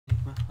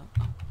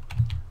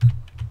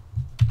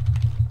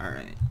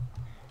Alright.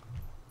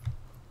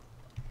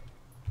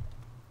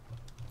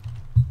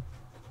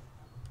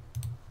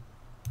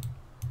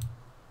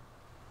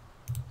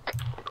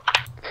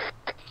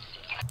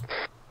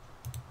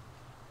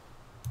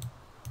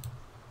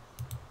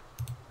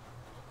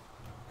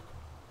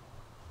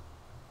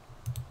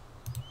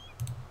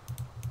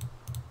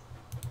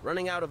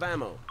 Running out of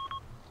ammo.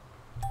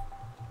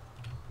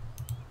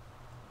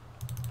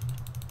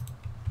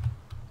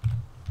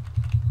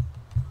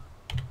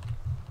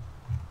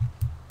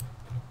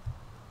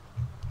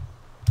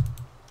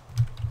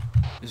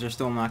 Is there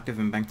still an active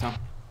in Banktown?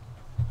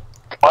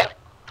 What?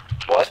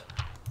 What?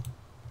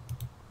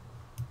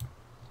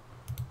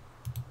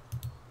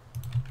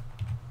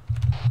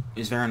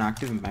 Is there an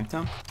active in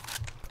Banktown?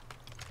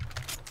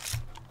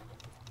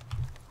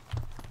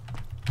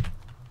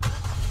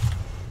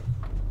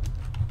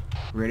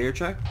 Radio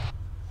check?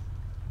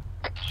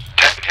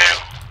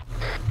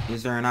 10-2.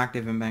 Is there an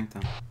active in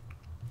Banktown?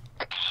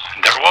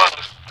 There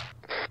was.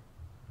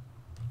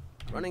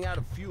 Running out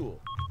of fuel.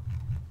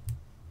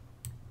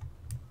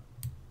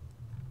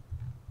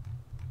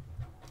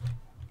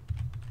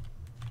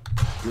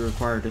 Do you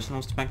require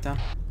additionals to Banktown?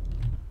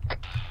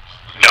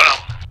 No.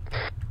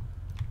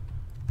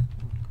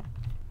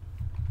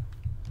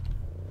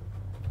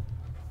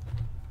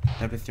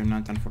 Debit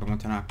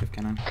 39104110 active,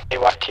 Canon. Hey,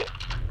 what you?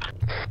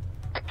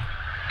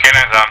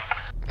 Cannon's on.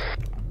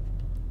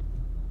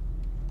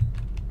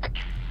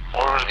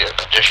 We're gonna get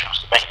additionals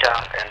to bank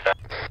down and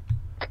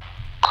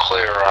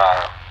clear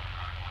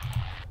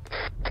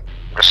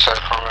the set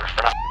perimeter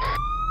for now.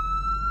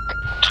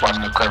 That's why it's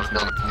gonna clear the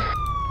building.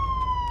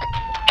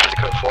 Is it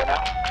code 4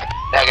 now?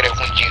 Negative,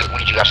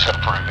 when you got set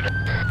perimeter.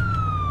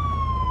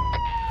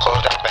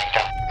 Close down bank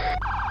down.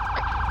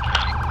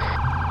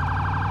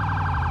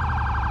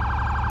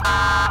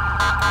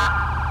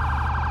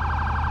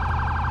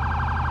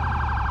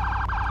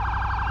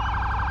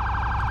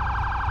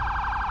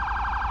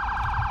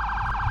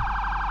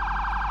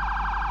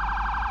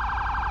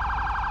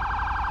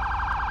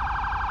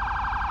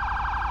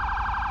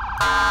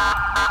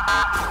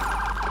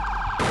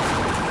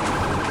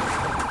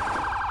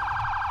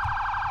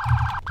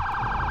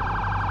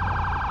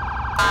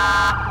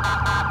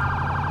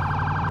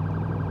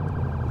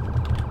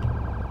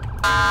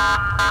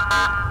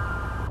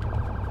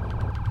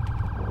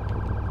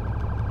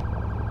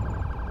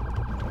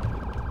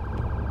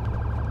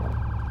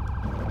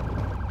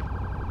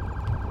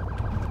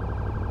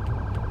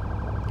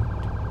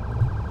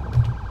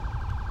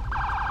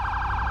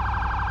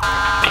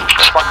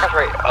 Spark car's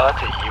right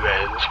to you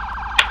ends.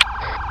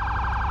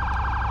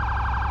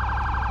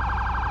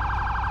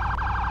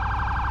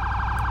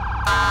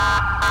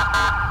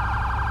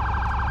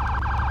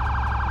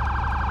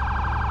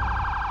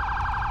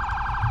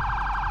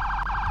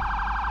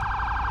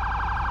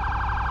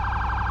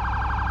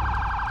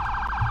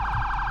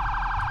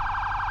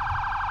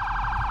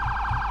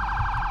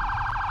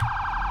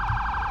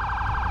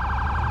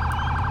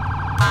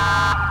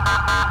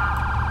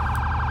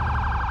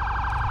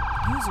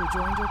 User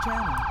joined your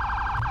channel.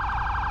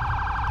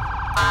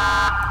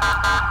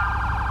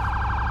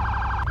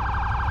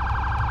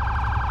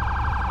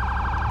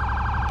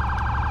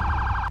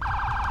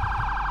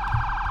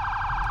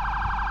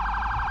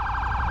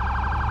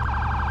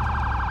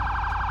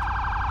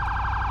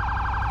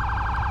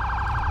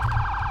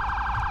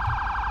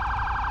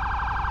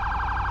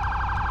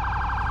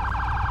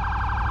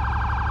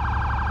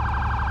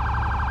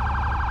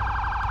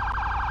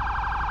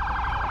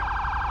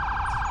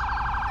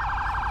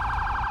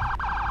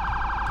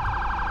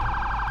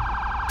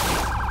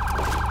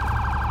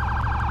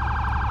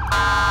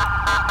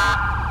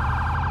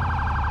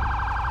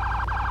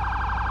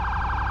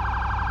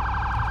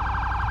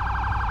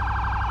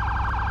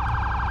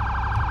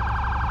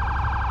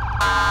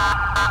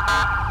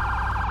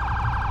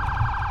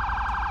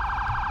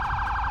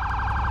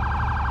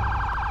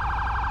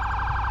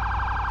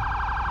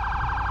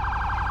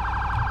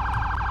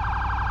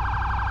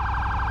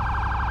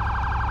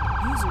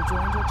 User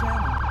joined your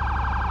channel.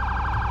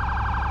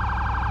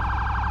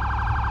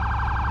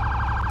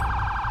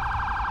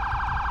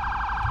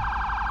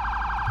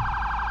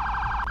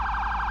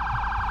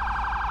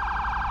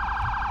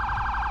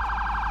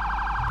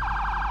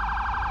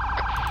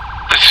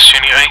 This is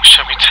Unit 8,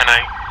 show me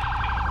 10-8.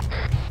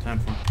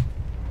 10-4.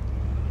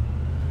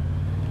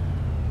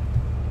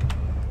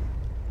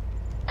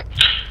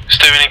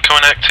 Steven,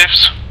 incoming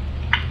actives?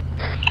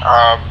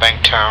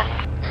 Banktown.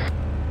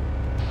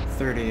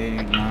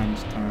 3889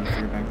 is 3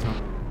 Banktown.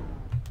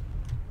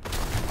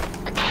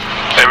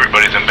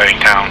 Everybody's in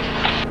Banktown.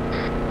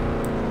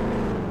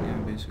 Yeah,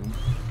 basically.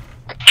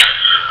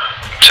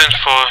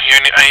 10-4,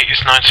 Unit 8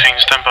 is 19,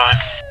 stand by.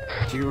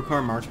 Do you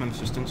require marksman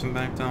assistance in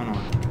Banktown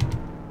or?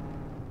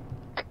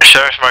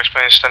 Sheriff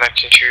Marksman is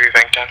connected to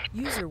Banktown.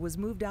 User was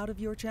moved out of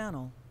your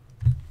channel.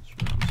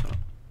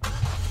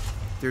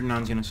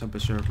 39's gonna sub a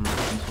sheriff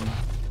marksman.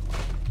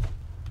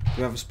 Do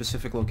you have a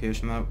specific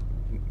location that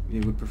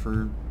you would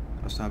prefer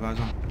us to have eyes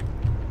on?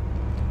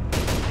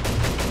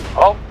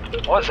 Oh,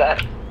 what was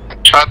that?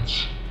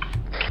 Shots.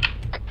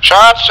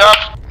 Shots,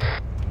 shots!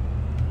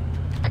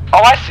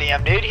 Oh, I see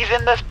him, dude. He's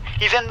in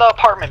the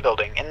apartment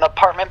building. In the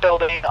apartment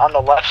building on the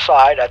left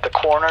side at the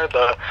corner,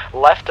 the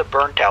left of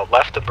burnt out.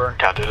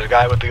 There's a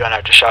guy with the gun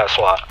I just shot a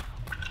SWAT.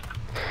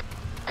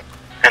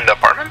 In the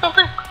apartment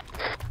building?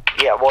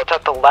 Yeah, well, it's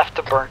at the left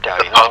of burnt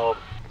out, you know?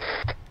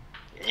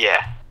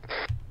 Yeah.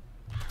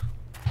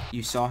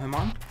 You saw him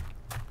on?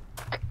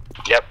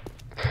 Yep.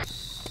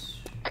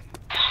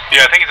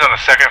 Yeah, I think he's on the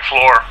second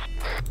floor.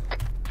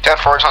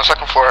 10-4, it's on the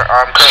second floor.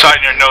 I'm Side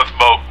near north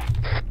boat.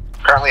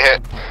 currently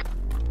hit.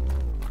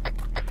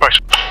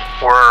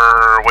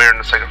 We're in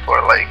the second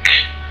floor, like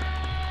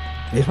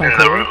Is my in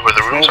clear? where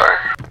the rooms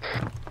are.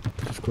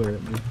 Just clear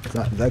at me.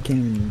 'Cause I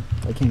can't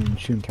even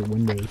shoot him through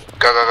windows.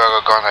 Go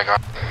on that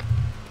gun.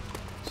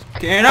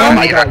 Get Oh up!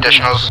 my Need god.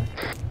 additionals.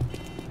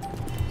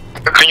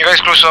 Can you guys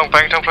close on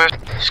Bangtown, please?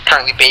 He's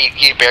currently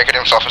he barricaded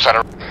himself inside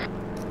a.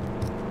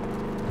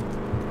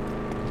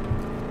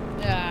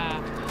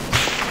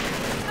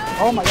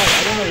 Oh my god,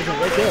 I don't know he's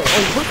right there. Oh,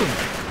 he's looking.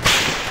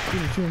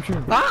 Shoot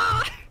him.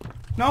 Ah!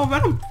 No,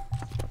 Venom!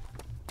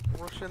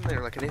 Rush in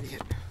there like an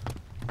idiot.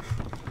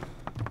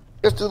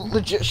 Just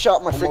legit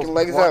shot my freaking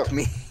legs out.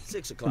 Me.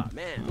 6 o'clock,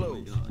 man.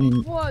 Close.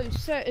 Whoa,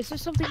 sir, is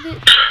this something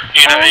that...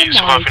 You know, Oh he's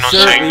my popping on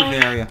Sir, scene. leave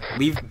the area.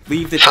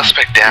 Leave the town.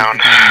 Suspect down.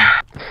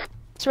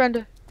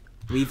 Surrender.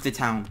 Leave the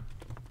town.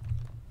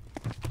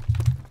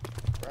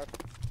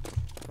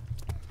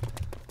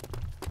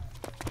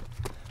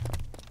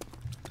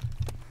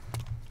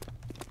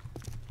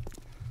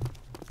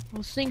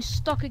 This thing's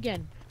stuck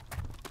again.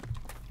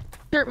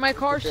 Sir, my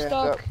car's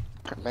stuck.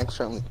 Bank's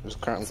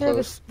currently Sir,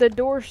 closed. the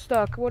door's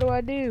stuck. What do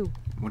I do?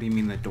 What do you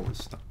mean the door's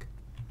stuck?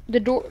 The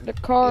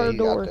car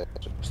door.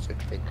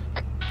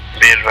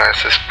 Be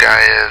advised, this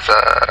guy is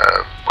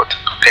what's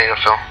cocaine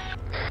film?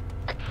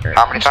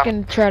 How many I'm just times?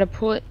 gonna try to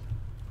put...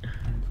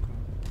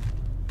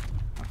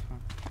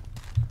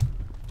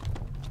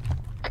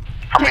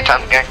 How many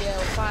times, gang? Yeah,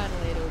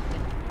 finally it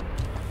opened.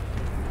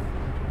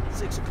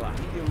 6 o'clock,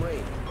 medium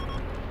range.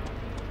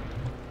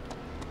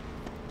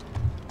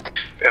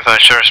 If I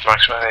sheriff's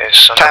marksman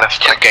is on the Times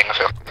left 2 flank. gang of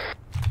film.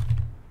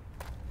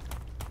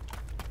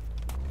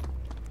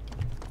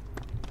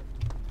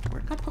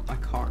 Where did I put my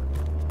car?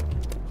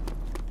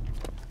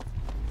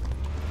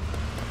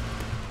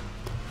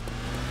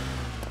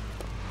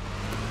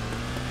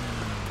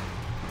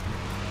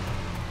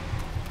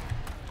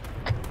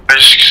 I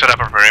just set up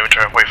a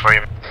perimeter and wait for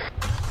you.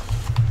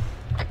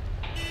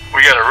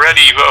 We got a red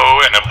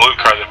Evo and a blue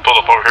car that pulled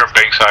up over here on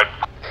Bankside.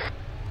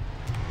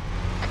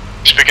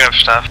 He's picking up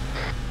stuff.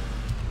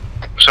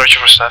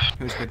 Searching for stuff.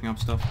 Who's picking up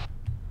stuff?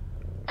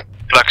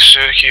 Black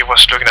suit, he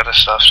was looking at the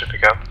stuff to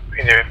pick up.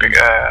 He didn't pick,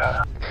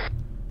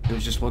 He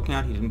was just looking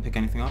at it, he didn't pick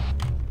anything up?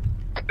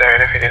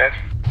 there, he did it.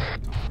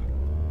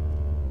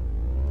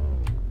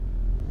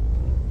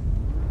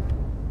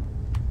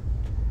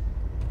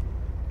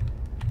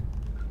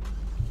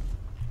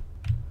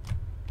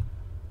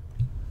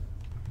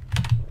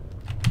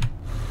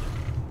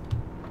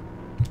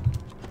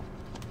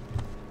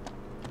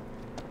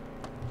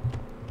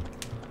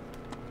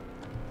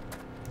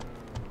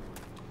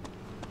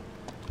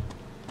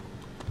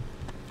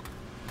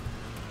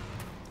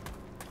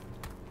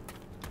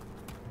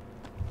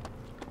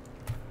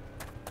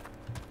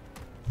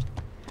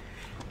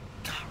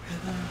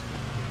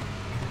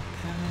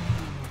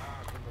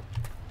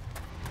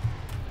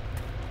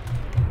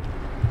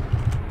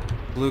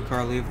 Blue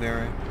car, leave the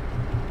area.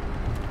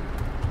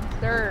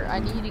 Sir, I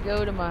need to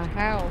go to my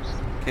house.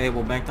 Okay,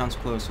 well, Banktown's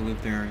closed, so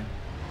leave the area.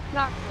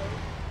 Not close.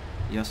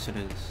 Yes, it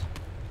is.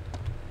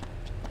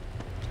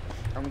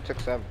 I'm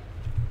 6-7.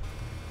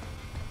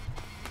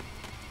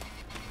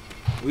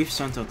 We've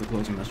sent out the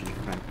closing message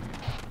for Banktown.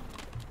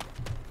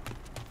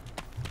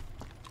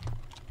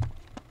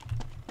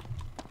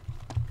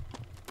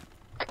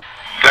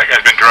 That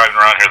guy's been driving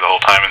around here the whole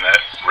time in that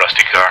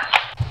rusty car.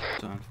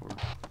 Done for.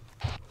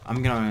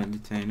 I'm gonna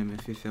detain him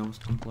if he fails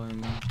to comply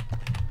again.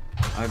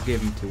 I've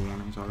given him 2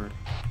 warnings already.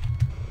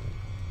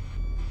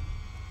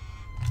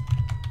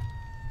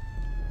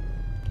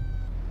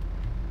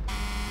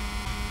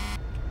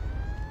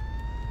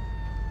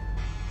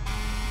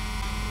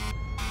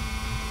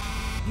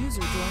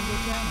 User joined your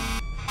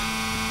channel.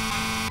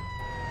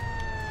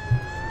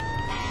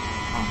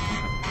 Oh,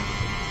 okay.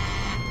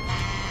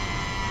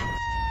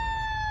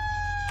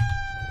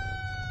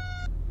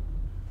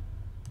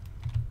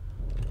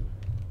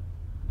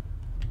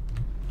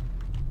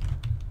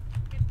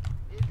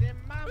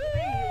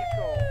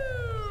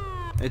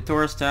 Hey,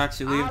 tourist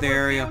taxi, leave the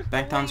area.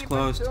 Banktown's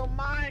closed.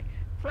 My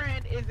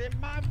friend is in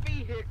my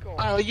vehicle.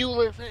 Oh, you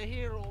live in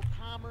here, old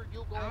timer.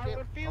 You I gonna get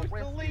refuse to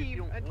arrested if leave you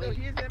don't until leave.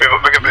 he's in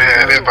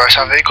We advise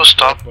our vehicle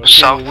stop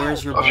south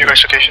where's your of your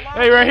guys' location.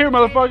 Hey, right here,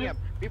 motherfucker.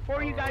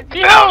 Before you guys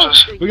The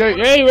houses. We got,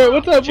 Hey, wait,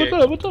 what's up?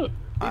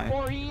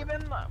 Before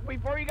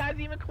you guys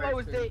even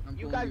closed it,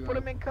 you guys put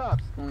him in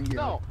cuffs.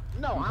 No,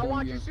 I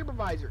want your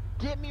supervisor.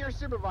 Get me your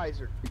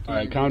supervisor.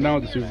 Alright, calm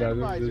down with the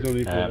supervisor. There's no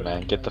need for that.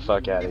 Man, get the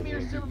fuck out of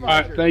here.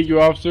 Alright, thank you,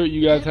 officer.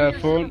 You guys have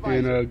fun,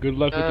 and good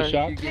luck with the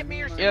shop. Get me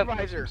your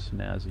supervisor.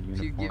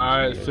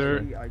 Alright,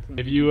 sir.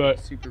 If you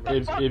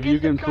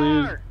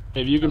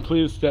can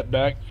please step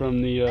back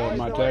from the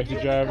my taxi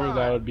driver,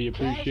 that would be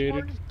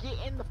appreciated. Get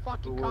in the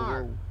fucking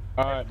car.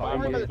 Alright, bye,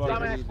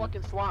 Dumbass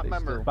fucking SWAT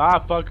member. Bye,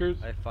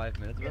 fuckers. I have 5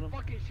 minutes with Get him.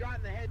 fucking shot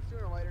in the head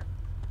sooner or later.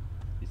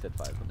 He said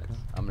 5 minutes.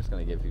 I'm just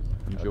gonna give you.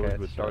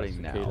 Okay, it's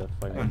starting now.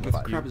 What the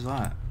crap is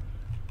that?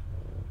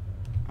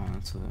 Oh,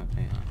 that's a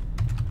AI.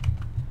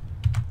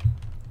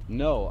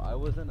 No, I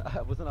was in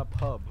a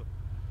pub.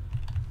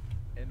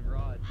 In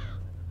Rod.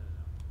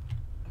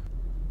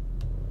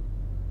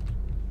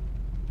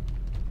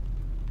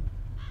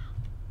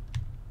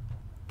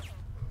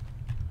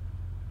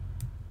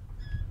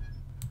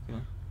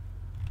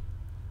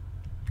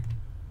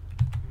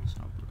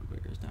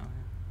 Down here.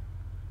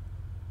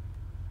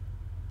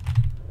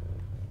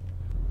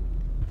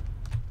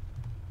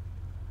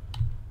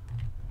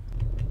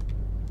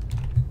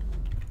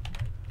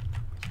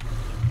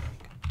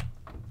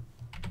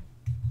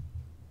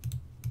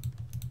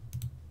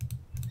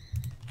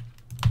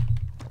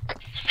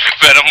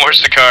 Venom,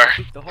 where's the car?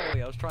 The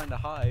hallway, I was trying to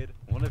hide.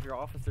 One of your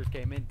officers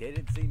came in, they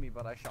didn't see me,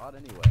 but I shot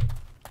anyway.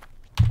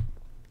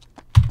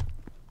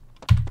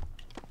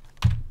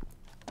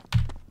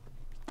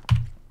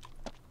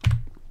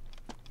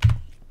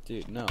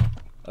 Dude, no.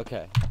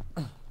 Okay.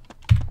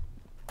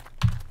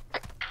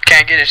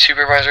 Can't get a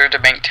supervisor to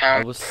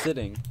Banktown. I was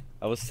sitting.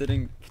 What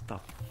the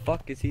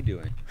fuck is he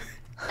doing?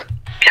 Can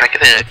I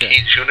get a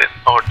cage unit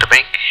or the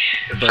bank?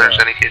 If there's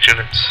any cage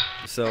units.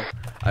 So,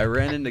 I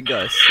ran into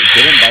Gus,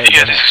 didn't buy the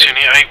Yeah, this is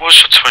Unit 8,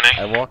 what's your 20?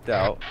 I walked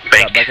out,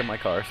 got back in my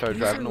car, started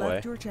driving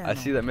away. I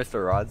see that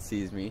Mr. Rod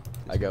sees me.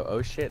 I go,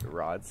 oh shit,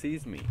 Rod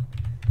sees me.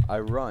 I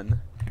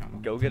run,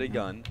 go get a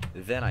gun,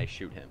 then I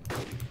shoot him.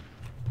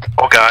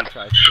 Oh god.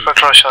 Try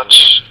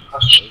shots.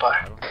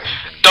 Bye.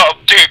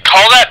 Dude,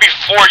 call that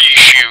before you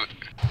shoot.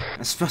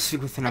 Especially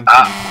with an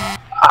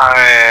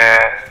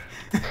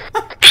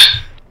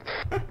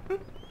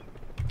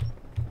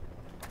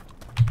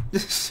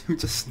Just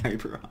shoot a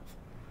sniper off.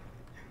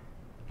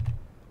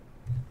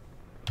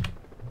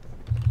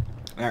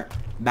 There,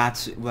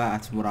 that's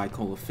what I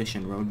call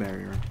efficient road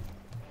barrier.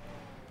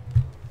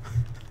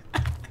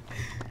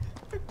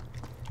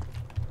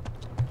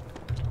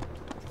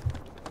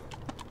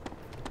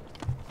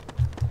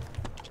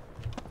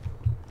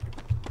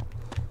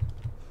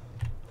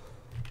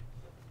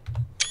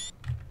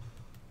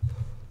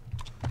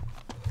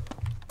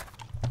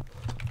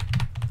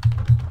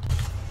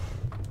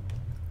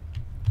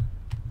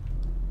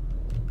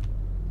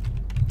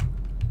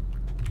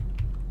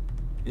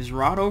 Is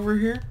Rod over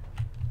here?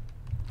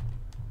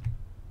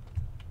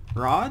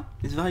 Rod?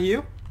 Is that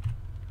you?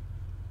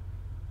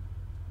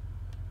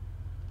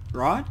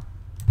 Rod?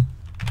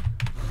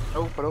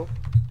 Hello?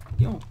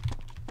 Yo,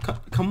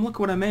 come look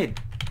what I made.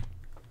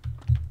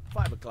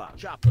 5 o'clock,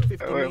 chopper,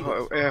 50 meters.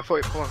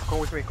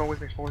 Come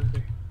with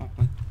me. Oh,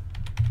 wait.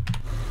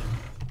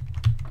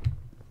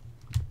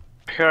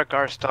 I heard a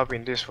car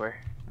stopping this way.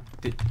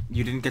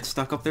 You didn't get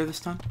stuck up there this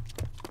time?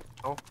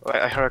 No,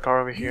 I heard a car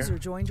over here. User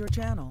joined your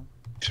channel.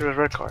 It's a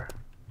red car.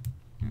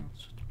 No,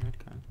 it's just a red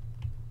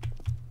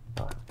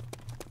guy.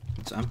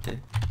 It's empty.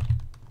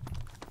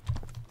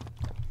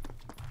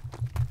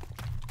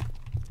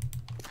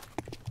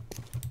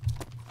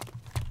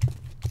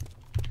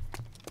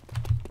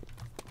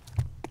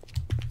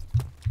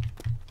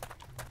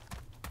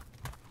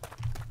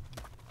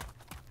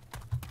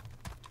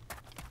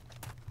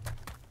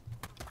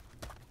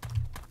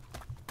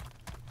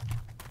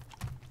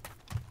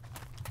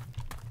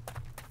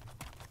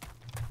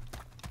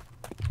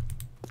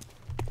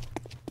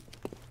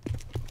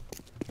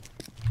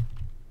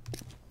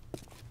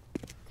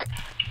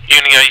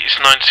 Unit 8 is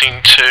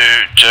 19 to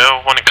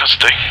jail, 1 in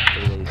custody.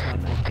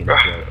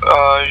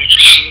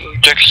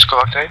 Jacob's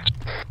collected.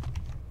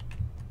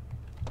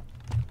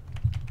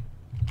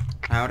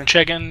 Howdy.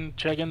 Check in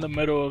the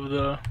middle of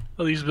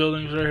these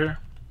buildings right here.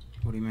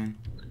 What do you mean?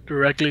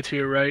 Directly to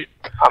your right.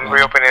 I'm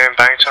reopening in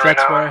Banktown right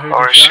That's now. where I heard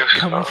Or the shot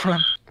coming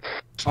from.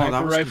 Oh,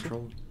 that was rifle.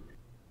 controlled.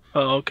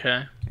 Oh,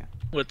 okay. Yeah.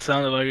 What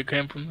sounded like it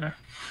came from there.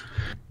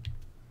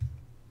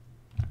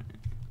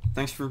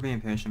 Thanks for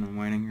being patient and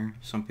waiting here.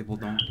 Some people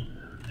don't.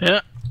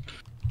 Yeah.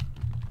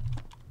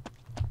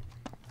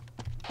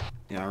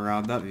 Yeah,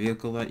 Rob, that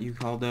vehicle that you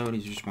called out,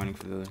 he's just waiting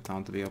for the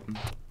town to be open.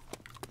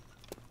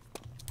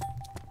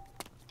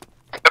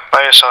 Yep,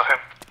 I saw him.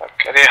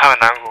 Okay, I didn't have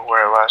an angle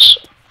where it was.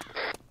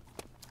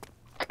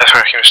 I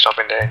heard him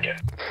stopping there, yeah.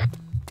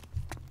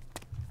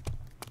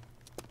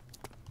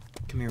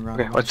 Come here, Rob.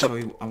 Okay, I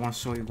want to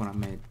show you what I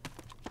made.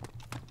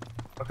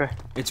 Okay.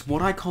 It's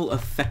what I call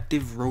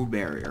effective road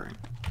barriering.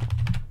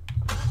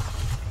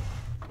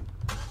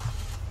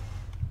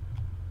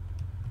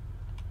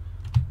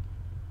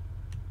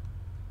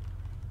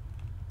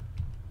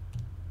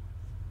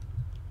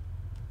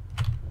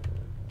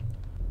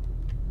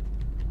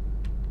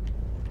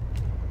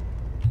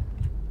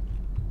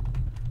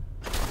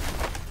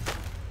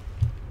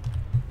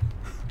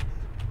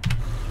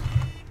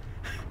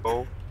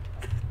 Oh.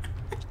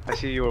 I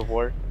see you were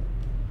bored.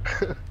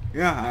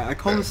 Yeah, I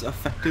call this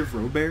effective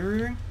road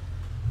barriering.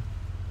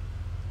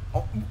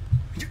 Oh.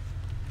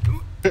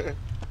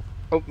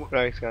 Oh,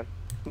 nice gun.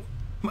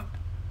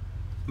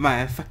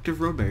 My effective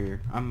road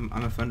barrier. I'm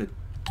offended.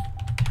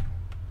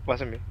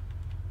 Wasn't me.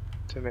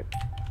 To me.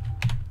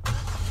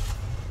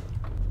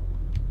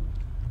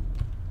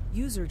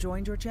 User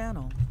joined your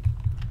channel.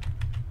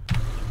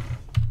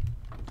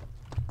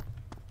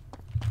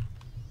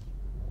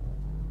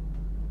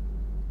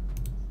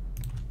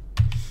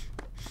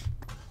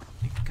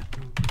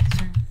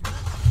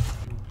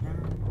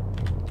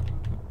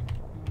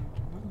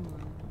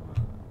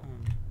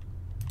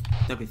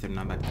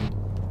 W39 back then.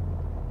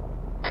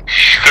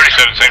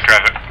 37, same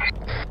traffic.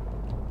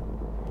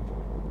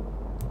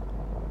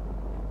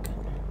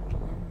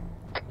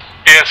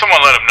 Yeah,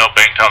 someone let him know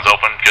Bangtown's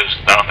open, because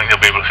I don't think they'll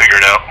be able to figure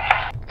it out.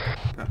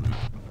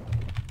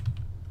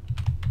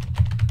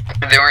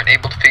 They weren't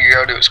able to figure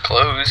out it was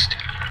closed.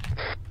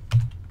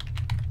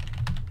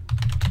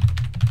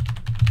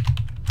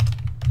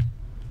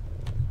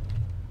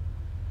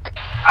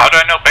 How do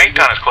I know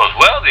Bangtown is closed?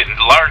 Well, the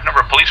large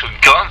number of police with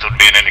guns would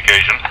be an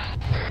indication.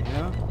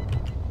 Yeah.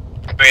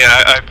 I mean,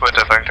 I put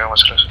the Bangtown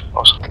was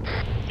also.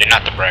 You're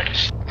not the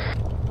brightest.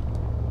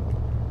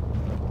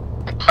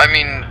 I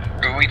mean,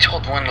 we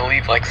told one to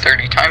leave like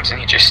 30 times and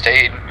he just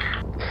stayed.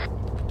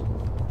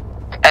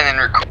 And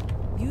then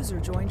User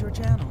joined your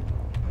channel.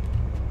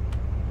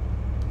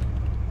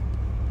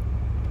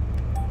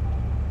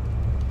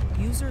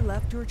 User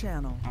left your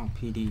channel. Oh,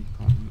 PD.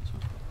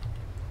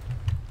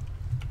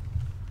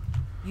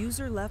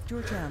 User left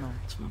your channel.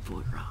 It's my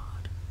boy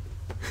Rod.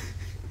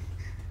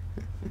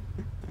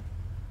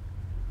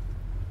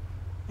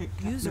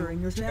 User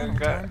in your channel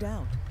timed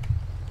out.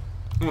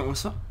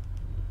 What's up?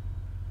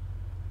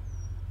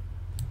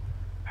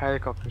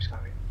 Helicopter's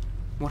coming.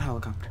 What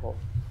helicopter? Oh.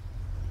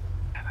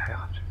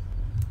 Helicopter.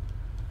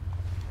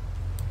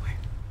 Where?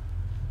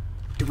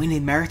 Do we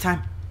need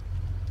maritime?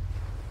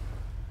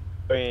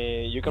 I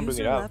mean, you can bring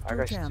User it up. left I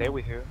your can channel. stay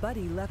with you.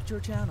 Buddy left your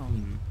channel.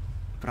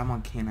 But I'm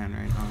on K9 right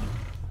now.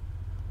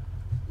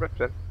 Rip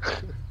then.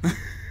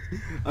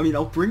 I mean,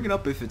 I'll bring it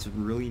up if it's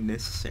really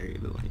necessary,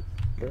 but like...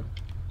 Yeah.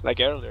 Like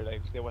earlier,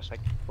 like there was like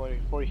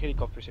 40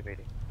 helicopters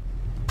invading.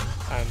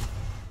 And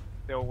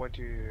they all went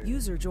to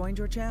User joined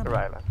your channel. the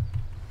island.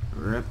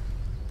 Rip.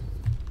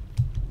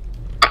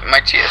 my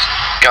TS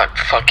got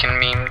fucking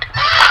memed.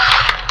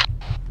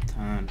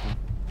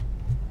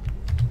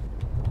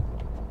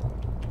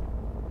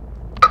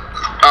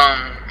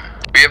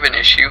 We have an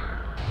issue.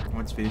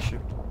 What's the issue?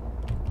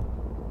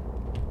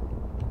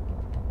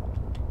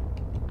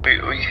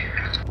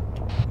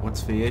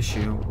 What's the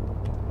issue?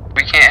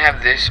 We can't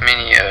have this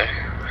many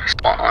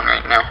spawn on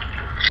right now.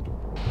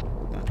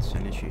 That's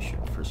an issue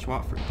for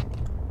SWAT freak.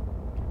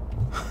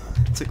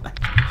 It's an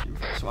issue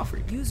for SWAT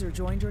freak. User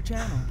joined your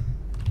channel.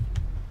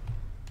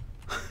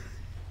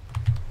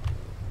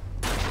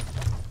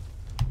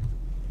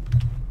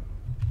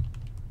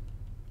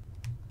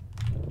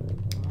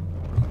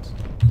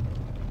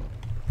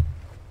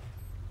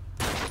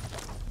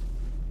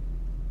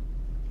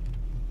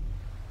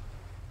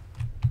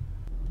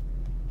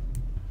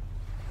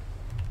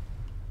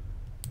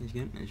 He's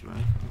getting his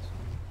rifle.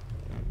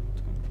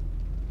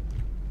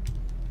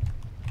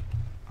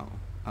 Uh oh.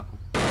 Uh oh.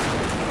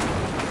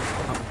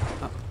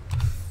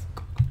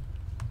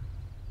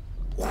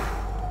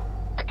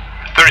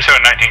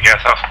 3719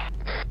 gas house.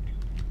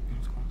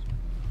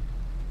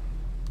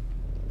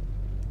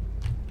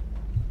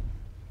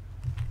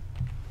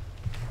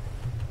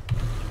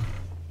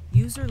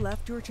 User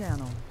left your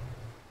channel.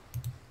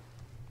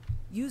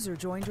 User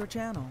joined your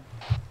channel.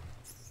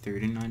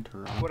 39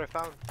 Toronto. What I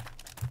found.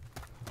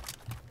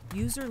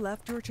 User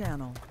left your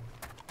channel.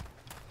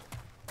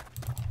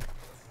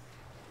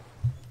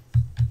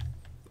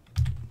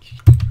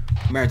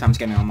 Maritime's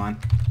getting online.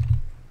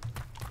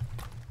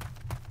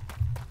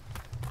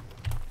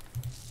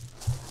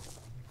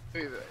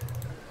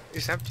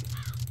 It's empty.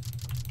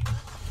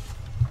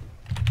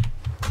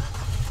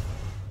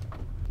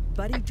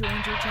 Buddy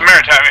joined your channel.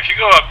 Maritime, if you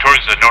go up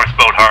towards the North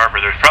Boat Harbor,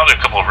 there's probably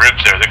a couple of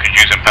ribs there that could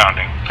use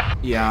impounding.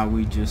 Yeah,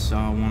 we just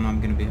saw one. I'm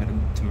gonna be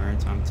heading to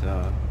Maritime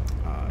to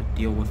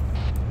deal with.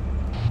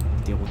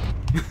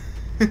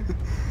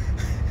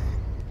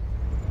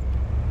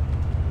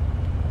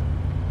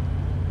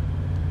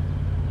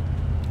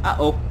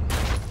 Uh-oh.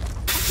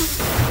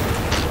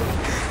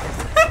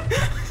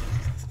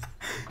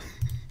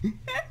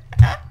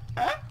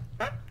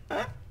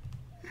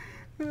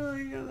 Oh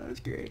my god, that was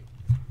great.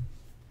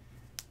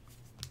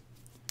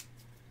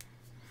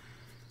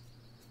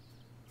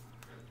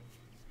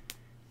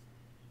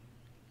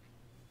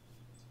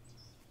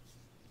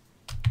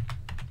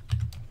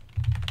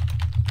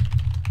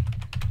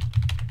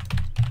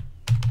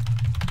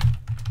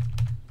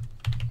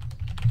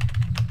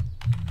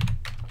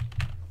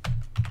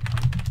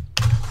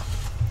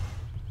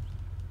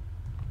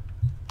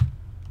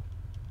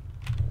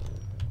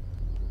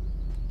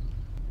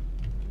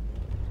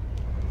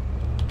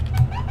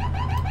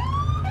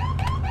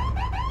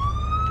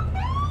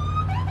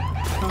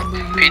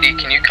 PD,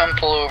 can you come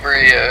pull over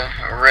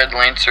a red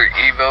Lancer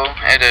Evo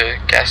at a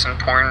gas and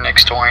porn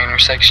next to Y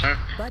intersection?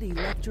 Buddy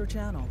left your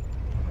channel.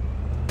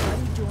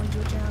 Buddy joined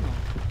your channel.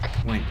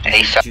 Wait,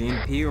 is it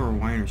GNP or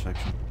Y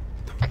intersection?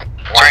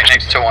 Right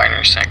next to Y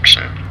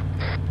intersection.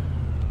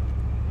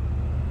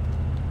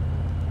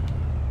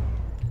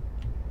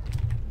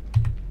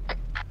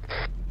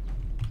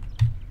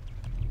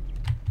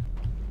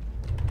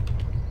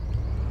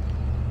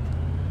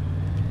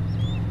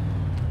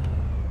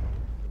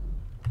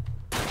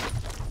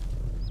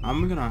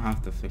 I'm gonna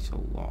have to fix a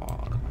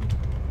lot of them.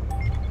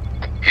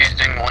 He's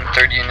doing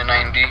 130 into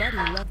 90.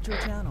 Buddy left your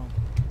channel.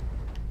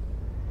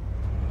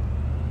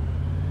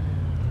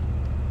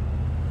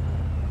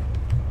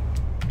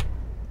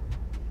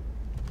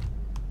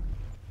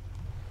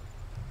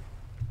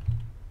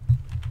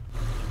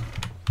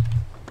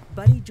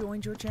 Buddy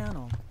joined your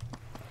channel.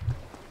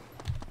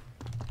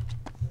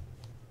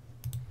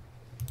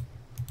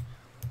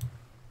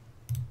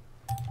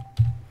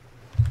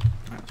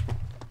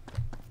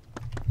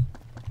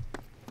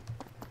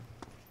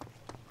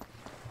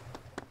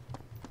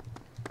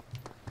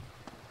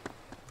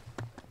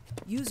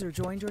 User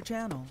joined your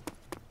channel.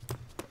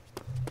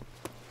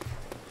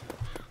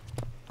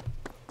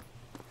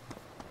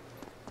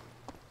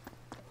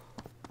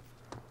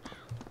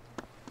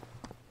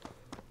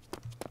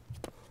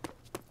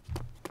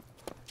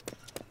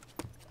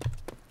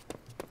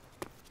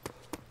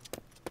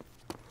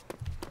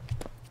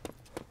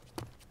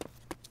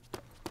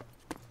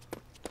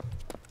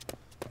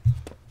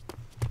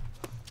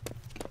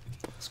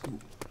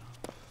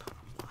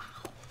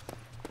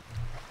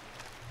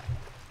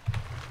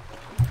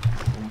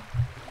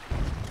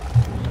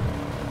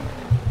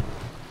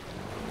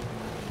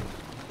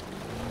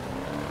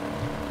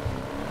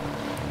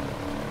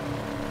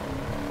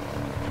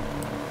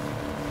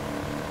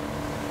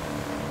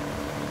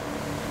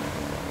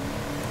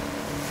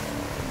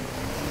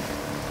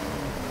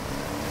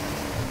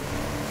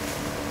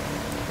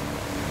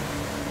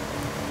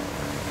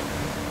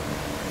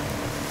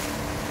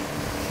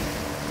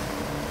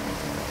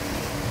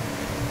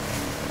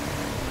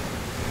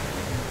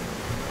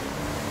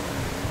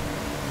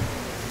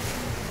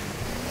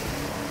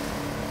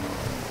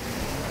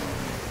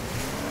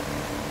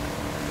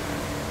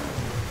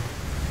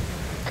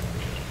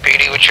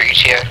 What's your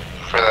ETA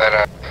for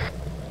that,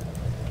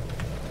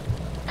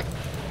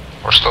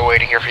 We're still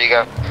waiting here for you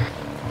guys.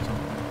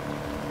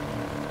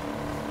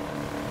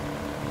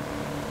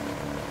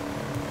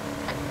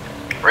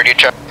 Radio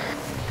check.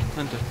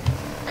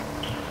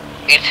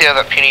 ETA of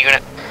that PD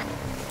unit.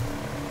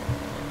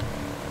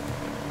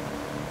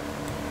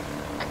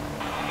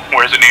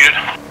 Where is it needed?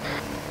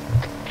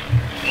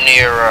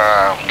 Near,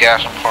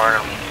 gas and porn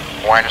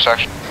and Y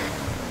intersection.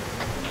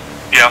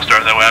 Yeah, I'll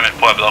start that way. I'm in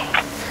Pueblo.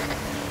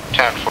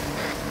 10-4.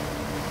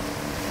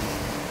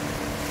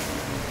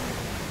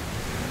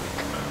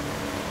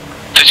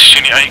 This is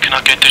Unit 8, can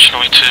I get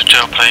additionally to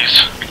jail,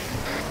 please?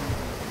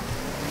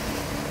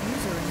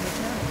 User in your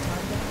channel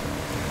timed out.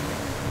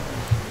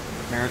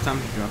 Maritime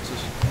drops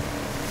us.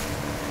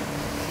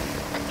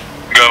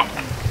 Go.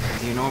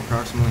 Do you know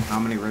approximately how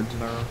many reds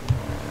there are?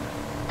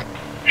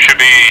 Should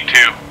be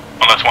 2,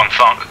 unless one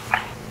sunk.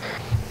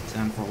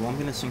 10-4. Well, I'm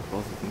gonna sink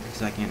both of them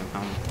because I can't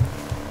impound them.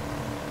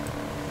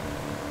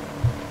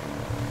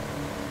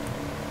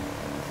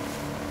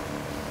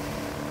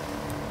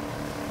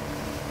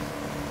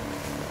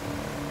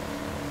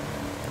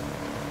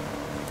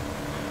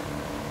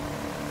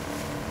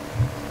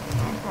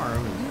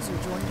 User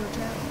joined your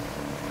channel.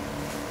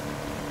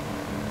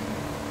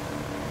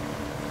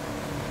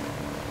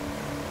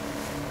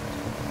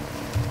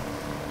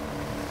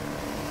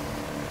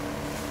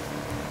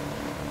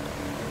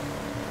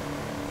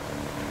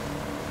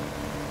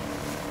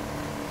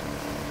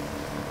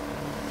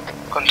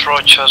 Control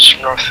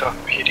just north of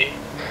PD.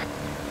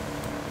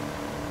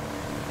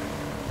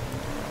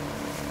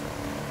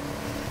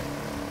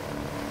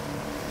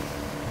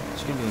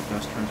 It's gonna be the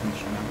best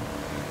transmission ever.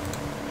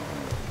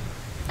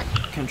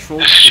 Control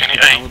This is Unit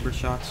 8. caliber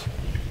shots.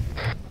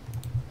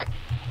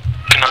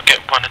 Can I get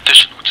one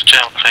additional to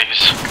jail,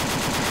 please?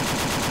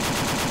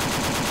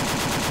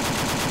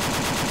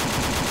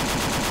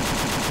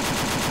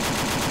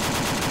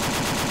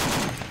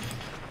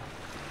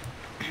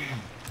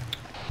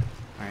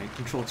 Alright,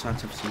 controlled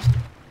shots have ceased.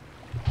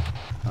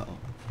 Uh-oh.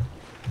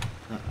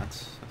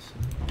 That's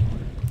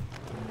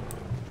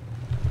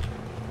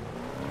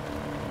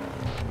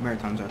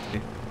Maritime's out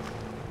today.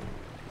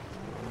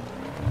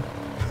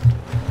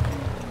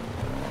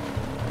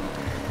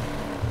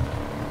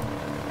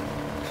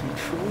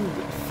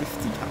 Controlled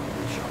 50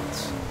 caliber shots.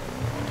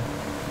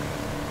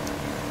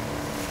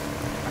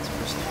 That's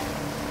pristine.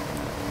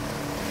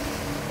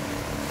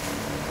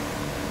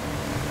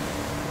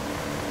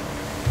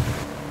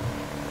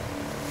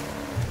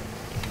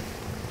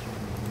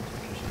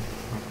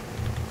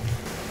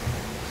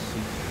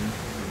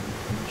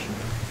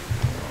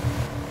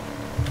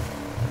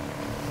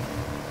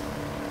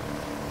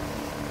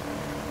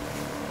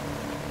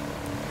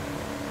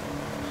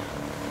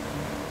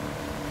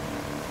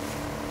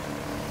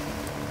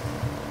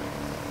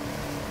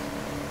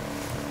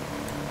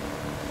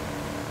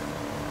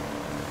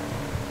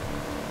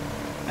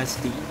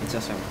 SD, it's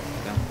SR.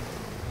 Yeah.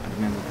 I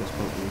demand that this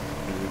boat be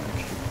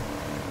refixtured.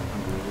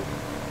 Unbelievable.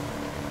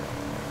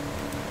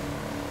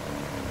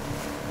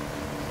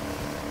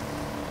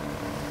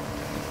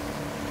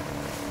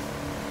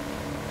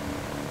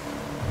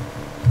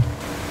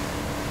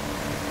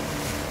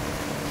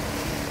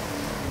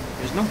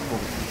 There's no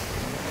boat.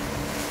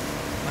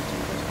 That's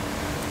interesting.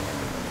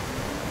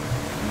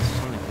 This is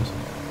only this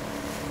one.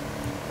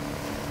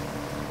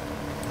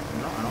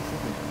 No, I don't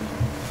think there's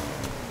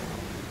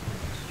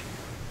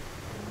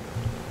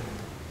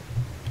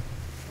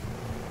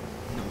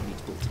no one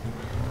needs boats.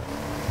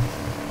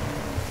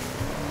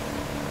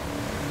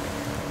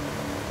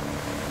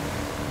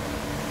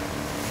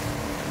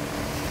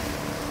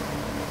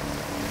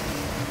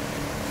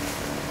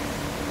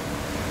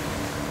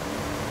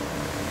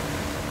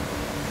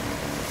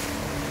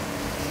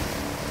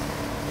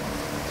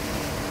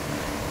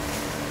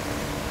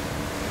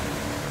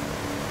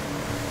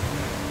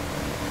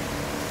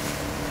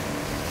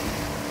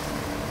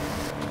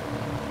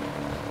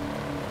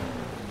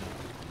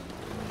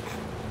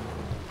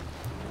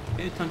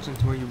 Pay attention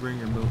to where you bring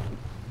your boat.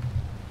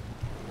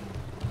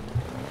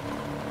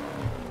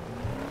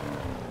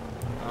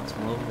 That's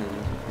lovely.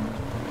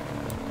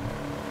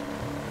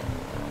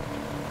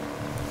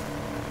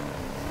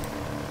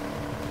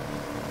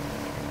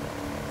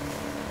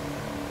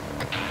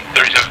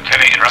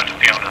 Run to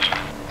be honest.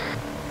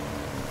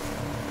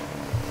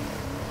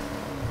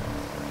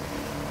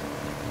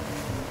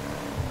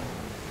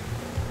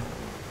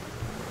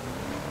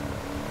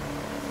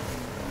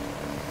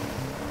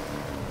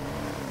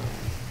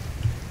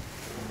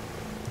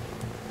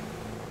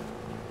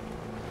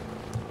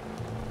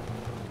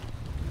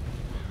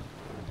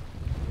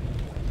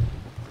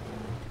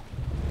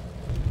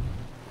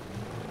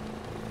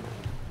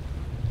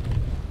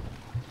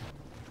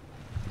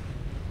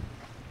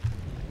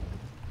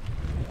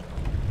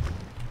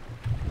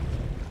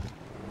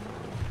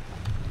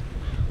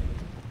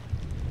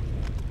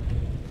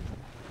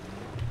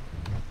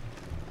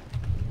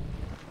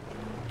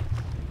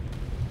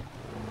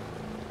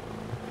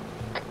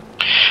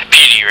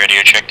 PD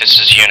radio check, this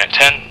is Unit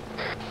 10.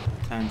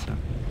 10, sir.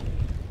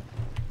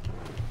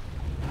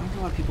 I don't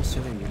know why people say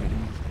they're unit.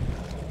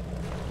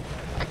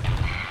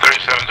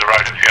 37 to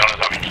right, to be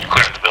honest. I'm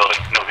clearing the building,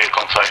 no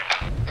vehicle in sight.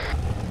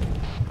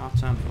 Half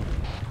 10.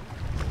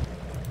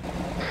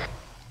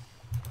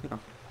 Get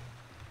up.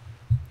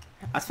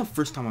 That's the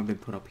first time I've been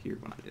put up here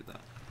when I did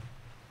that.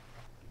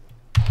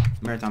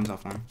 Maritime's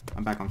offline.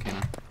 I'm back on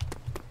canine.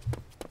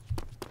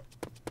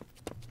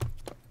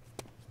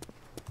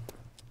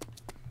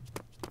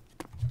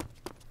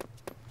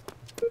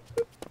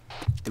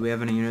 Do we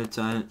have any units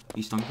at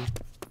East Uncle?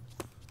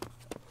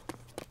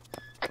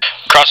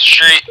 Across the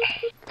street.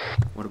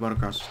 What about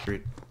across the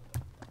street?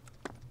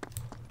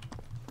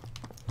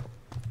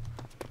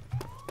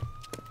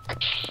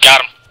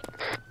 Got him.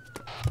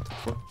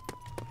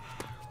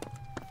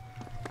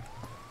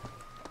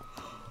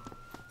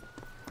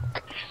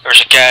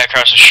 There's a guy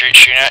across the street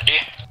shooting at you.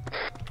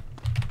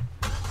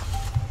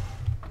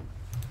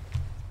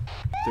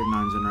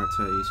 39's in right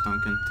to East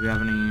Duncan. Do we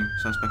have any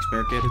suspects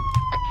barricaded?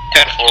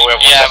 10-4, we have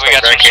one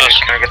suspect barricaded.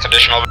 Can I get some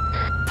additional?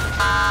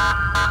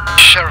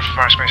 Sheriff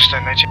Marksman,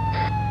 stand 19.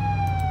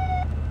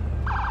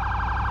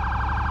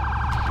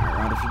 Alright,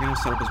 Rod, if you're gonna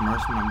set up as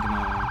marksman, I'm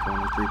gonna go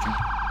in as breaching.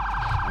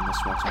 And the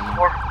SWAT's on there.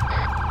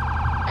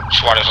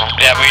 SWAT is on.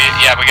 Yeah,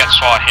 we got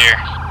SWAT here.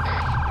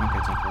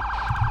 Okay, 10-4.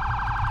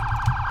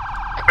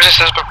 Where's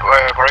the suspect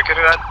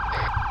barricaded at?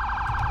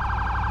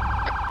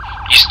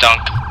 East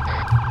Dunk.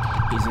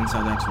 He's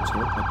inside the actual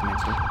store, like the main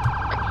store.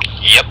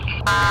 Yep.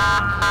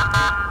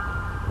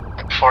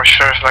 For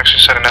sheriff actually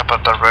setting up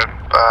at the red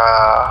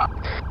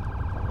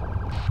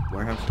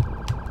warehouse.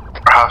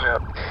 Warehouse, yeah.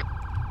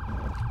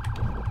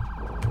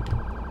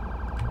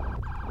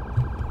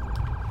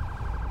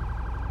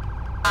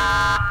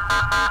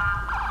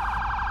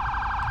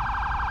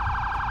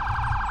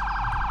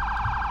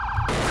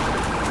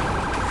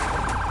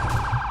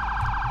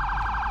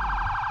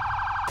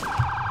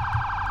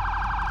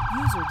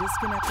 User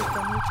disconnected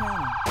from your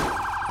channel.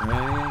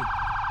 Hey.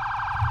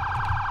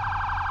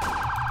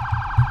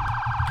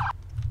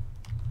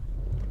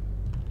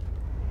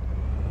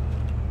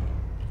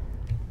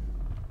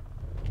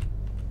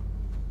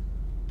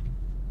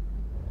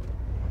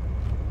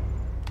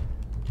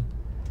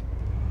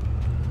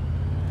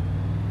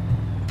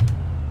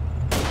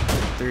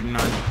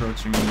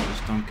 Approaching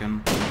East Duncan.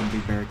 I'm going to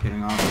be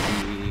barricading off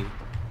the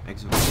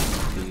exit.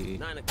 The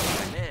 9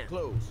 o'clock, man.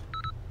 Close.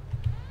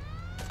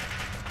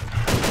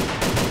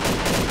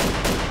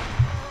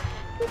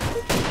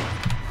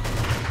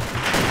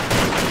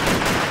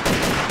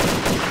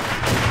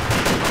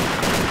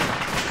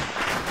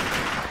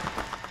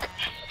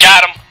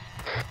 Got him.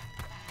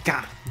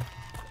 Got him.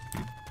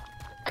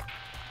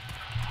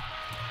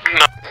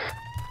 No.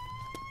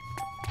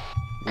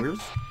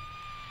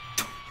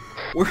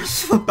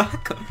 Where's the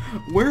backup?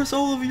 Where's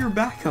all of your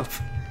backup?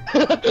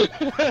 Excuse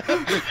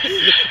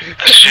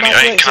me,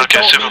 I cannot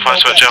get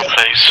supervised by jail,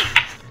 please.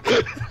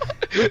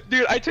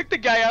 Dude, I took the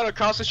guy out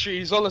across the street.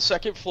 He's on the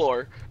second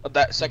floor of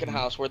that second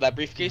house where that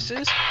briefcase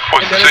is.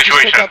 What's and the then I just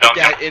situation, took out the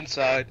Duncan? guy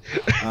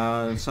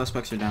inside.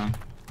 Suspects are down.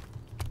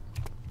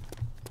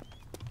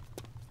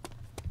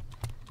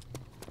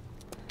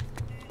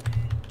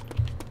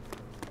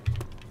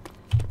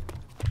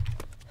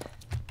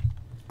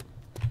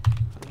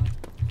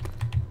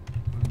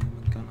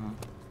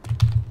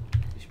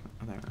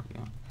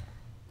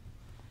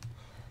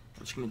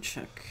 I'm just gonna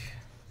check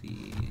the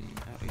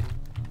area.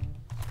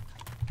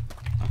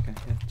 Okay,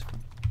 yeah, it's fine.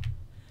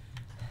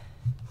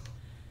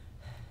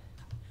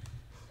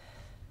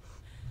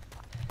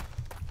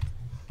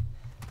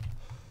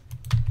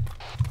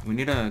 We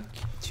need a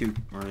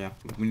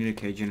we need a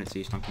cage unit to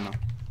see something though.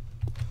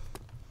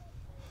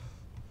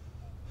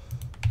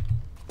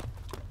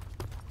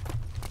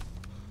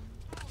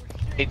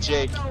 Hey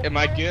Jake, am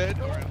I good?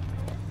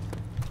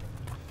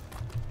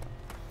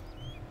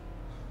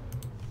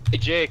 Hey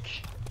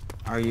Jake.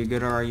 Are you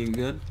good or are you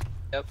good?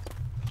 Yep.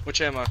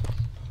 Which am I?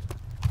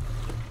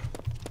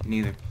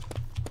 Neither.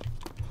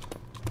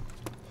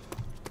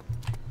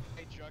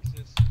 Hey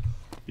Druxus.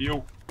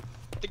 Yo.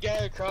 The guy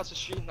across the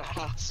street in the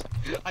house.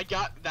 I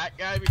got that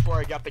guy before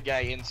I got the guy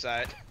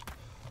inside.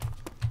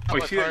 Oh,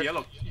 you see that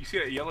yellow? You see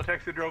that yellow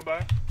text that drove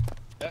by?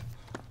 Yeah.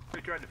 They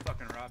tried to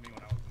fucking rob me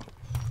when I was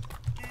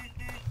moving.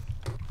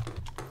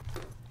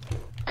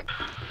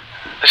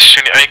 This is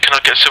Unit 8, can I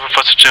get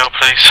supervisor to jail,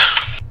 please?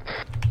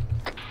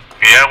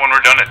 Yeah, when we're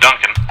done at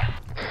Duncan.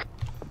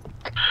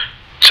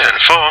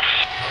 10-4.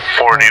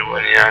 40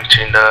 when you're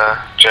entering the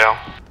jail.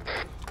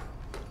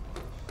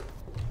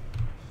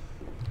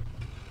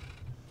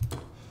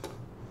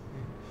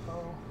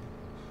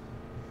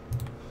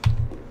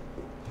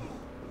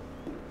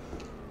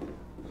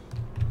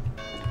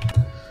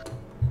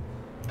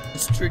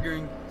 It's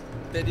triggering.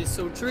 That is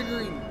so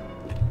triggering.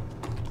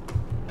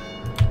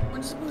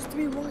 One's supposed to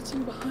be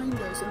watching behind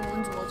us and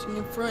one's watching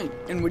in front.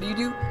 And what do?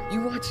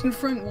 You watch in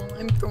front while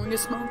I'm throwing a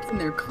smoke in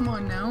there. Come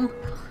on now.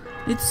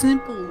 It's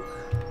simple.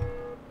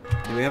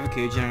 Do we have a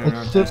cage unit in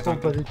our It's test?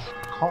 simple, but it's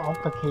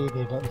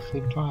complicated at the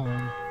same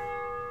time.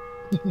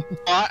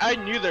 I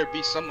knew there'd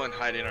be someone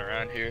hiding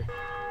around here.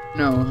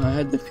 No, I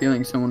had the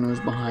feeling someone was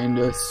behind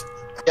us.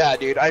 Yeah,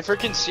 dude, I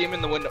freaking see him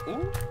in the window.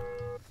 Ooh.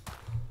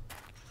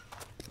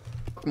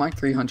 My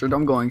 300,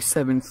 I'm going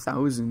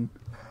 7,000.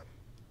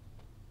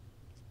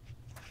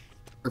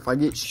 If I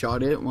get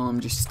shot at while I'm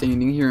just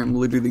standing here, I'm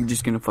literally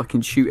just gonna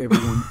fucking shoot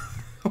everyone.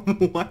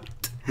 What?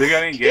 They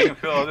got any gang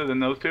fill other than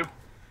those two?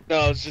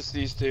 No, it's just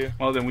these two.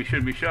 Well, then we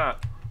shouldn't be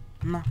shot.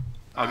 No.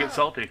 I'll get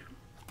salty.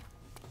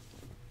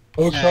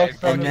 Well,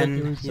 And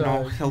then, you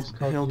know,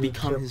 he'll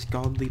become his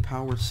godly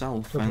power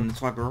self, and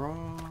it's like,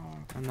 raw,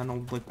 and then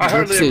I'll like. I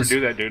hardly ever do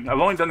that, dude. I've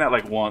only done that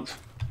like once.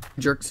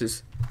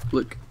 Jerksis,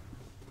 look.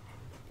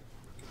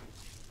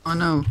 Oh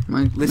no,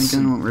 my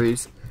gun won't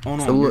raise. Oh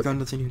no, so your look. gun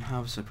doesn't even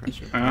have a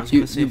suppressor.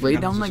 You lay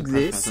down like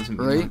this,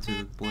 right?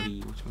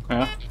 Bloody,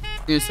 You're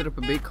gonna set up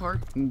a bait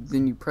car, and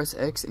then you press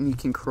X, and you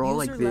can crawl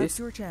like this,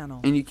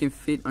 and you can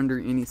fit under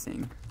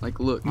anything. Like,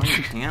 look. No,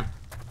 you can't.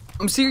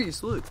 I'm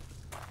serious, look.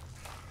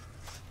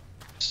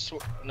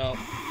 No.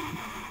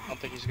 I don't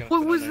think he's gonna.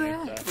 What was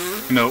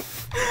that? Nope.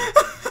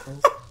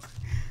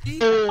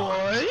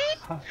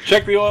 What?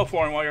 Check the oil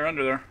for him while you're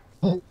under there.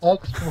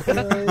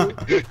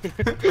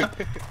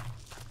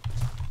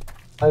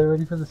 Are you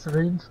ready for the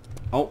syringe?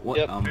 Oh, what?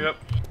 Yep. Yep.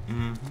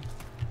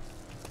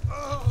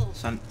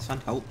 Send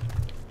help.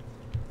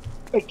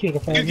 Okay, You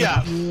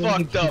got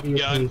fucked up,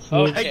 gun.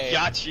 Okay. I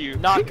got you.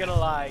 Not gonna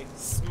lie,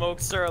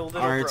 smokes are a little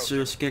Alright, broken.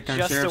 sir, skip on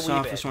Just a sheriff's wee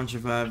office bit. once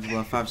you've had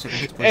 5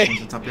 seconds to Hey, place on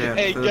the top of your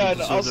hey,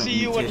 gun, I'll see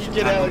you when you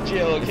get out of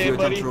jail, okay,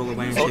 buddy?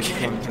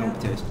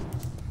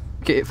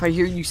 Okay, if I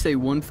hear you say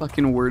one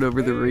fucking word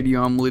over the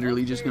radio, I'm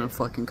literally just gonna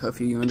fucking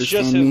cuff you. You It's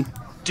understand just me? him.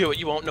 Do it,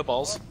 you won't, no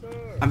balls.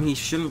 I mean, he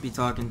shouldn't be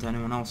talking to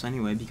anyone else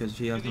anyway because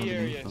he has no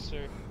Area, info.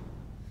 sir.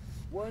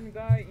 One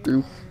guy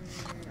True.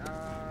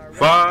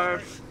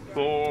 5,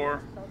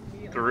 4,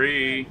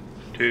 3,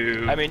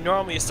 2. I mean,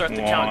 normally you start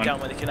the 1. countdown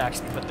when they can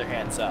actually put their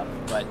hands up,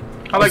 but...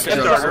 I like to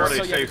Okay. start So early, you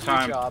have save to do your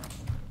time. job.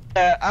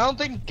 I don't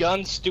think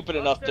Gun's stupid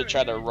enough to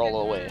try to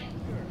roll away.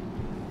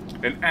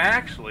 And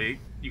actually,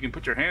 you can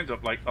put your hands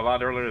up like a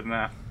lot earlier than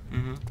that.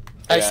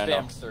 I Yeah, I know.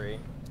 spammed 3.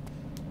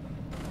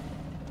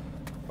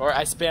 Or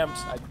I spammed...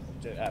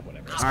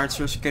 whatever. Alright,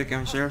 sir, skip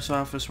on sheriff's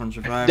office once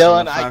you've had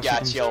Dylan, 5 I got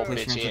seconds you, to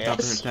place bitch on the top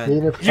of ass. your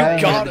head.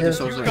 You got it! This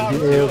You was got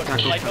a it!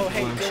 tackle Like, oh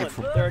hey,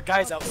 for Dylan, there are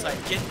guys outside,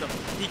 get them.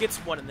 He gets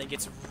one and then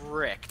gets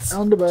wrecked.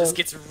 On the bell. Just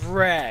gets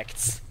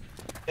wrecked.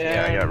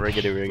 Yeah, I got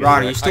riggedy.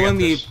 Rod, are you still in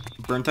the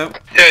burnt out?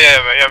 Yeah,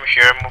 I'm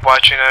here. I'm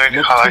watching the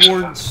Look highlights.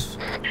 towards...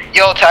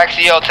 Yo,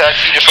 taxi, just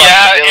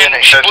Yeah, civilian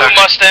in and Blue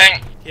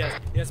Mustang.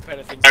 He has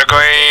better things. They're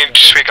going to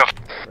speak up.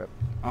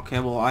 Okay,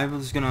 well, I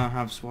was gonna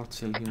have SWAT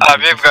say here.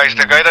 Yeah, guys,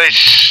 the guy that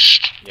is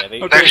Yeah, they...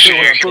 next to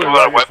you can pull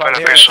out a weapon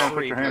if there's some.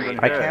 Put your hands on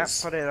your I head. can't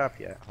put it up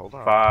yet. Hold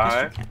on.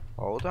 5,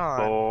 Hold on.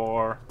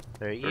 4,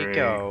 There you 3.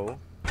 go.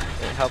 It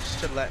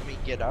helps to let me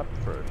get up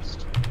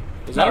first.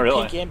 Is Not that a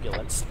really. pink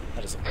ambulance?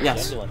 That is a pink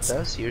Yes. ambulance.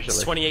 That's usually. It's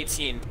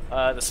 2018.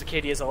 The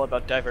Cicada is all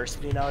about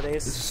diversity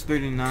nowadays. This is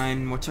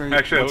 39. What's our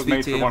Actually, it what's was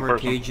made the for ETA one of our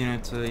person. cage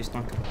unit East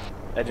Duncan?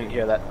 I didn't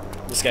hear that.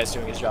 This guy's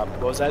doing his job.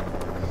 What was that?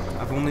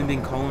 I've only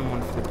been calling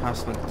one for the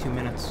past like 2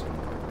 minutes.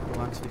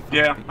 Relax, be fast,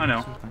 Yeah, be I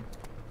know. something.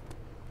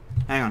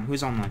 Hang on,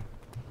 who's online?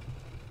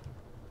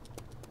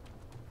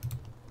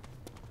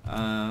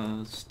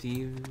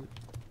 Steve.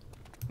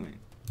 Wait.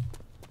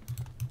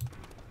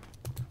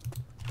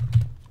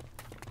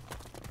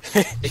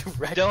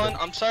 Dylan,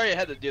 I'm sorry I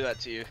had to do that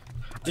to you.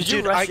 Did you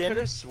Dude, rush I in? could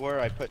have swore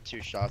I put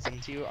 2 shots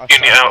into you. I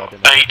Unit saw out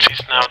blood in 8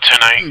 is now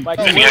 10-8. Mike,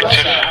 Unit did you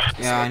rush active.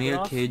 out? Yeah, I need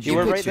a cage You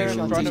were unit right there in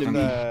to front of leave.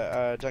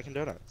 the Dunkin'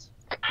 Donuts.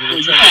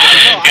 Unit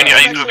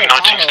 8 moving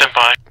 19, stand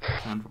by.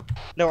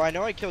 No, I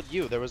know I killed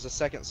you. There was a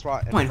second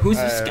SWAT. Wait, who's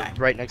this guy?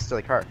 Right next to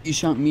the car. You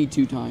shot me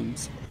 2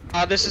 times.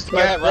 This is the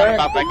guy that ran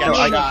about that No,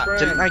 got shot.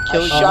 didn't I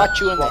kill you? Shot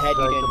you in the head,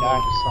 you didn't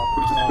die.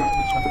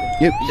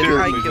 Yep, Didn't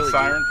sure. I There's kill a you?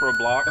 siren for a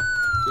block.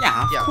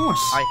 Yeah, of course.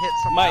 I hit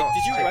someone Mike, else.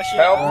 did you rush in?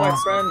 Help my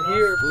friend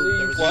here,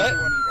 There was please. What?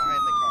 one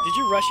behind the car. Did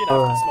you rush in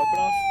after the smoke went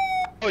off?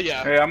 Oh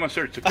yeah. Hey, I'm gonna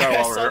search the car I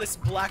while we're saw here. this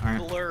black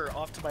Alright. blur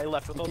off to my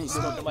left with all the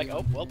smoke. I'm like,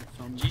 oh well,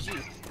 GG.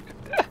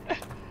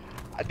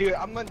 Dude,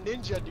 I'm a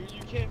ninja, dude.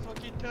 You can't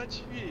fucking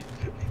touch me.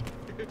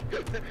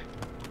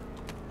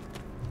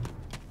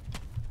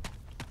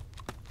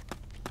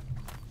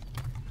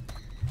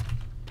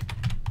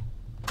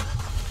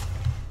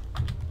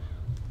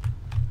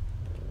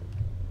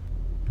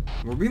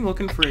 Were we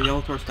looking for a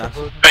yellow torch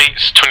taxi?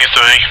 8's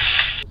 23.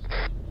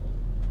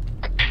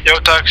 Yellow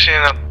taxi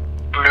and a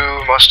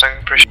blue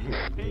Mustang.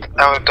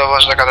 That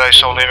was the guy that I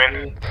saw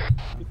leaving.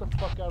 Get the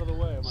fuck out of the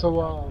way. So,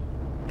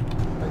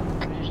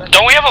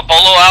 Don't we have a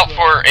bolo out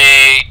for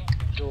a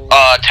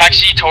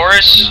taxi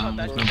Taurus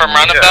from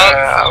Roundabout?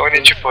 Yeah, we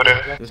need to put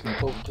it.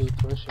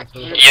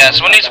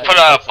 Yes, we need to put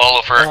a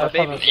bolo for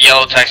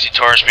yellow taxi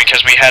Taurus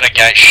because we had a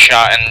guy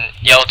shot in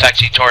yellow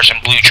taxi Taurus and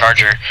blue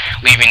Charger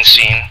leaving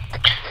scene.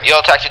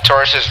 Yellow Taxi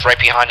Taurus is right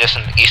behind us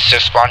in the east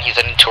 6 spawn. He's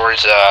heading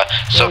towards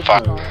Sub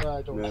 5.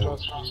 I don't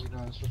trust you,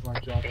 this is my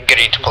job. I'm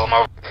getting to pull him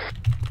over.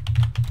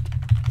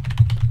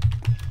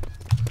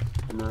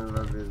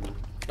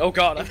 Oh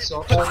god. Right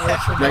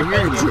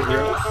here in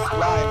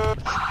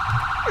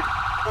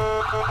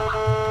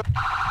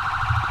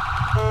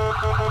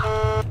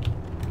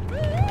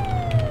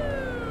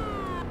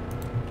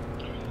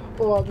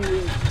Well, I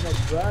mean,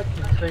 Brad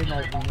can say no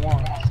he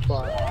wants,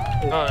 but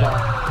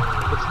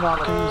it's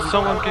not. Can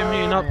someone give me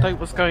an update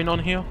what's going on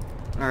here?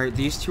 Alright,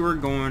 these two are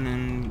going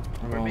in.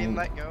 We're being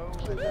let go.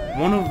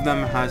 One of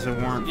them has a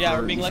warrant Yeah,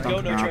 for we're being let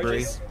go, no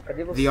robbery. charges.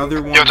 The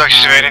other one Yo,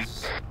 taxi's waiting.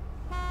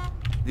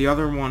 The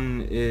other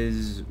one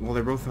is, well,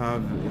 they both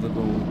have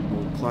illegal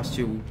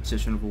 +2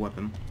 position of a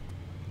weapon.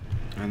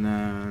 And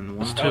then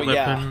one Oh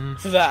yeah,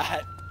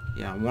 that.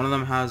 Yeah, one of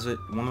them has it.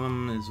 One of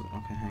them is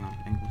okay. Hang on,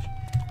 English.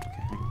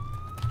 Okay, hang on.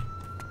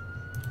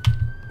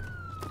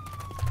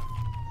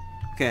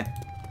 Okay,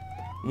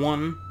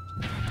 one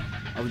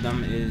of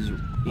them is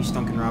East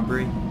Duncan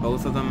robbery.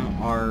 Both of them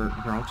are.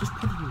 Here, I'll just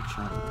put it in the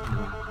chat.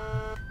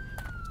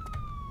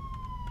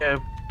 Yeah,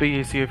 be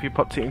easy if you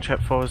popped it in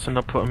chat for us and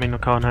I'll put them in the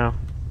car now.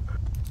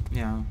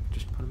 Yeah,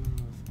 just put them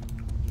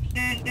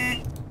in the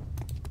thing.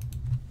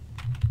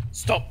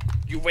 Stop!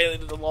 You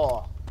violated the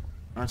law.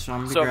 Alright, so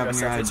I'm gonna So grab your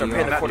aggressive, it's ID.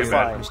 okay to off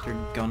fortify. Mr.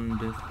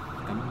 Gundolf.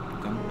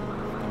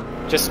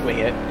 Just wing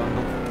it.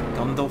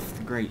 Gundolf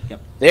the Great.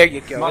 Yep. There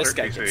you go. Moderate This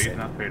guy case, gets it.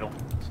 not fatal.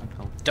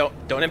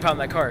 Don't impound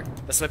that car.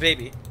 That's my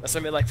baby. That's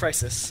my midlife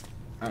crisis.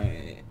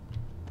 Alright.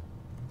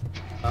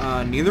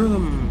 Neither of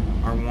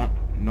them are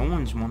no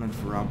one's wanted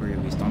for robbery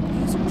of East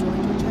Duncan.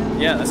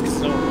 Yeah, that's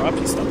because no one robbed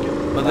East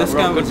Duncan. But this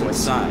We're all guy good was boys.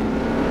 inside.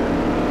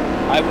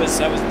 I was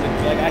the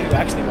guy who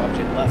actually robbed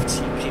it left.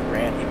 He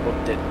ran. He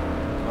booked it.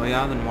 Oh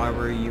yeah, then why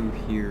were you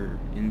here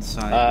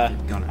inside with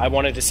a gun? I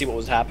wanted to see what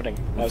was happening.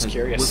 I was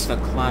curious. With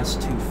the Class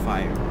 2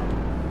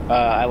 firearm.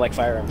 I like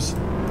firearms.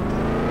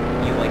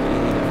 You like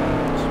illegal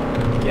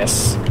firearms?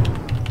 Yes.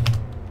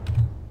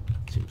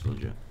 Seems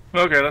legit.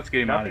 Okay, let's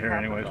get him out of here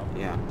anyways.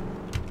 Yeah.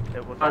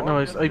 Right, no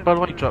worries. Hey, by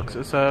the way, Jux,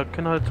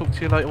 can I talk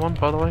to you later on,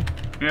 by the way?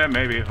 Yeah,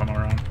 maybe if I'm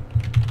around.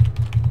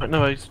 Right, no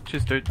worries.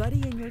 Cheers, dude.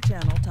 Buddy in your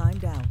channel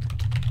timed out.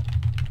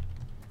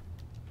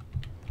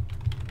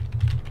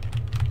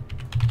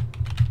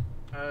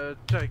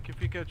 Jake, if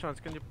you get a chance,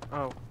 can you...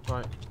 Oh,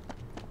 right.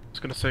 I was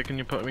gonna say, can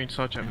you put me in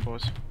side chat for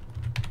us?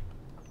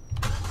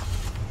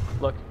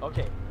 Look,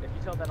 okay. If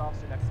you tell that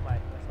officer next to my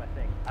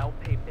thing, I'll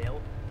pay bail.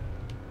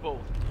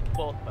 Both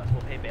of us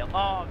will pay bail.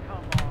 Oh,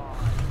 come on.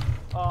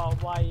 Oh,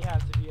 why you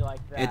have to be like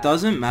that? It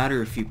doesn't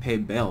matter if you pay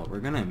bail. We're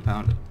gonna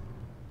impound it.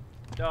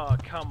 Oh,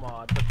 come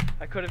on. But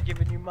I could have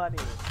given you money.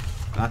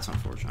 That's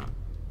unfortunate.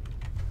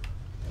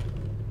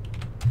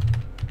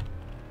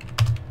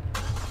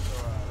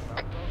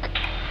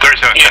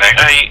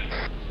 Hey.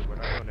 We're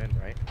not going in,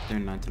 right? They're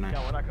 9 to 9.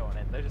 No, we're not going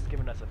in. They're just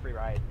giving us a free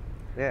ride.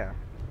 Yeah.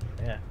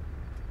 Yeah.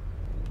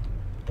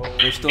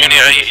 They're still Unit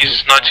 8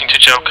 is 19 to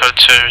jail code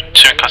 2 in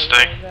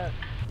custody.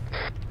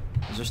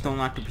 Is there still an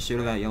active pursuit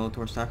of that yellow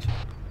Taurus taxi?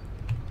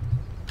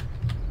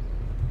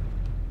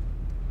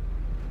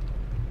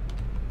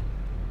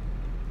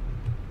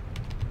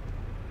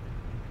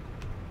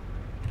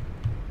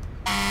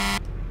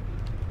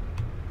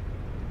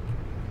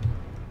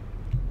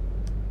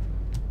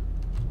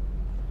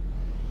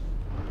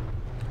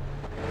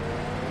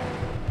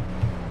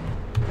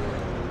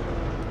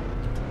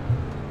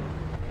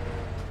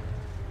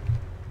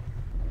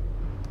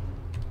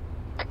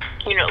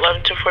 Unit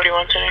 11 to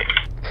 41 tonight.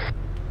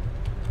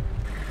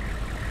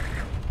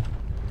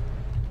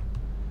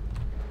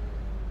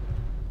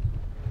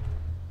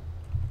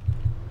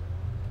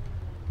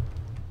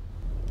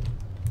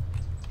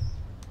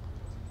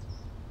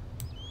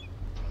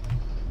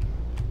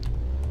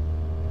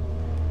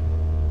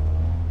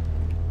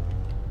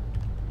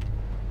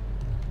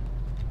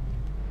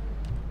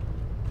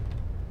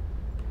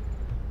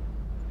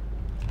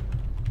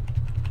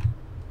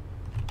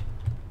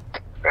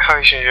 How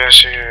is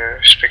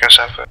your speaker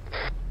sample?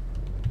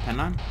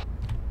 10-9?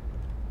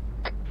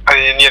 I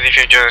need if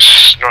you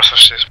just north of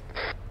this.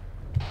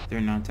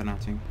 39 10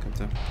 19. Good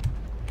to.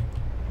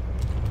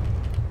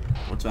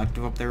 What's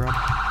active up there, Rob?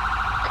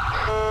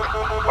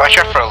 Watch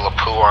out for a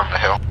Lapoo on the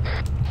hill.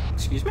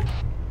 Excuse me?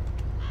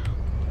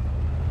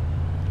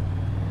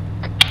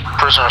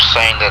 Prisoner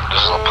saying that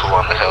there's a Lapoo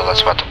on the hill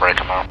that's about to break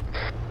him out.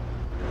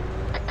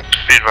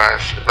 Be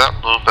advised, if that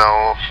blue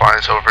bell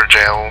flies over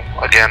jail,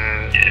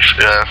 again,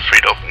 free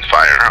to open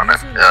fire on it.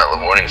 The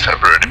warnings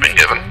have already been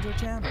given.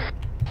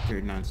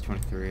 39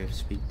 23,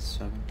 speed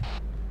 7.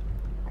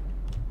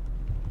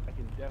 I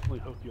can definitely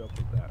hook you up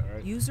with that,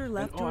 alright? User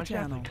left your I should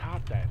have channel. to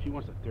cop that if he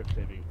wants a thrift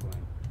saving plan.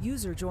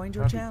 User joined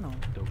your That'd be channel.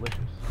 Delicious.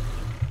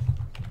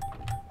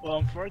 Well,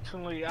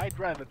 unfortunately, I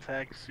drive a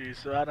taxi,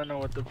 so I don't know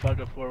what the fuck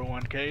a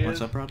 401k is.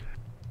 What's up, Rob?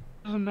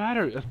 Doesn't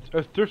matter.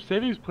 A thrift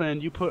savings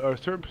plan, you put a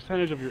certain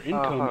percentage of your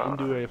income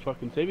into a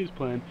fucking savings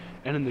plan,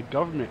 and then the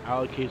government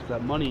allocates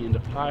that money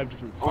into 5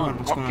 different funds.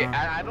 What's going on?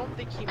 I don't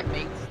think he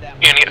makes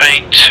that. Unit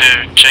 8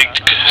 to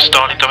Jake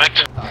Starling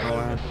direct.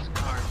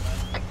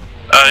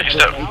 Is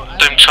that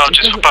them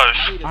charges for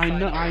both?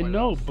 I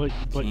know, but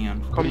what are you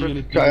gonna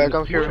do?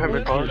 Come here, have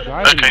a car.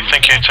 Okay,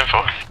 thank you,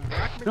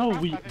 10-4. No,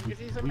 we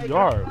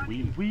are.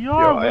 We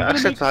are. Yo, We're I gonna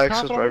accept make the pass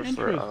actual our driver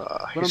for interest.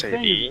 What his I'm saying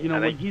ID, is, you know,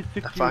 and when he's 6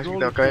 years fucking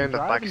old, the he guy can't in the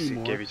drive back seat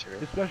anymore, gave it to me.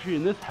 especially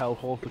in this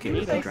hellhole Okay,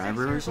 is that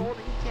driver or something?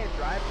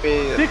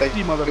 It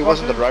 60, motherfucker. it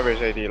wasn't the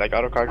driver's ID, like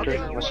auto character,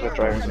 it was the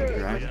driver's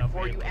ID.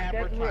 Before you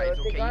advertise,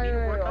 okay? You need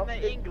to work on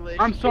the English.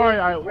 I'm sorry.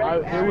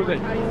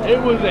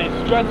 It was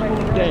a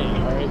stressful day.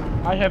 All right.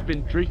 I have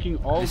been drinking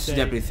all This day. is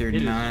Deputy It is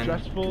 39.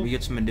 stressful. We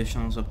get some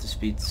additionals up to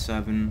speed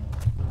 7.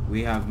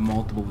 We have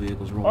multiple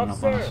vehicles rolling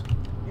up on us.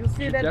 You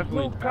see that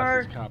blue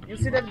car? You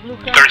see that blue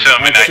car? 32,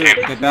 I'm in that Sir, game.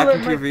 get back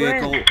into your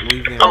vehicle.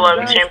 Leave the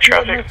 11, same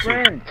traffic.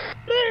 Friend.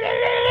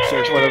 Sir,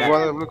 What, get the back.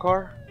 one in the blue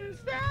car?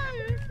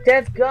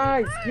 That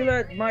guy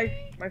killed my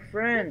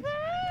friend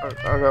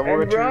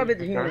and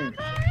robbed him.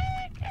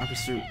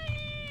 Officer,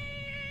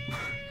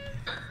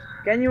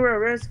 Can you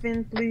arrest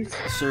him, please?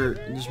 sir,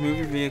 just move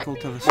your vehicle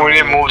to the side. We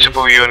need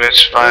multiple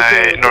units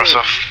by north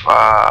of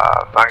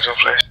Bankzone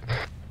Place.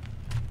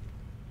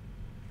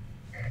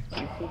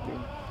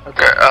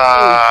 Okay,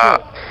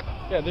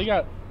 Yeah, they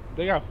got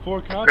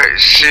 4 cops. okay,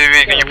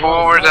 CV, can you pull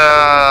over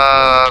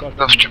the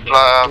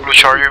blue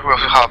charger? We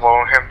also have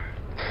all on him.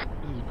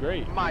 This is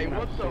great. My,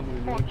 what the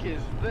fuck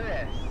is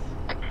this?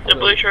 The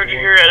blue charger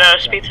here at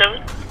speed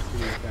 7.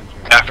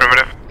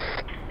 Affirmative.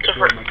 So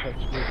for My pet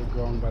screws are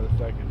growing by the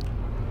second.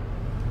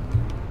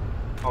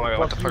 Oh my god,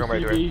 what the fuck am I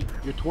doing?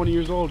 You're 20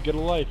 years old. Get a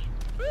life.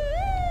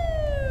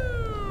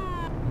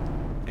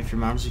 If your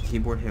mom's a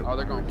keyboard hit. Oh,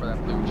 they're going for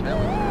that blue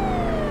challenge.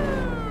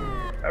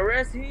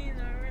 Arrest him,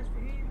 arrest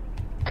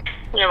him.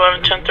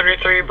 11,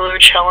 1033 blue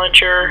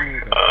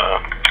challenger,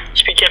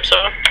 speed cam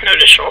 7, no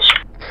additionals.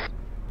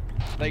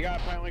 They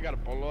finally got a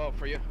polo up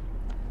for you.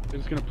 They're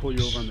just gonna pull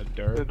you over on the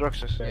dirt. The drug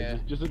system. Yeah.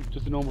 Just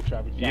a normal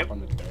traffic stop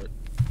on the dirt.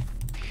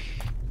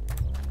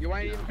 You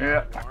ain't even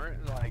Yeah.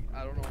 like,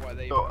 I don't know why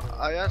they. So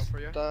I asked,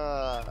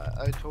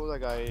 I told the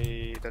guy,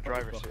 the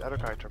driver's seat, I don't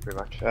know pretty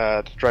much,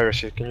 the driver's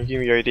seat, can you give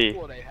me your ID?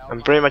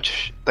 And pretty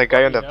much the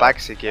guy on the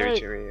back seat gave it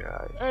to me.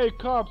 Hey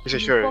cops, He said,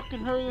 can sure, you fucking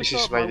hurry this this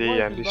is up? my ID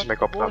wife and this is my about to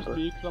cop divorce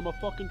number. me 'cause I'm a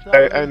fucking I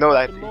traveling know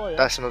that fucking lawyer.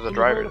 that's not the Can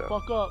you hurry driver the though.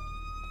 fuck up?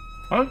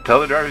 Well, tell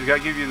the driver he's got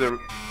to give you the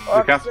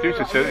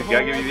Constitution says he's got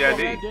to give you the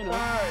ID.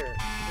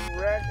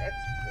 Red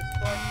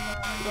Express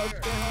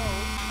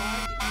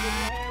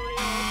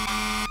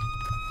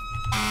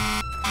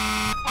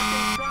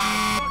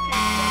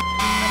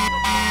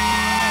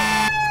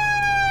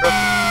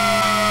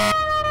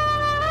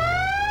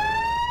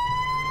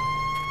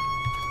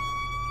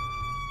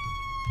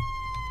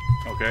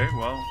Okay,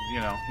 well, you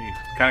know, you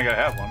kind of got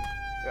to have one.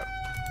 Yep.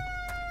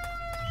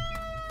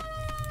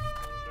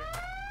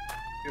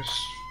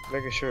 Just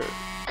making sure.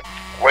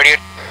 Where do you...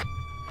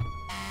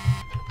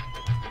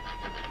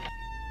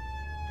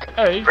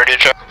 Hey, Ready to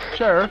check?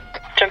 Sheriff,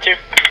 10-2.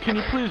 can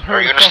you please Are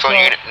hurry you the gonna fuck still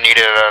up? need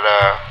it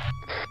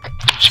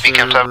at speed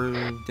cam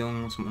 7?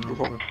 Dealing with something real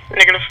quick.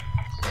 Negative.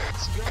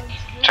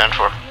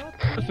 10-4.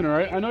 Listen,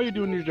 alright, I know you're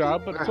doing your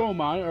job, but so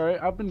am I,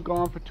 alright? I've been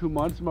gone for 2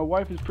 months, and my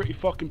wife is pretty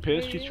fucking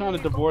pissed. She's trying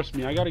to divorce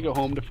me. I gotta go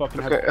home to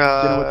fucking have Okay,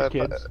 dinner with the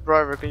kids.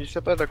 driver, can you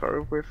step out of the car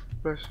real quick,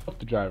 please? Fuck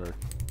the driver.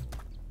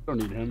 Don't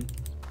need him.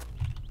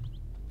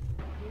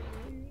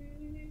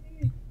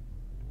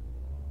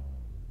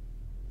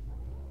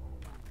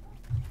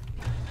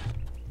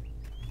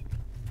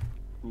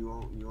 You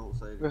won't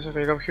say Listen,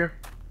 can you come here?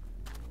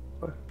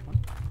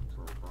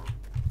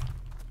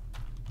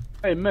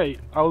 Hey mate,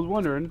 I was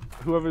wondering,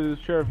 whoever the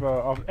sheriff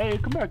hey,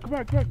 come back,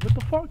 what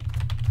the fuck?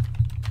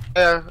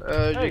 Yeah,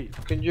 hey.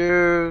 Can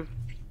you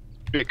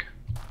speak?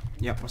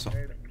 Yeah, what's up?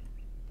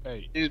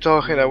 Hey. You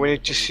talking that we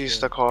need to seize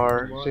the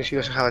car since he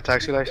doesn't have a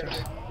taxi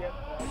license?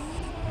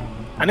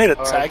 I need a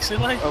taxi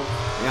license?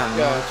 Yeah,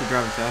 yeah. let you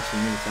drive a taxi,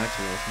 you need a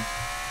taxi license.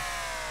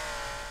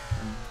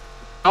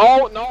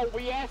 No,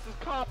 we asked his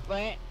comp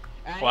that.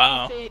 And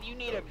Wow. he said you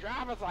need a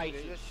driver's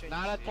license,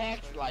 not a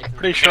taxi license.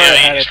 Pretty sure I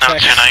had a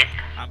taxi.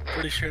 I'm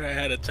pretty sure I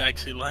had a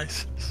taxi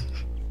license.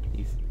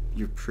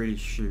 You're pretty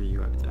sure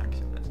you have a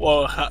taxi license.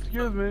 Well,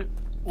 excuse me.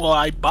 Well,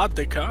 I bought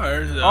the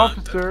car.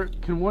 Officer,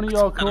 can one of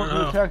y'all come up to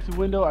the know. taxi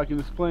window? I can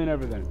explain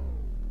everything.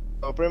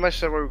 Oh, pretty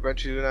much what we're going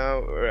to do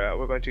now.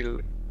 We're going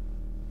to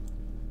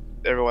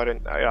everyone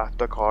in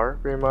the car,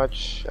 pretty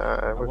much.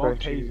 We're going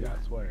to. Tase you, I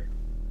swear.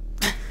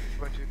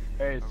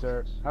 Hey,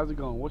 sir. How's it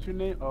going? What's your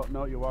name? Oh,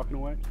 no, you're walking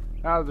away.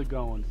 How's it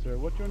going, sir?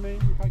 What's your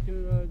name, if I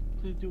can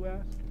please do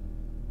ask?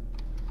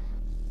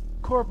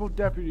 Corporal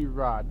Deputy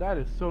Rod. That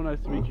is so nice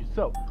to meet you.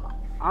 So,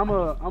 I'm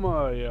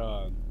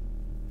a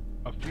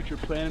future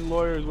planning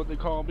lawyer is what they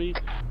call me.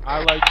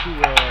 I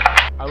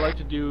like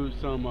to do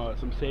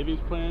some savings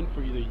plan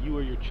for either you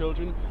or your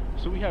children.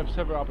 So we have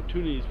several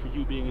opportunities for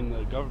you being in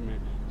the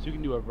government. So you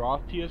can do a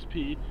Roth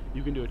TSP,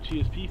 you can do a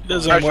TSP fund.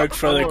 Doesn't work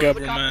for the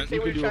government. You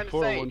can do a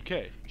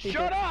 401k.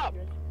 Shut up!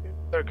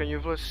 Sir, can you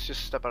please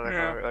just step out of the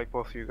car, like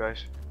both of you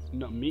guys?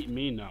 No,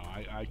 me no.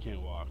 I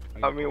can't walk.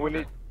 I mean, we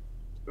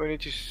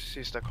need to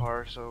seize the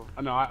car, so.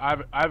 No, I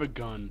have a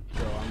gun,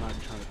 so I'm not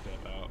trying to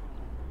step out.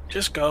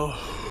 Just go.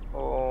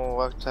 Oh,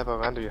 what type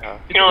of gun do you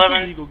have?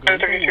 11,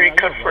 1033,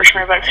 code 4,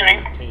 share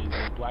vaccinating.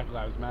 Black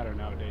Lives Matter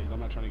nowadays. I'm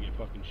not trying to get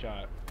fucking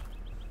shot.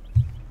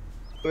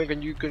 I mean,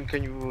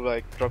 can you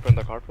like drop in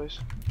the car, please?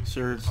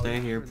 Sir, stay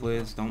here,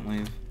 please. Don't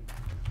leave.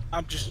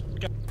 I'm just.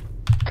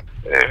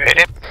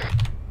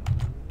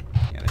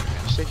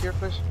 Stay here,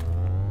 please.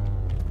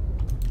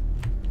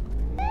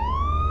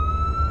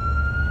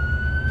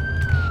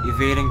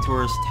 Evading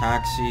tourist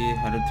taxi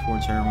headed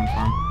towards heroin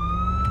farm.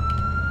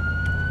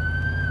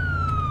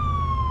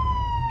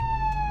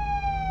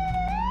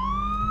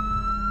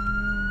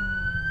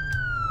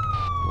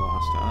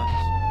 Lost us.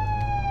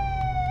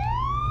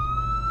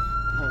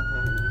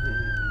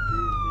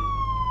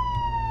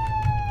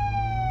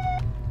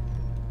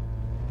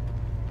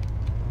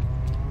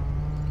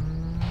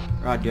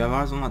 Rod, do you have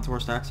eyes on that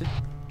tourist taxi?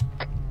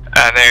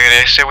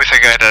 They stay with a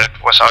guy that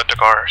was out the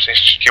car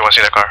since he was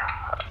in the car.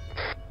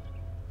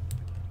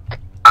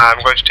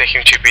 I'm going to take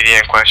him to PD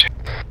and question.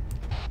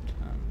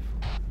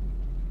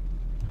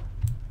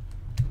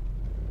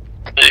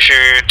 If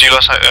you do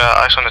lose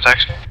eyes on the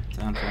taxi?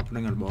 Sound for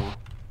putting on a ball.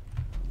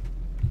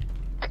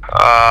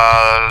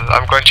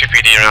 I'm going to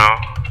PD now.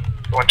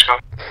 You want to go?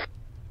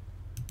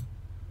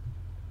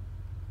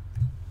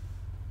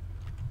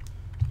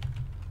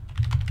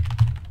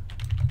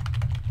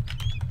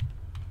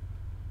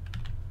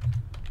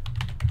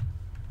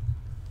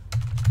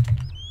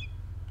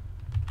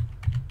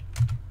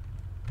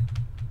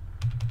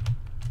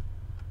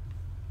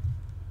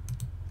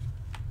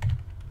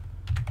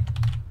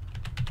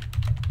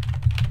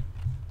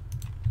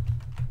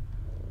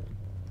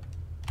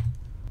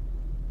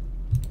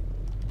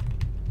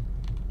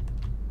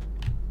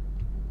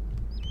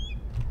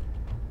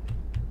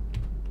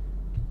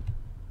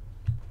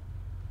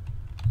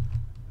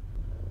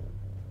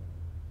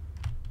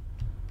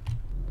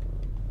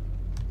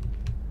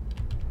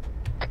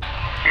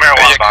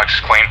 Marijuana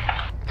box clean.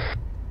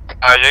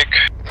 Jake.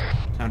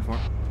 10-4.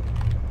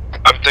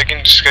 I'm taking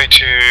this guy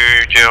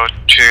to jail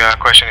to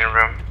questioning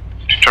room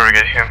to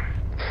interrogate him.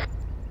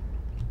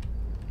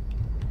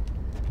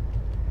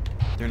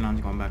 They're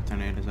not going back.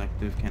 10-8 is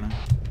active. Can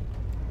I?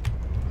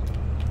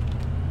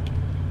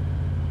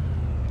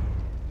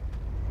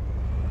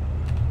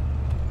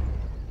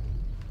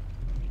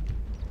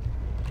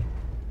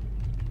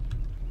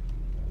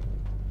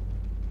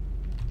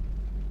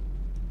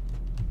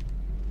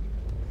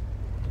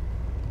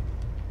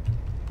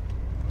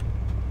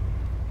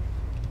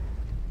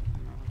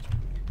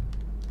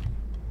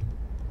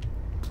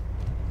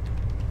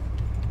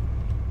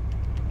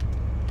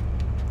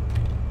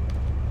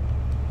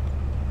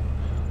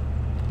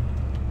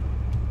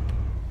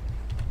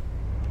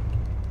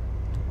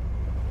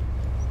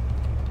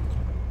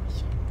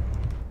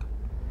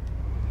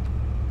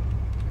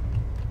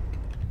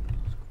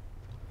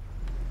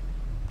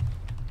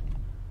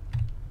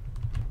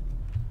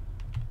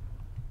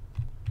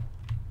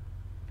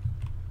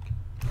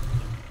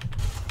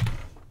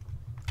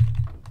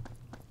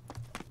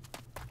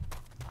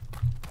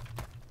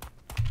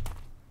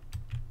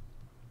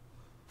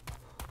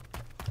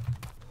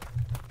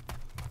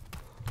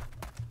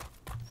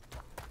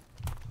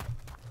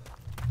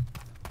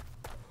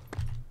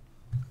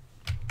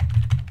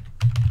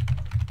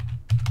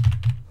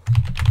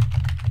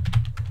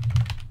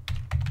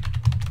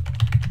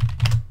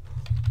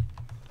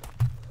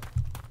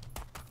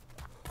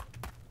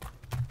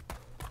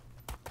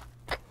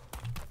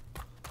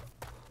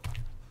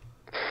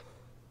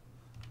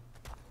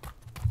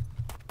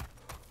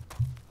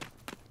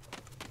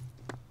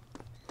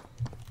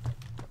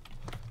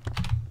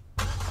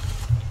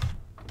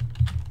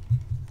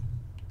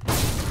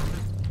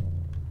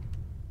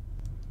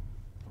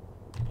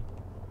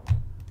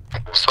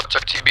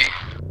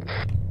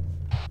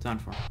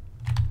 for?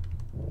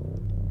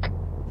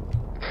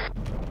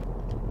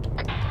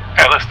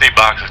 LSD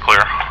box is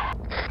clear.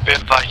 Be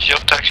advised,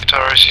 Yellow Taxi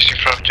Tower is in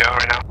front of jail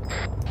right now.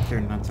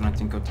 Clear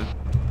 1919 code 2.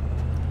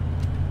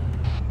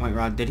 Wait,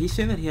 Rod, did he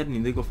say that he had an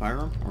illegal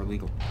firearm or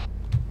legal?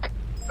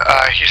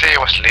 He said it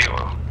was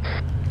legal.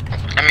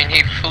 I mean,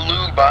 he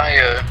flew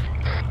by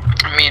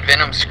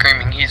Venom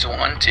screaming he's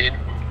wanted.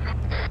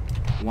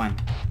 When?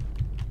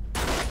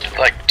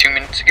 Like 2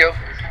 minutes ago.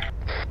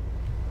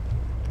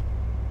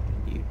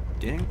 You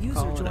didn't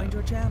User joined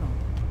your channel.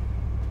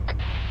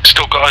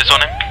 Still got eyes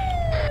on him.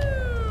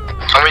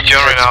 I'm in jail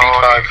right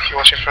now. He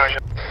was in front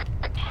of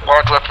you.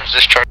 Marked weapons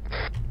discharged.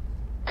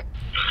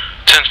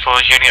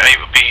 10-4, Unit 8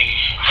 would be,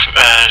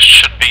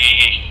 should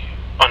be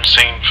on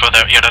scene for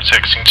that yellow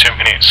taxi in 2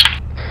 minutes.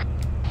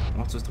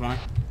 What's this 20?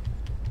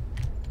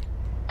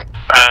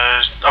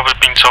 I was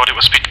being told it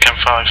was speed cam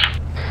 5.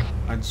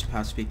 I just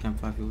passed speed cam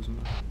 5, he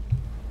wasn't there.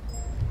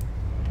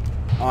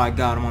 Oh, I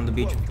got him on the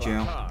beach of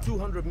jail.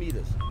 200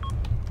 meters.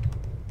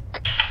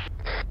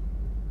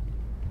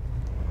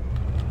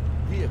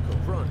 Vehicle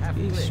front, half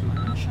He's click.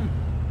 smashing.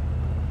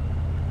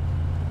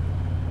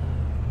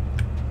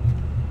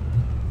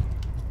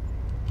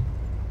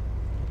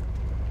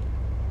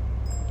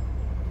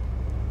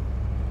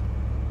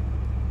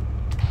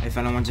 If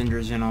anyone's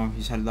injured, you know,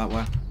 he's headed that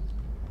way.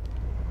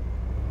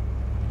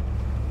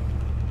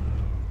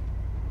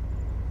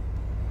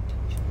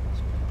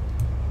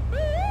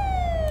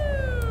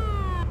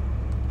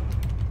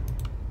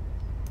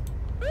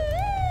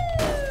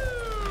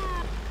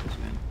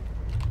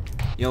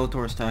 Yellow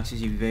Taurus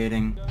taxis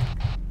evading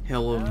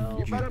Hill of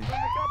Jupiter.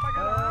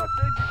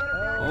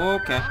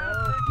 Okay.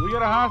 We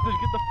got a hostage.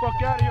 Get the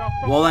fuck out of here.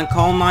 Well then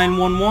call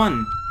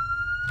 911.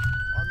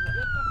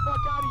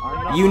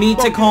 You need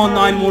to call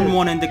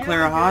 911 and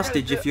declare a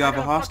hostage if you have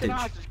a hostage.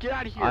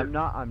 I'm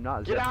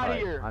not zip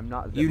tied. I'm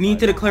not zip You need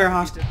to tied. declare a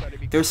hostage.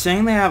 They're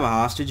saying they have a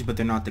hostage, but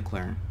they're not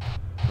declaring.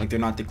 Like they're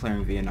not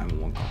declaring via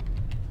 911 call.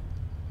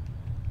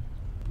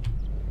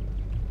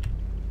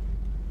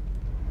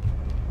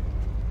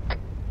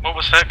 What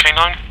was that,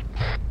 K9?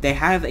 They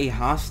have a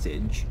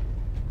hostage,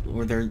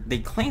 or they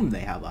claim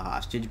they have a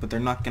hostage, but they're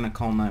not gonna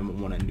call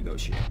 911 and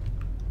negotiate.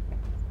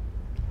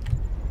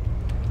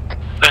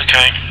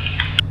 Okay.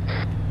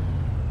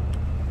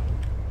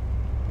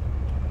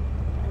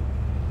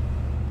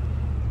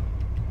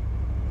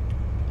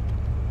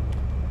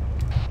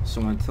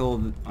 So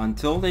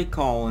until they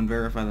call and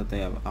verify that they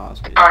have a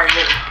hostage.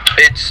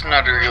 It's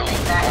not a real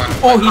one.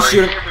 Oh, he's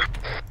shooting.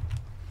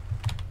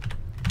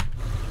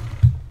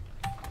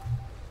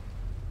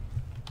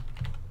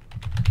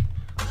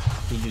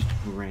 He just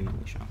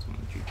randomly shot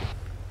someone with GG.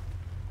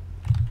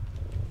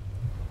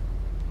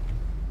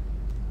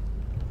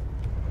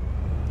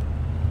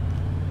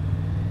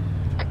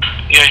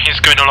 Yeah, he's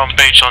going along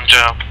beach on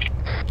jail.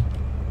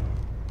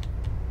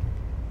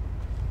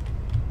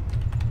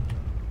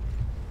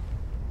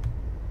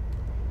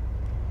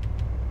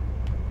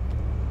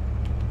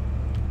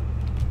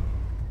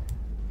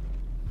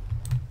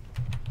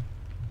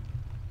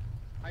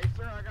 Hey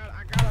sir, I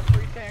got a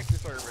free taxi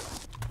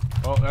service.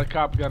 Oh, that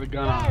cop got a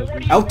gun on us.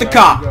 Out the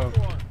cop!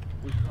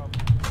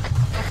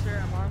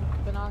 Sir, I'm armed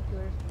with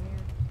binoculars from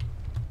here.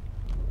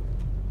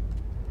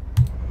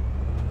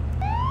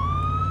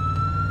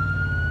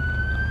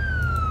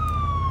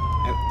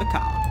 Out the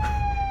cop.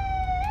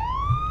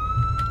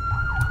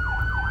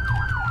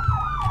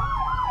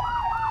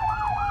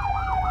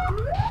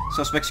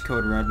 Suspect's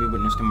code red. We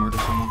witnessed him murder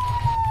someone.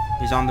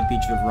 He's on the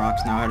beach with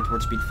rocks now, headed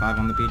towards speed 5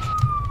 on the beach.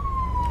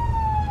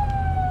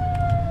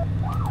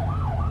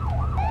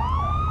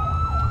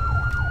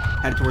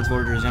 Headed towards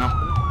Lord Drazino.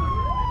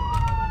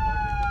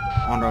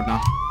 On road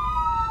now.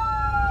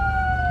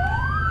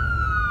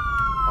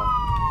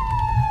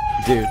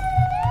 Dude.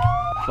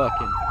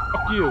 Fucking.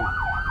 Fuck you.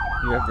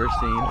 You ever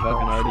seen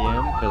fucking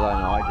RDM? Cause I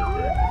know I just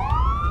did.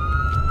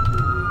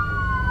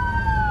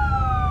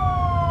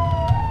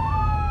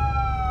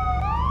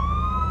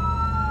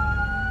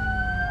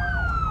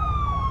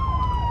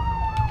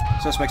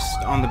 Suspect's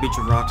on the beach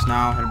of rocks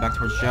now, headed back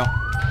towards jail.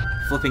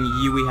 Flipping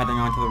Yui, heading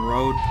onto the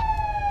road.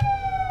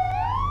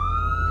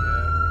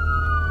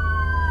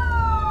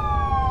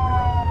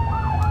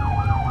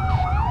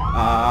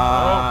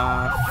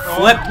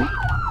 Flip!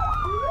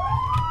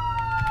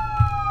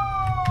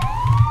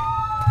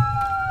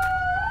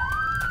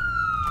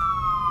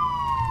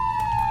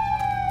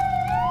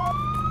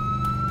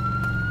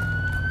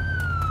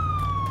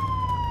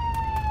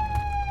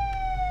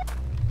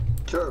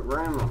 Sure,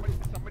 Rambo.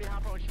 Somebody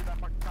hop on and shoot that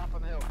fucking cop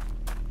on the hill.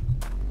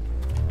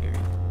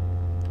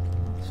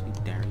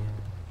 Sweet Darius.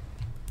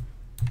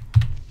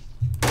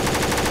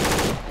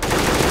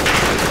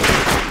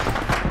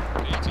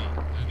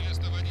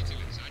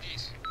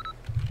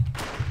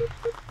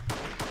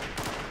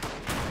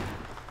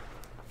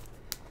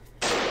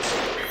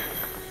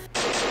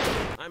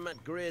 I'm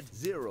at grid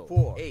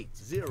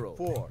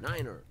 04804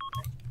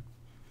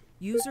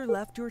 User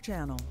left your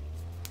channel.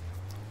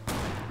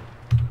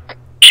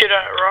 Shit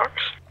at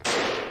rocks.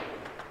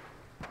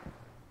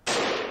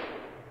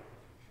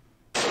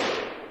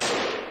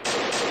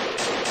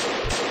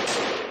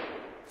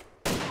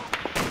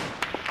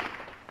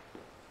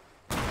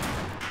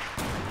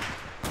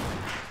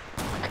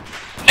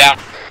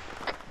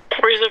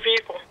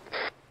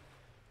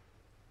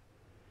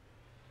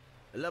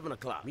 11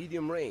 o'clock.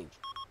 Medium range.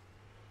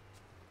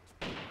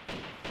 A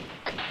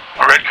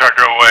red car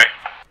drove away.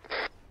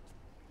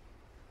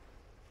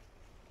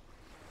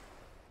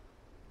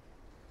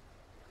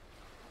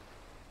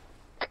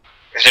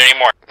 Is there any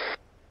more?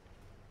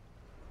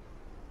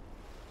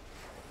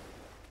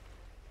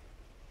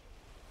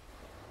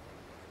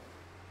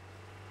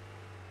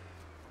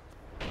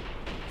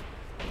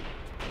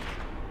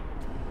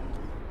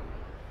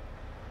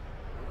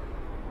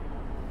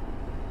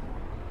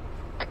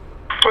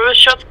 Where are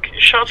the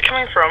shots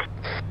coming from?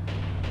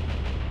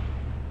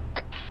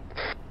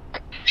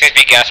 Seems to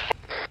be gas.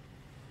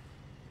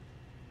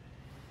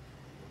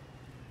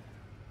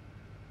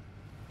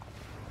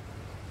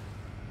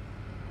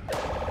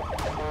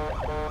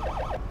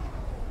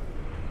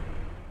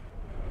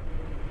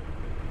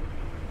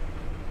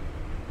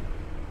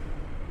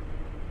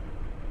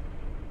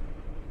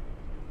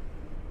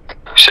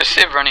 Should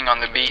stay running on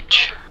the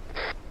beach.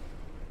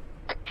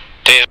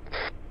 Dave.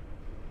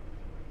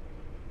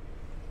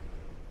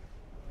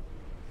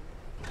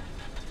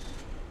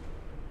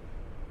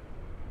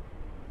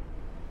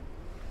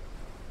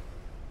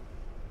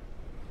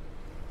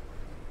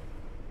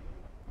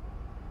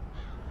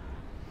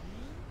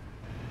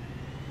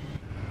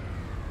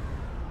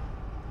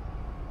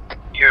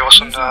 You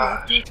also User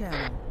left your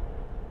channel.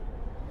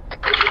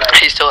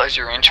 He still has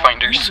your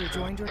rangefinders. User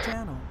joined your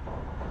channel.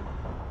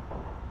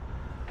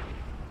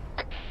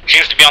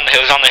 Seems to be on the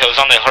hills, on the hills,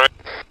 on the hill.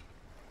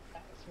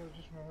 So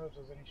just remember if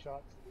there's any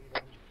shots, leave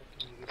them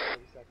 15 meters,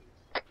 30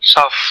 seconds.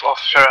 South of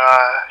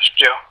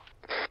jail.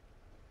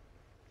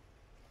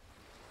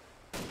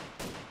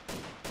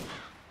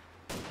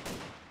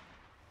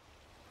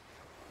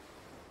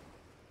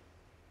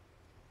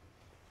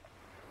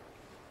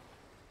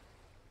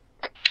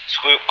 So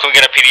can we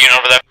get a PD unit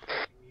over there?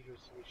 Meters,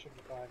 so we should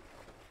be fine.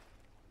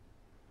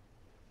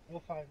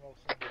 We'll find most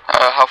of them.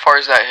 How far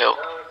is that hill?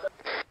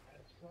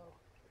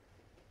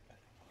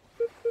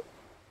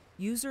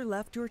 User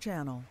left your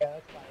channel. Yeah,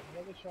 that's fine. The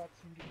other shots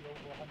seem to be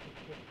over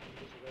 150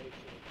 meters away,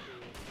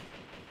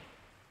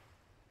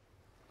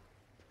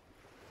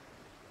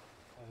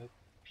 so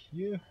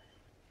Pew.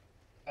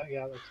 Oh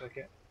yeah, looks like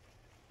it.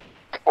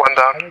 One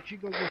down. I'll let you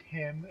go with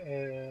him,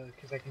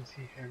 because I can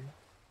see him.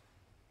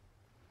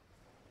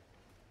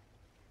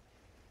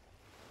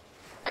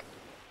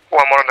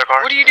 One more in the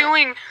car. What are you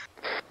doing?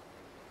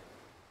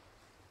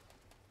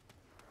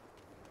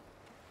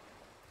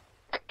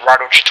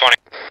 Right over 20.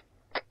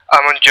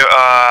 I'm on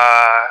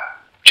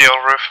jail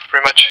roof,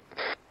 pretty much.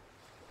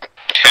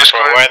 He's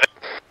going. Where the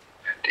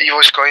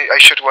Evo's going. I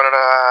shoot one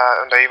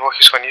on the Evo.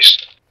 He's going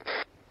east.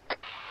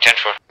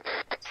 10-4.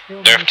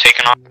 They're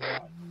taking off.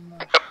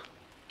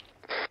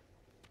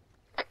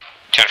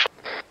 10-4.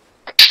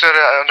 Still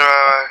on the.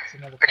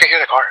 I can hear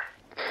the car.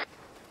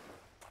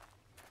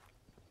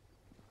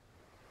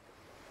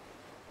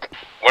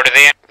 What are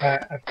they in?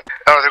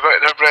 Oh, they're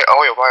right.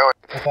 Oh,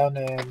 I found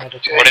another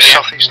What is it?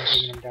 southeast.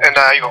 And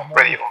Evo,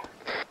 ready Evo.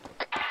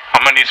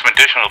 I'm gonna need some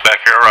additional back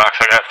here, Rocks.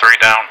 I got 3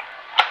 down.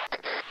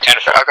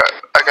 10-4.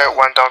 I got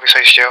 1 down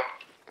beside jail.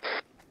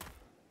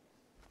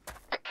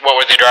 What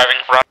were they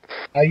driving, Rob?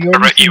 You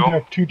already seem to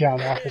have 2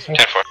 down, officer.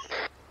 10-4.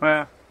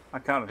 Well, I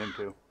counted him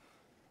 2.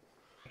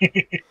 I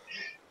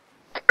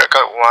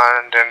got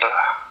 1, then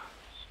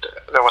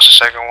there was a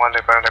second one.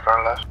 They got in the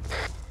car left.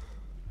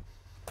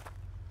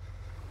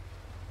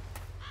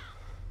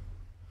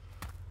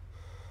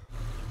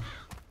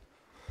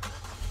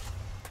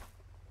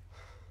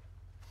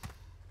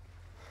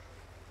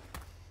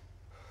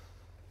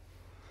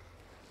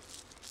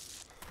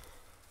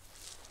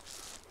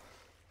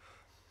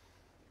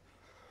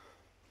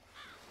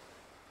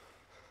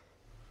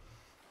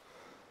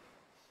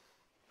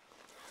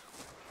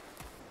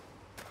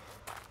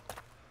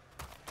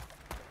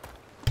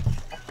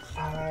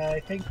 I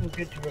think we'll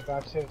get to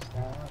revive service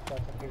now, if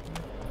that's okay with you.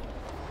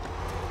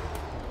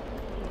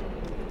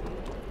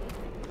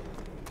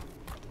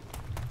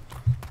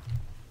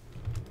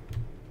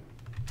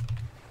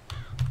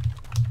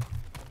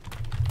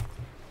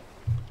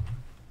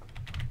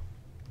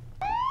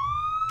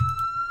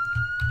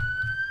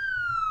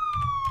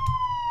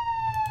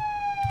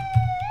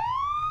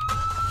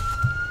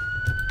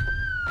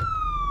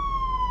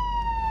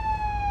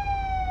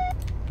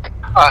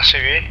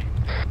 CV.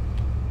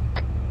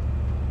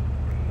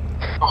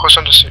 Who's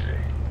on the CV?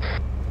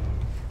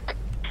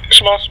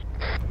 Smalls.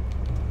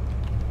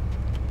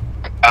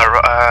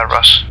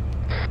 Russ.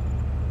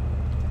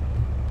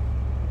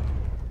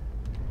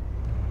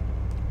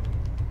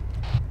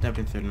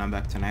 Deputy 39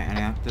 back tonight.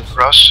 Any actives?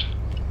 Russ.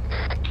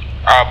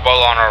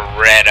 Bull on a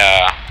red,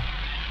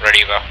 red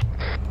Evo.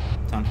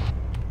 10.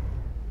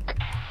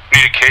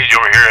 Need a cage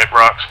over here at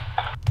Rocks.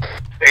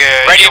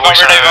 Yeah, Red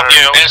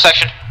Evo,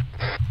 intersection.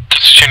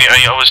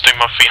 I always do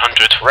my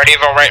 300. Red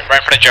Evo, right in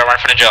front of jail, right in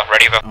front of jail.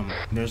 Red Evo.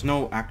 There's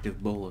no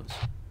active bullets.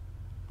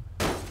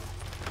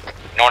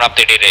 No one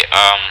updated it.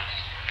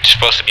 There's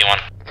supposed to be one.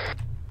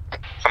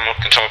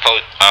 Can someone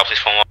please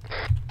phone one?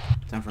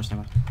 10 for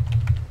standby.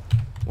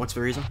 What's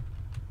the reason?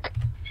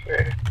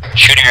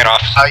 Shooting it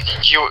off.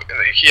 He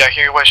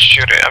was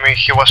shooting. I mean,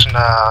 he was in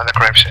the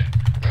crime scene.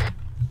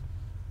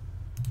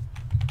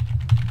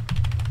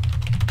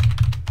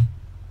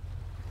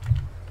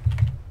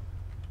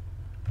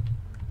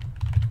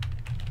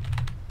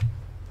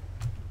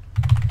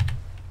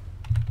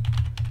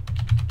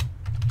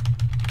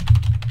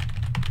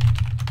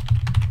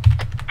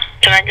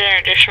 Can I get an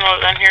additional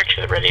down here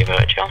to the ready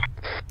vote, Joe?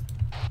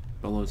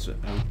 Belows it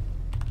out.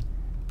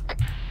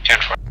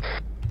 10-4.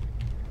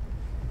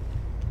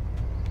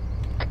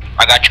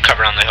 I got you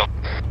covered on the hill.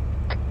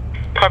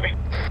 Copy.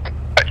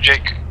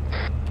 Jake,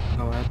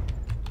 Go ahead.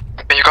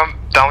 can you come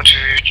down to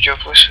Joe,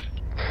 please?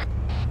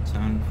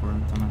 7-4.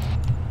 Done.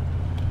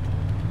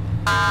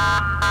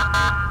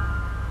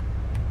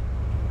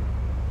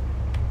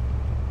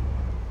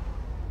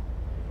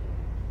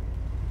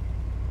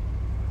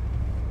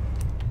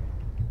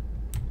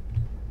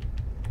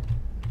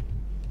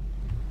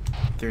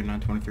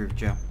 3923 of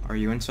jail. Are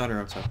you inside or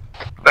outside?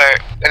 I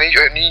need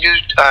you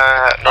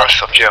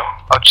north of jail,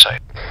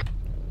 outside.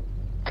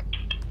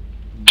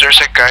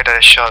 There's a guy that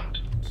is shot.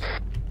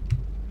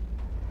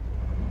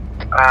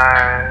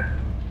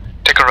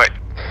 Take a right.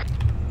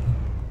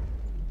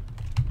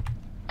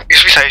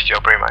 It's beside jail,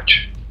 pretty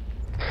much.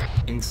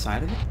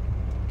 Inside of it?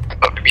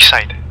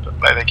 Beside,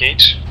 by the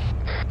gates.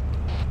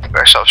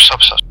 Stop.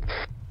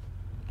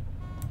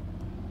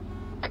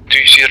 Do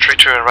you see the tree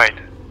to the right?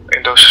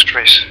 In those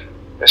trees,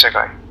 there's a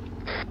guy.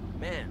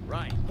 Man,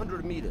 right,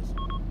 100 meters.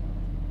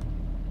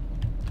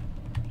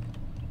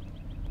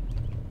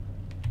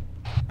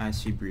 I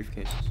see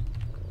briefcases.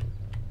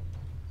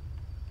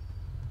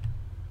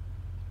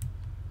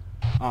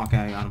 Oh, okay,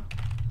 I got him.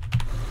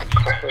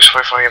 Okay, just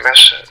wait for your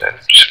mess, then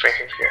just bring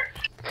him here.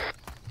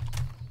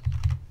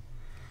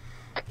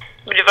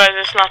 We advise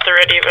it's not the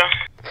ready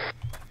vote.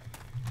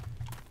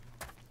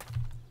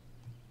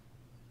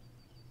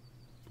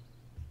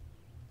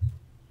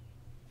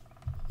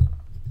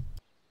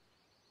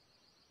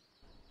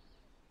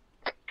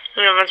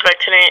 Everyone's back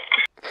tonight.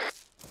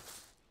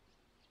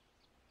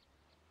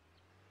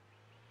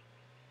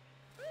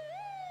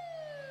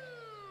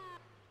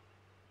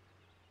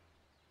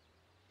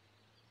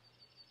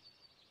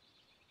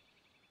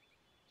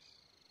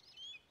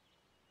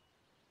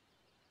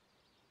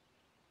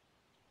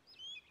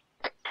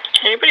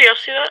 Anybody else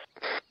see that?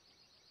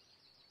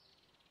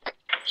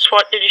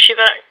 SWAT, did you see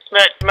that?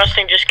 That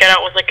Mustang just got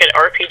out with like an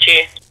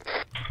RPG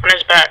on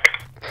his back.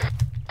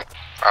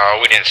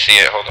 We didn't see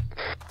it, hold on.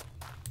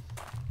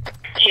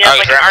 He has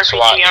like an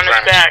RPG on his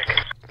back.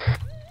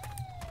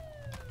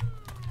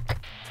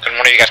 Can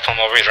one of you guys pull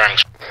him over? He's running.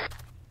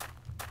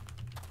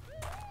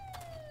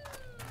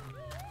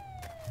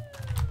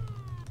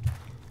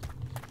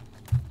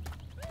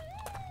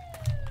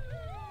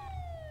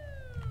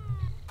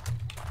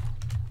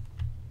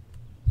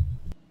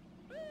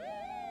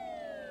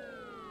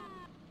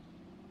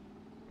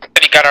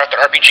 He got out the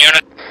RPG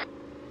unit.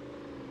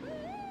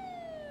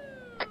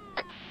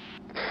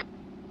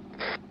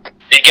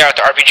 Did he get out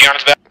the RPG on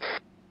his back?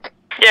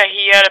 Yeah,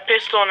 he had a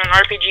pistol and an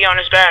RPG on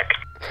his back.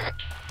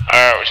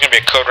 Alright, it's gonna be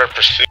a code red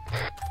pursuit.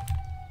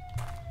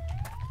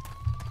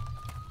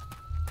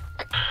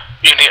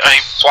 You need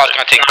a SWAT's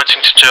gonna take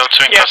to jail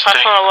to yeah,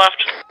 pass on the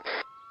left.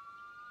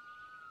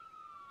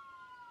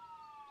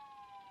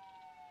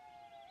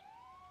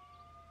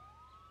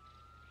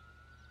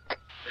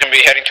 We're gonna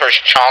be heading towards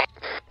Chalmers,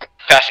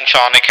 passing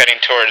Chalmers, heading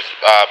towards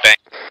Bank.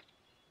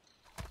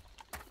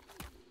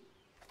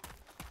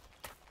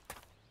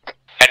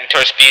 Heading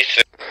towards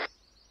B6.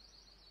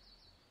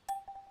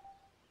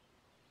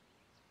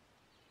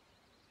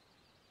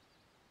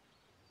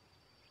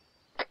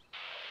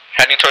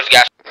 Heading towards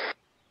gas.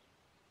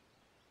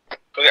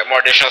 We'll get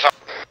more additionals on.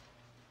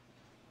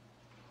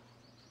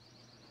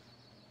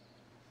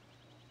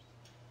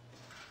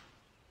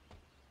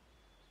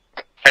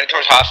 Heading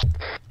towards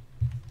hospital.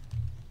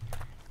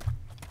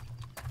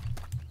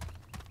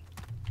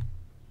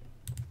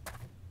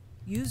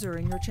 User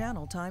in your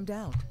channel timed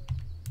out.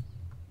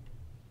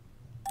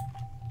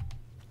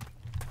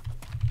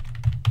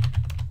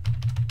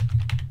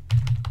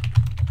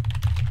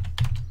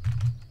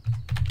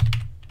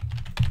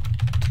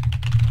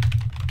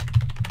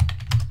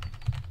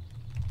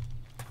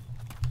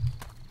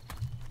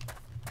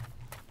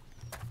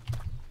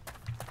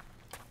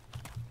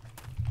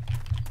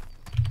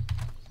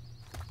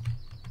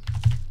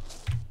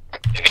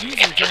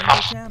 User joined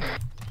your channel.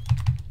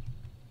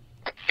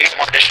 Get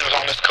more additionals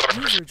on this code.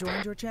 User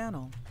joined your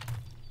channel.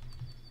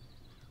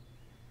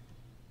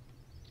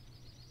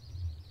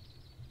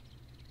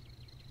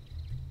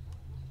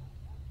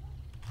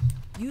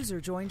 User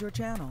joined your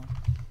channel.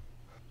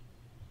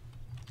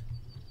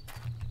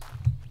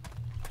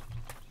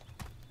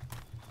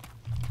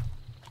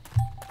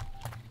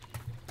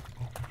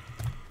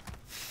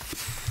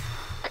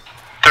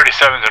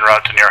 .37's en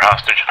route to near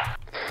hostage.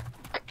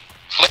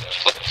 Flip.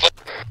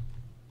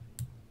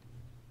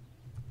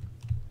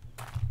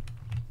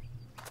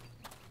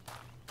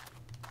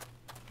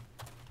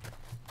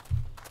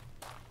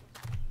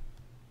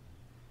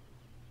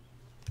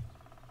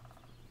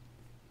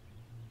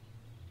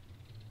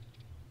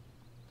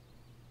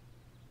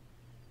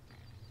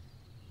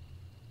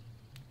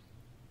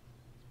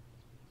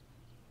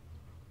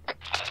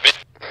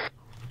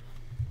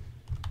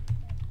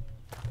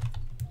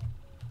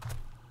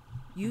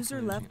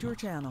 User left your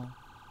channel.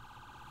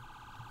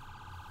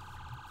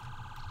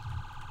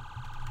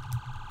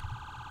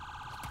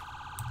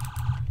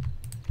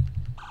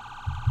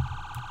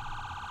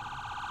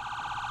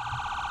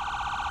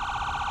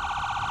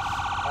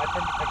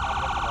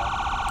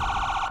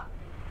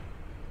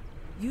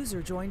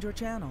 User joined your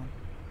channel.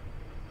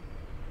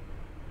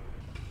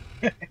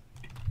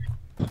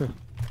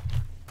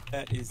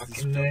 That is the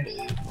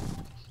struggle.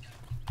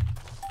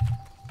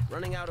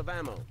 Running out of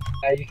ammo.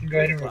 You can go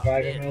ahead and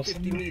revive him,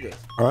 Wilson. 50 meters.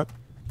 Alright.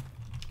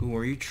 Ooh,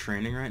 are you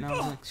training right now,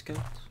 like scouts?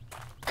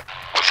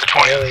 What's the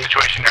 20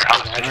 situation here?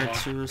 Alright,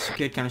 so this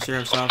kid kind of share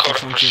himself.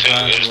 This one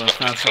survives. We'll have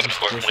 5 seconds to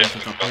push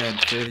this up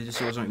ahead. 30 to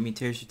swords on me,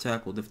 tears your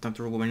tackle. If time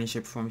to roll any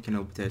shape form, you can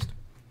open test.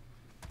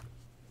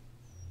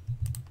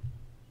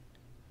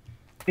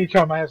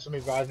 Anytime I have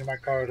somebody revive in my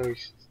car,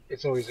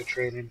 it's always a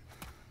training.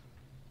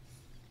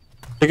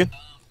 Again?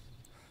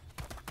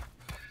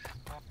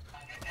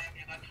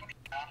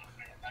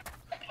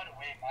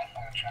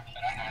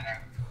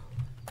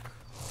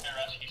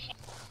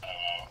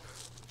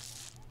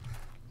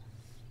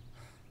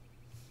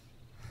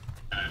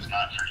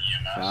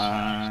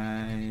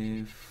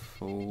 Five,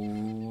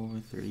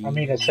 4, 3. I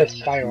mean, it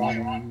says fire on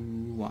it.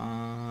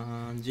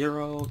 1,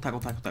 0.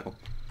 Tackle.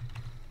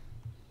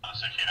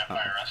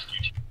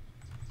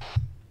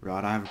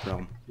 Rod, I have a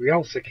problem. We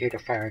all Cicada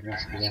fire and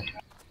rescue them.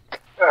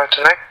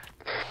 Tonight?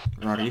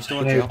 Rod, are you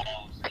still at jail?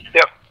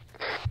 Yep.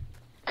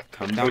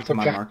 Come down to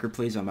my marker,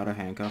 please. I'm out of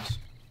handcuffs.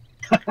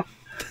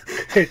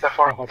 That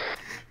far.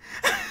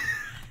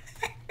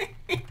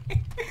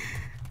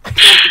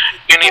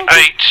 Unit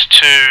 8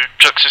 to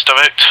Juxus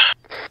direct.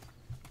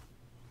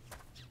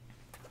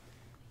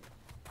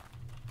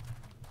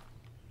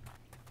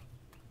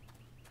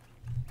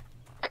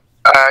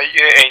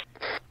 Unit 8.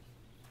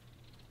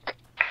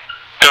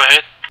 Go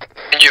ahead.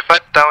 Can you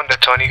pat down the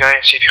Tony guy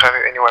and see if you have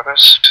any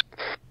weapons?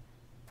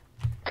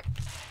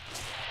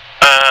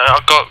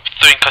 I've got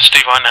 3 in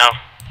custody right now.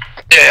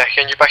 Yeah,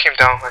 can you back him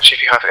down and see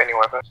if you have any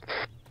weapons?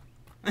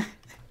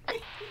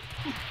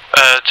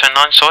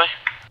 10-9, sorry?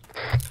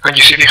 Can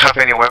you see if you have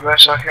any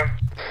weapons on him?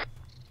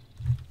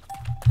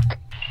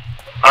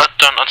 I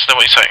don't understand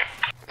what you're saying.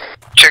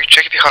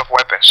 Check if you have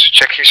weapons.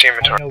 Check his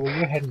inventory. No, will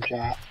you head and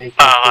drop?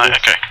 Right,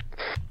 okay.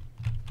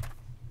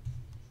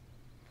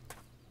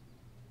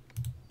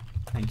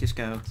 Thank you,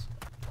 scouts.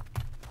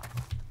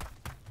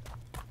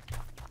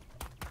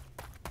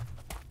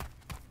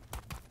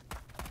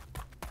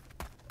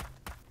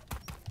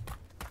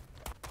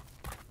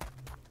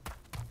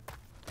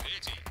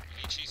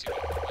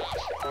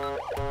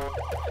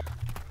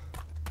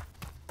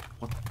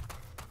 What?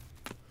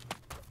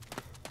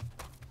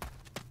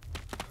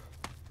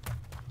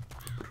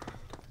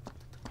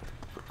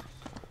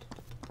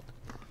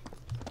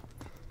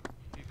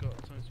 You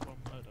got times 1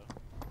 murder.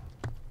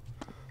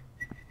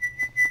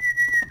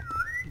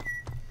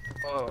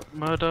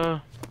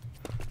 Murder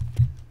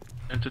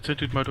and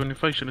attempted murder and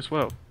evasion as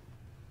well.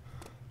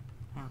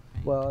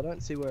 Well, I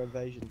don't see where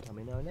evasion come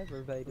in. I never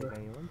evaded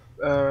anyone.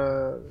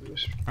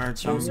 Alright,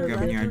 so I'm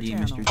grabbing your ID,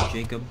 Mr.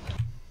 Jacob.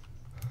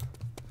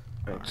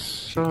 So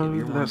that's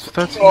 30 minutes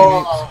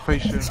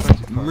evasion.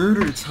 25.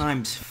 Murder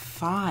times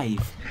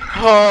 5.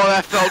 Oh,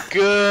 that felt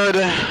good.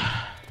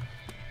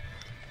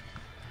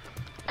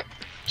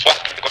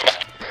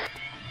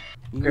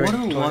 What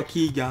a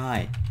lucky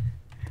guy.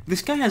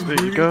 This guy has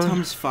murder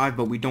times 5,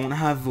 but we don't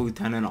have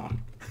Lieutenant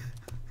on.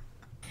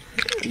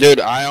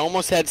 Dude, I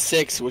almost had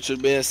 6, which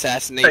would be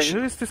assassination. Hey,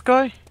 who is this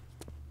guy?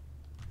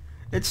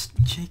 It's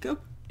Jacob.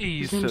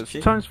 Jesus,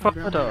 times 5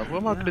 murder.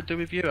 What am I gonna do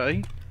with you,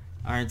 eh?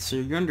 Alright, so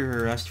you're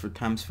under arrest for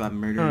times 5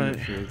 murder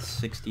for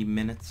 60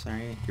 minutes,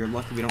 alright? You're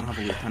lucky we don't have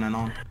a lieutenant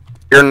on.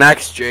 You're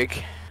next,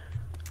 Jake.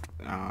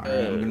 I'm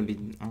gonna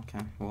be...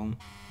 Okay, well,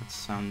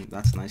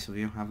 that's nice of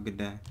you. Have a good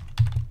day.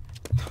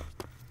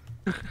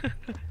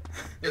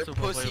 Your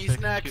pussy's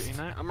next.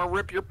 I'm gonna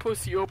rip your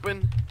pussy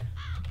open.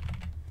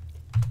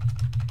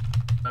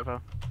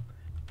 Over.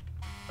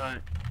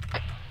 Right.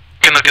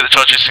 Can I get the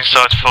charges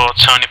inside for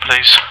Tony,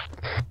 please?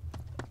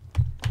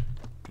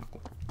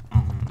 I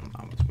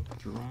was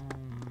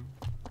withdrawn.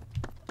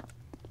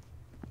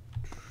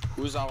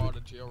 Who's out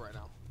of jail right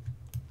now?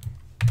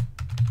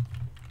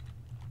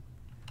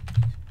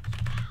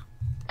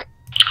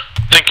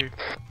 Thank you.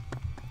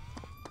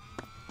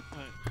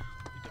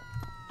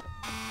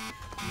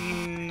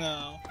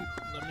 No.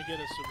 Let me get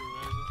a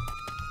supervisor.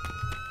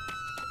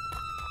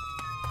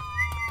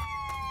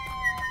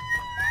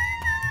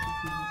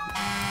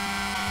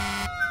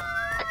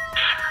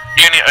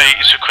 Unit 8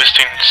 is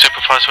requesting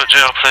supervisor at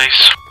jail,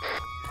 please.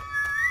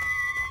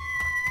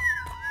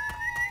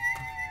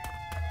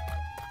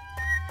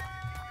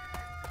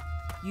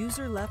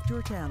 User left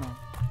your channel.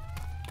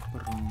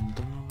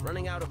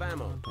 Running out of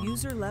ammo.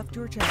 User left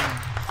your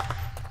channel.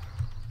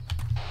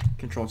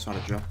 Control's not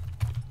a jail.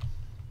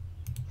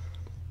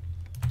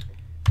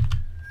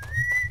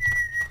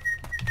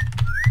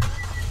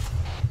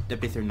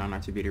 Deputy 39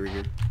 not to be to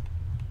reader.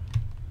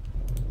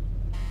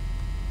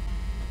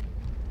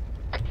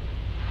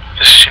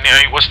 This is Unit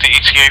 8, what's the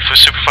ETA for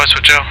supervisor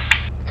at jail?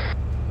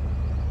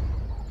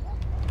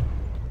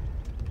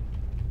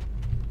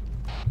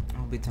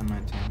 be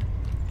 1019.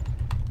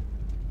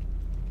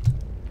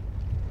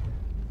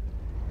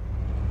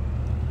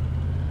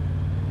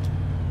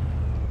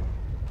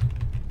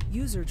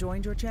 User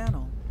joined your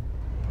channel.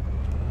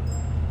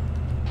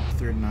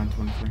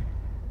 3923.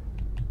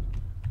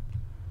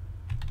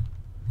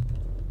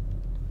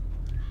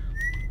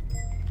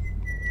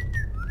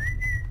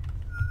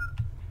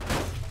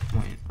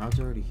 Wait, Rod's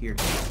already here.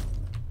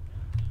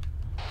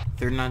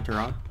 39 to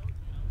Rod.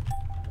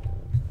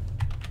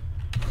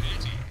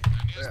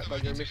 Yeah,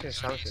 but you're missing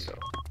something though.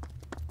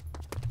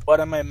 What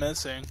am I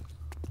missing?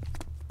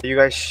 You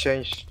guys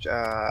changed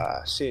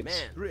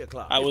seats.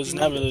 I was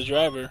never the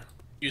driver.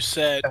 You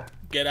said,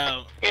 get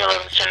out.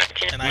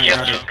 And I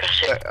got out.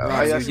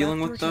 Rod, you're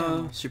dealing with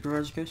the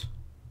supervisor case?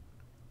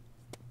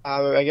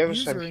 I guess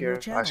User I'm in here your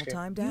channel asking.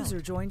 timed out. User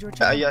joined your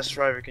channel. Yes,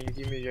 driver, can you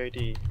give me your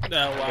ID?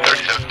 No, why?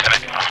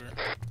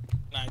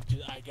 I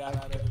got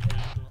out of the vehicle.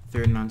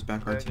 39's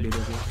back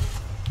RTW.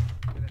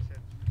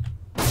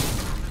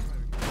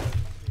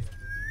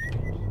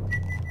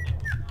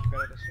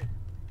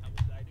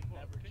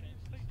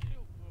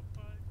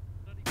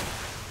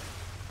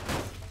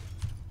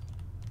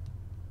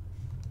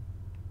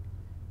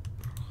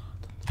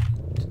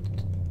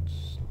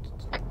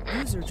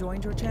 User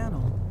joined your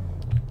channel.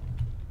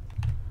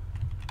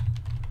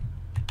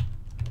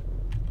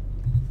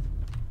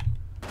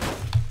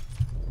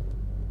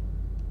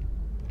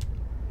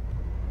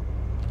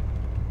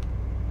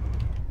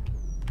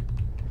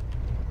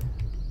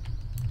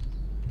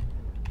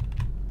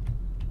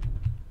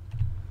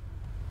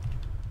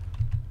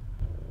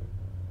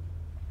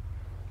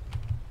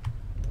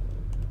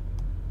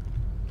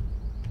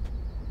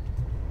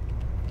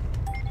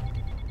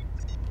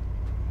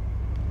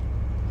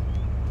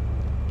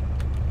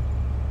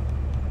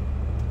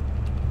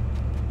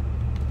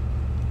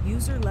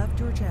 User left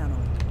your channel.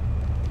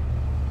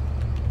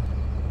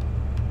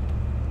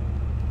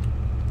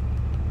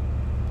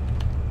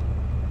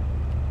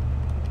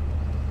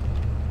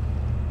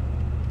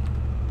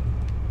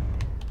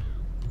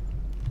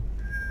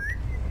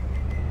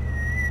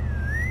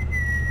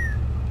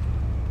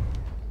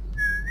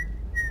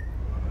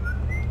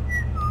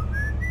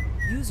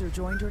 User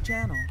joined your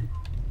channel.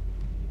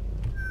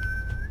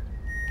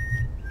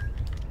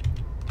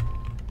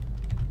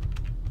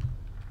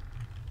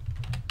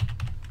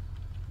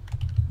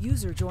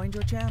 User joined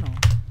your channel.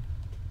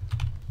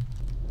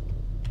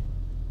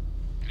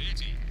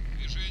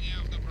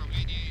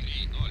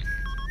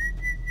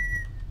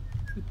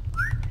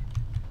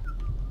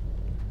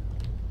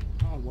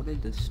 Oh, what a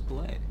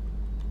display.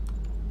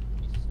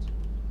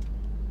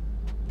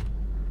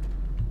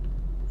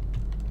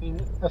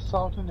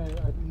 Assault in an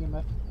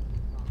EMS.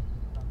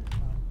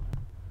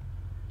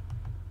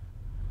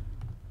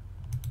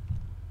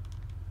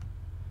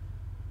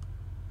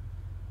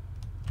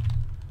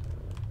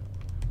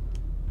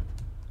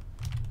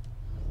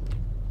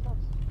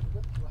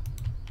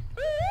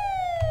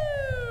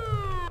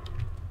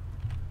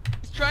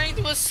 Trying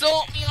to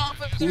assault me,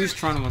 officer. Who's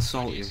trying to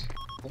assault you?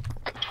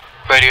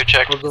 Radio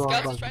check. Scouts is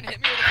trying to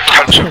hit me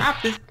with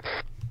a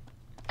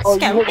Oh,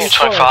 Scout. you hit me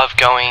 25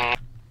 going.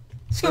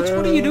 Scouts,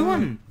 what are you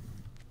doing?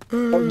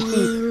 You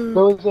see,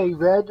 there was a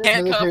red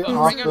military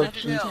officer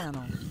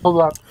pull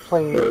up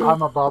saying,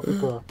 I'm about to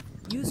go.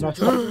 And I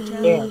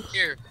said,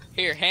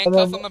 Here,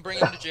 handcuff him and bring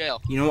him to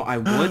jail. You know what, I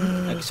would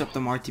accept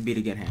them RTB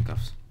to get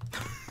handcuffs.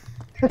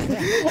 I'll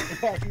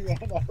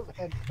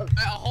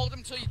hold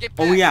him till you get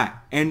back. Oh yeah,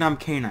 and I'm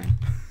K9.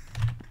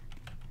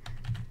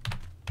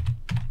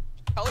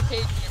 Color Cage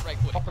unit right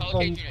quick. Color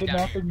Cage unit down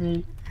here. kidnapping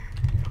me.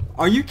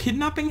 Are you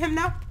kidnapping him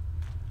now?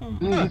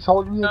 He's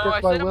holding me No, against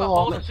I my said I'm will, gonna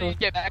hold him officer. till you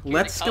get back here.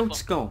 Let's and cuff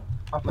scouts him. go.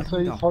 Officer,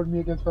 he's holding me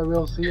against my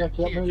will. See, I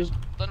can't Here, move. just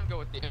let him go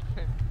with you.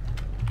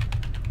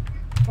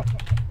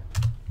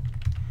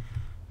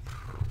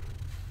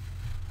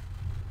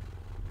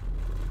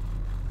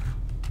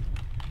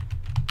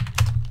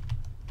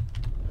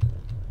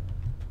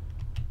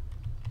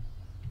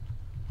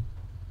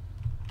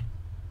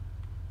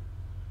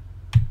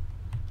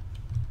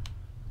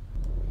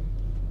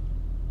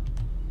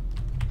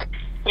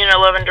 Unit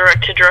 11,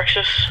 direct to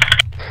Drexus.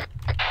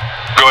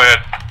 Go ahead.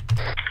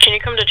 Can you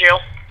come to jail?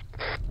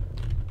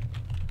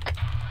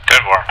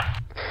 10-4.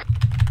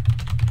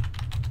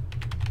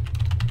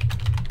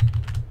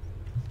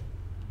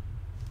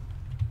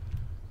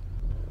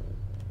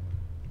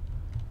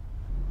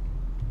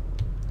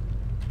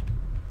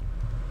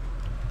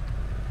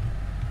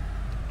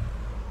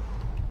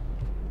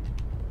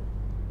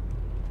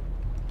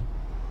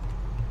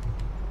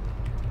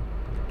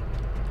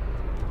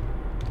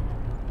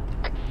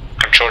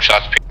 Control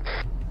shots.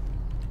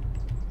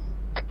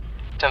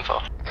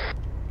 10-4.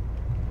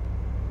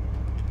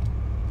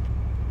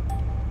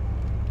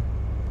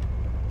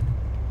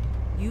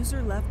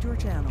 User left your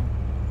channel.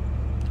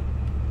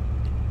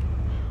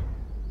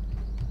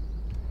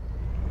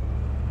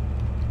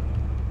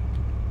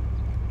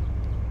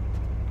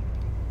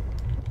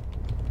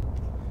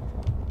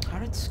 How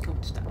did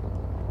scouts die?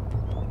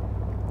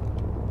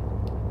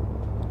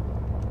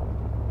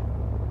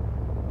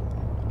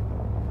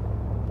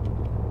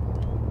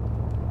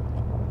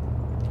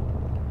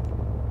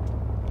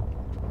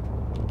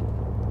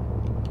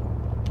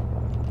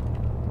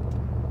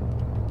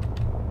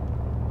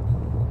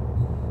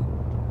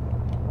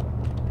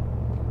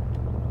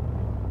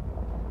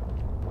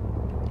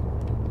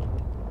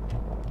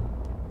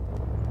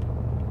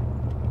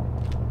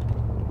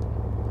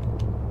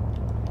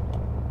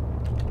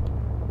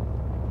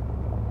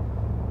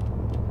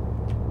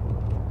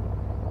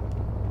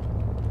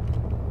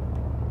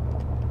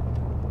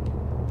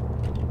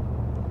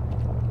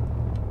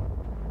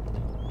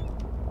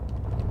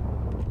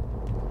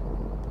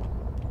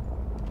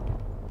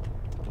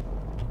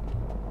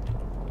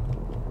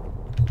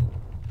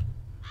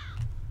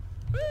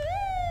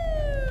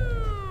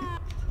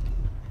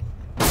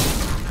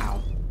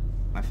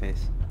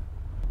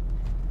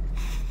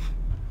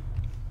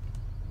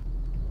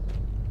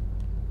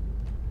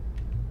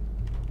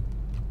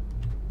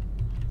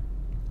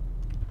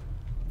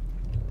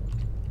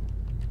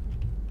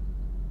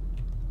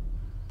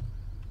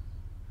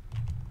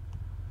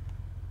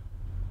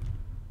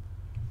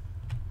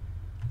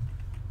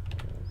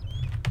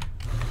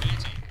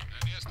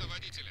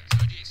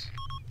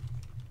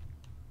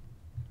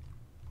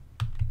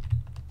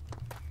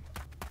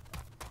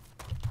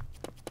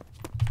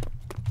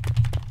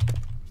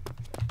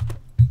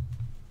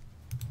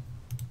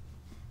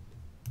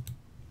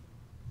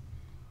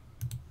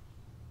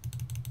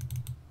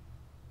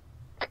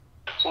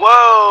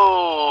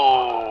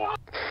 Whoa!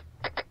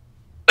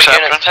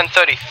 Units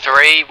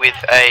 1033 with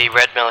a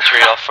red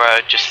military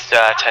off-road, just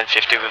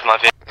 1050 with my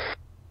vehicle.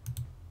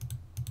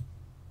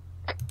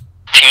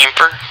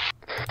 Camper.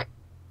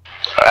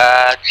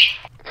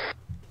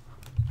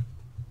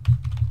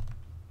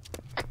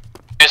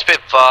 Just a bit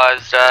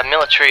advised,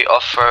 military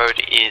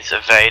off-road is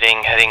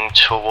evading, heading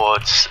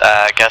towards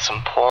gas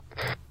and porn.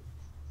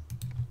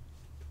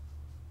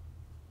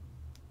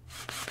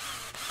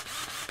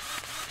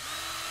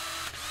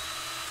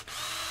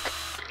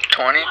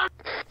 20.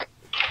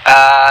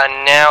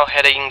 Now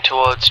heading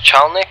towards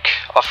Chalnik,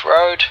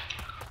 off-road.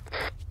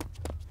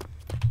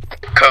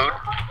 Code.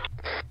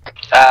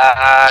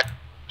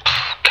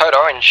 Code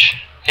orange.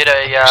 Hit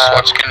a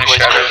SWAT's gonna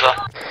shadow.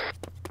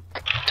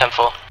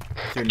 10-4.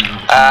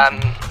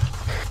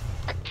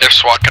 If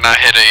SWAT can I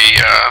hit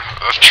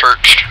a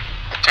church?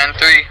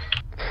 10-3.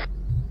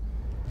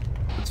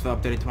 Let's fill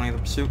updated 20 of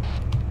the pursuit.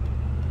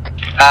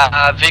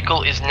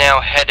 Vehicle is now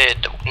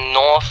headed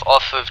north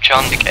off of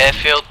Chalnik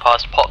Airfield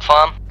past Pot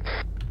Farm.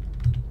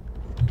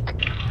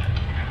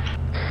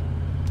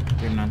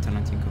 39, 10,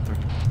 19, code 3.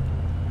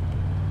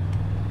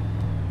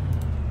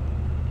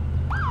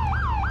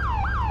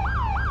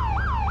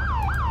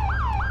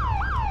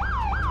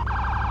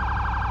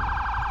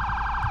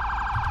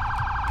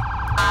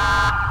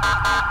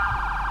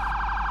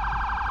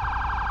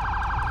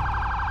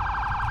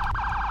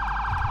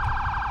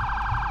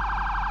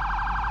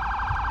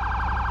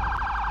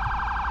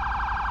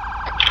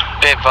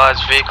 Be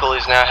advised, vehicle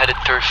is now headed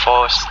through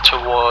forest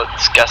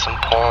towards gas and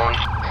porn.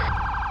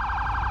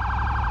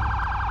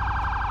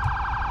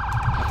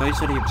 I thought you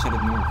said he was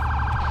headed north.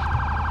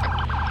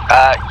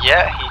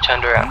 Yeah, he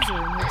turned around. User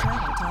in your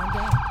channel timed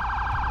out.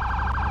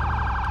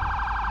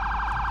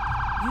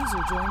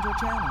 User joined your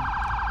channel.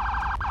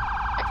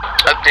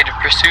 Updated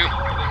pursuit.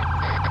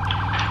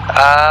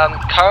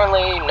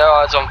 Currently no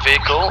eyes on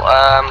vehicle.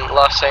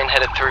 Last seen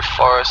headed through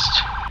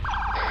forest.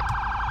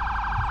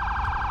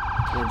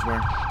 Towards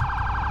where?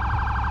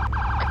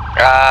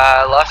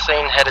 Last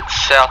seen headed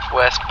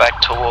southwest back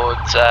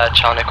towards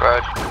Chalnik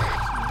Road.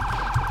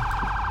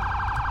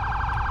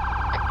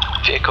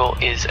 Vehicle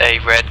is a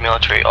red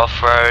military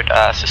off-road,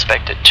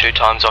 suspected 2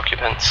 times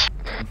occupants.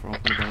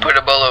 Put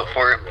a bolo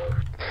for it.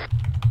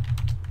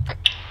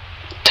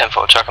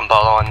 10-4, chuck and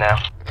bolo on now.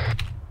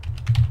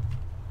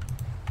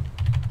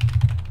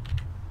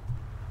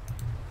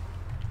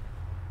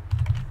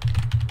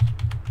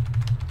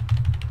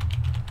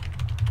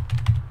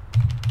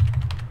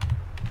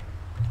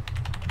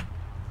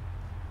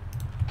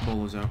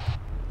 Bolo's out.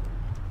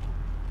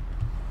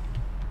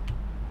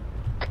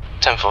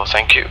 10-4,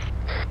 thank you.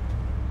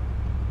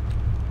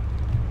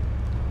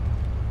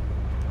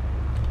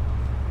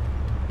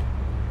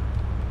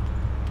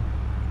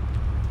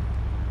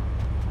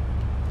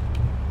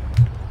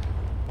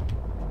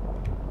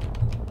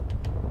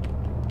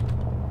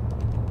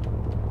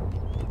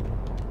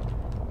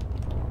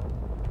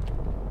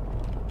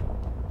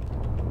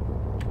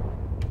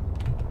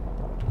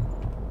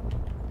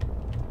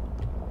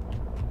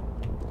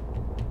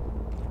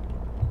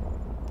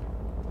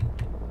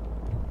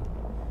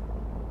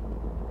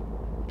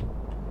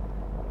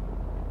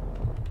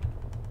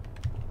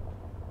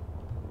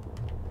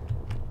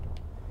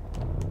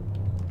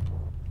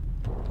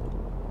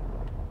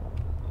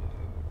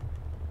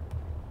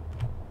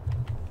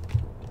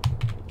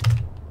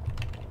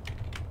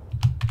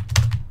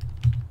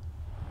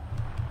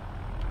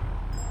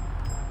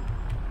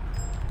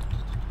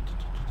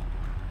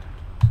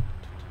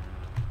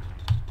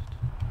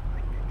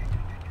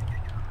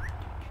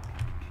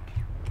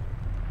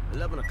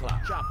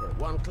 O'clock. Chopper,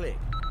 1 click.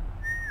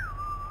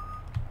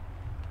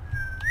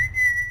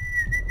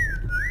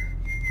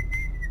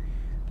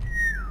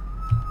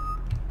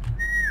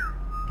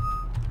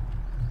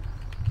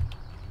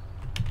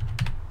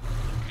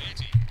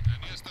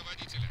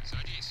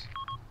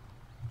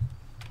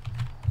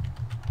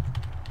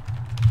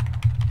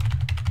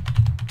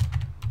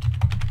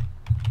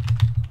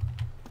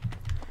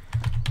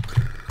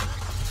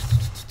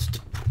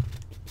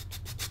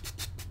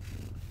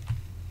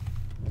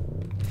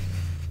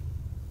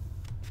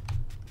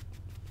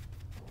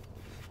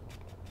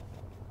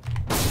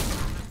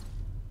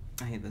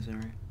 I hate this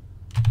area.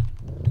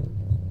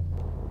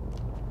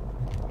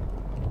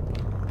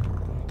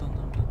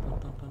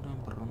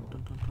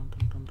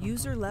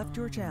 User left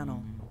your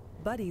channel.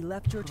 Buddy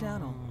left your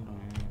channel.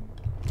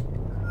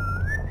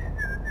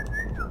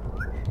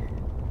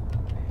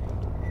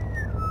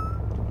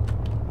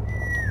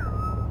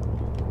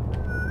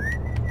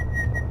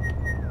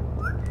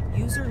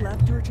 User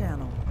left your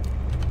channel.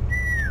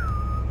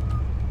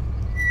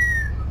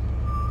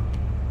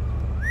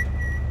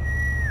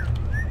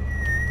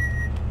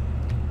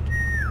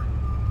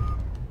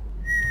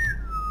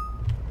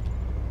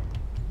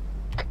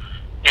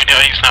 Your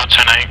dealing's now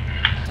 10-8.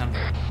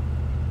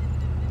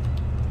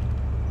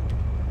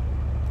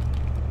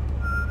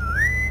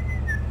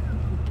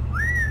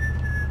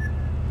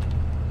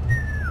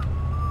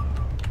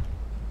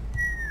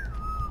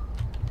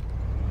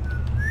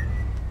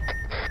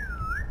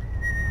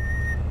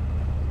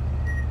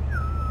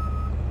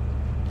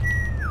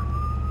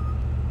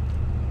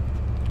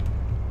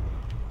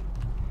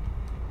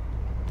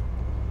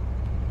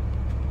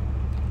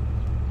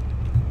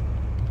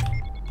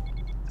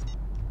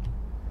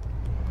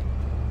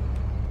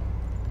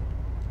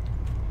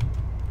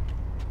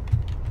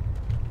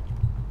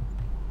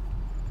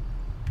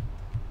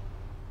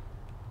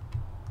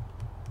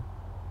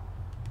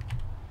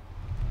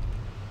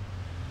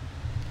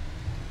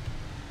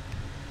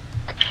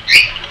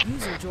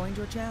 joined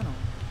your channel.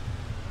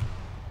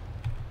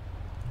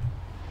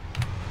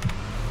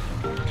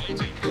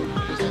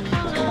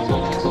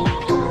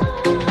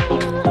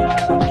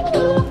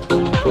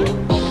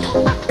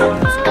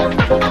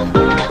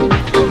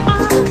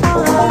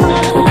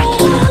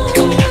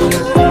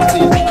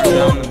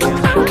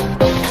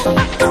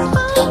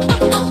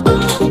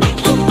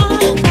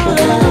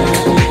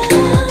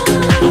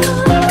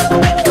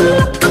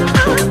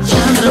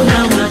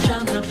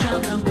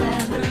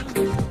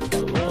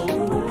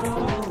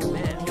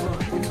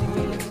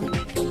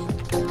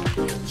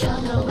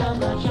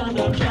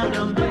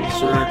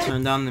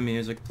 Turn down the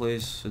music,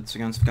 please. It's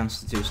against the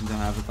Constitution to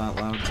have it that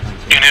loud.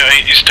 Unit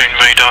 8 Eastern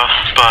Radar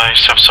by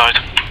south side.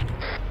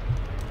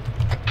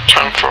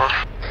 Turn 4.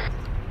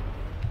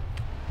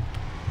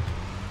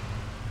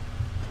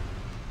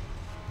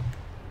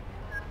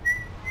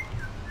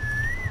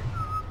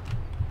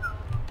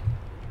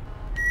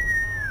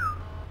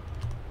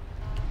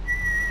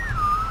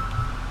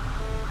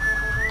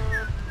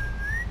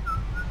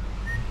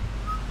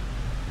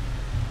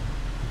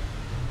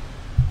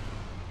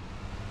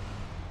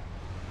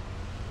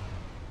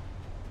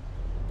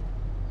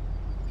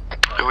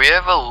 We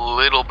have a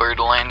little bird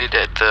landed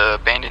at the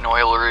abandoned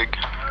oil rig.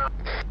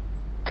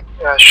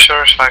 Yeah,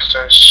 sure, it's nice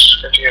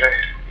to get a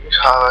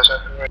highlights.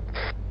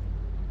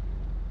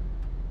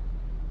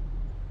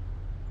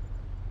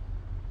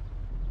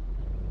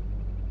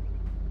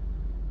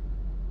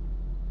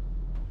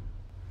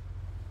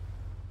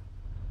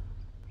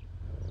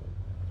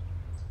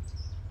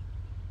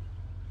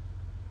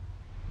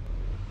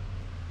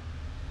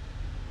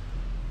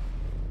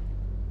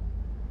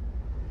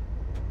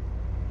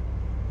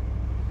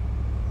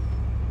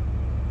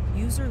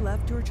 User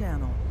left your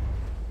channel.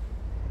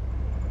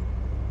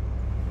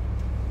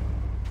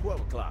 12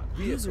 o'clock.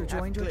 User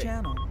joined your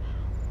channel.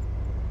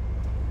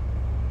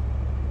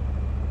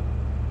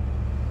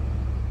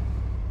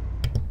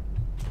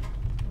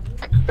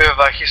 We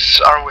have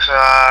he's armed with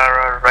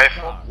a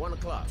rifle. 1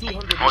 o'clock.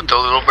 With the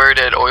little bird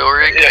at oil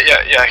rig?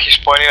 Yeah, he's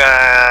pointing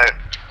at...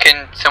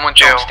 Can someone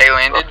tell him to stay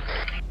landed?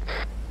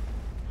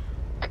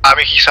 I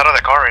mean, he's out of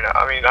the car right now.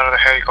 I mean, out of the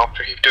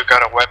helicopter. He took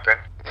out a weapon.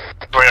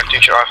 We're gonna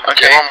teach you off.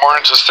 Okay. Give him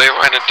warning to stay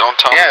landed. Don't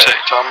tell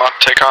him not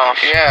to take off.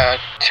 Yeah,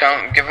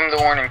 give him the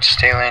warning to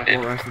stay landed.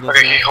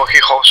 Okay, he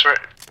holds for it.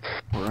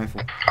 What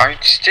rifle?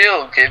 Alright,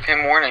 still give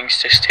him warnings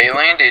to stay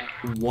landed.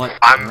 What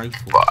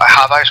rifle? I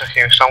have eyes on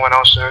him. Someone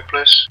else do it,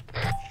 please.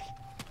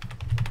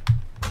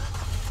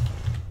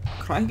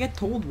 Could I get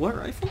told what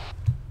rifle?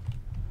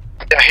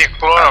 Yeah, he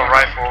pulled out a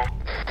rifle.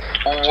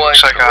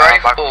 What like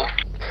rifle?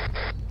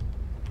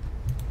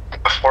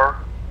 A 4,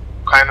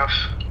 kind of.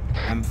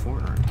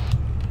 M4, right?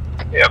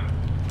 Yep.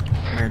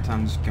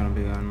 Maritime's gonna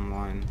be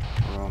online,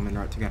 or I'm in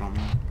route to get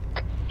online.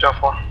 Jump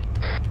 4.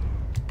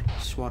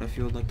 SWAT, if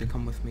you would like to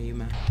come with me, you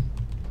may.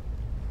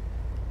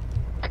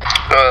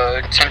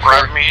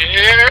 10-4. Me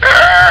here.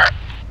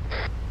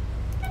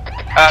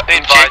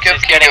 Big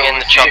Jacob's getting in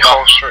the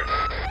chopper.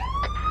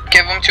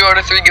 Give him 2 out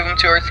of 3, give him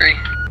 2 out of 3.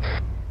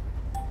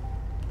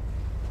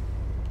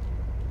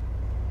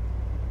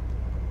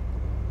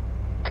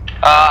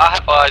 I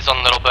have eyes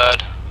on Little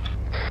Bird.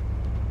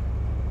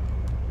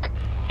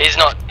 He's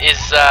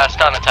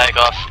starting to take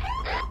off.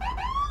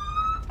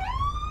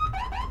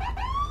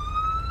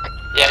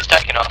 Yeah, he's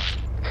taking off.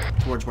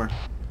 Towards where?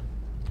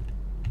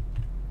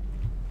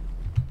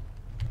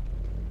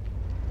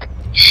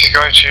 He's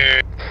going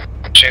to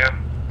Gina.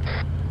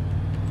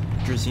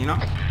 Drazina?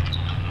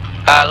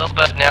 Little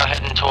Bird now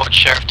heading towards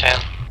Sheriff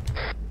Town.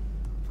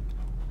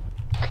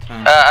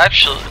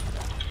 Actually...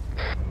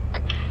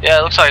 Yeah,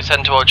 it looks like it's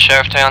heading towards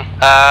Sheriff Town.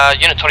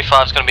 Unit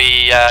 25 is going to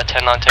be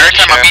 1019.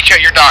 Maritime, I'll meet you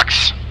at your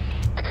docks.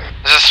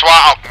 This is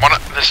SWAT.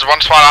 This is one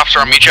SWAT officer.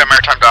 I'll meet you at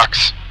Maritime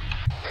docks.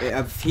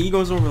 If he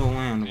goes over the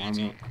land, I won't.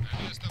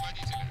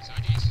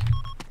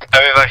 I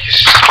mean, like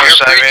he's You're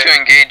free to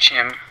engage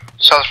him.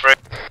 Sounds free.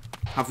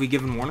 Have we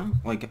given warning?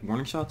 Like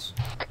warning shots?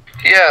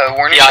 Yeah,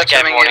 warning shots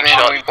have been given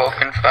shot. and we both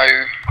can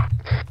fire.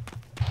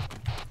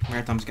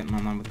 Maritime's getting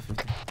online with the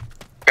 50.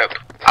 Yep.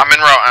 I'm in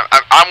route.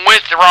 I'm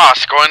with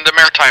Ross, going to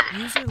Maritime.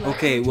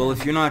 Okay, well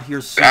if you're not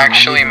here soon...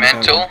 Actually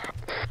mental?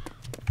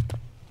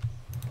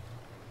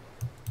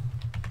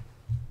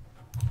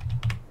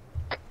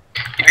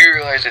 You do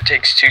realize it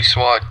takes 2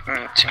 SWAT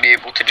to be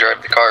able to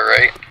drive the car,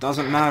 right?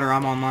 Doesn't matter,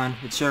 I'm online.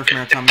 It's Sheriff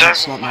Maritime, not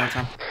SWAT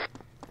Maritime.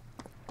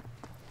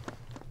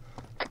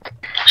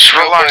 Just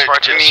relax,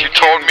 Martinez. You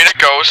told me to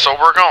go, so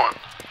we're going.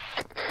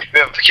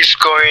 He's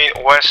going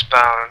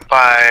westbound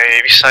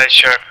by beside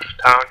Sheriff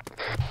Town.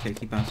 Okay,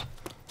 keep us.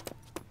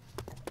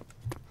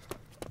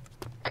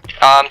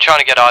 I'm trying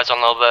to get eyes on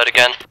Little Bird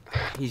again.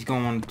 He's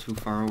going too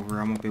far over,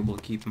 I won't be able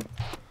to keep him.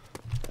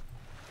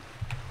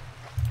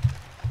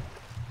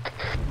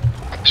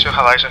 Still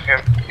have eyes on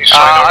him. He's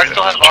I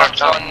still have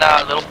eyes on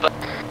Little Bird.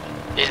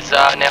 He's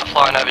now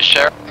flying over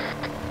Sheriff.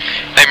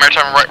 Hey,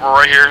 Maritime, we're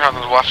right here on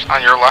the left,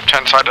 on your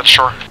left-hand side of the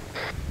shore.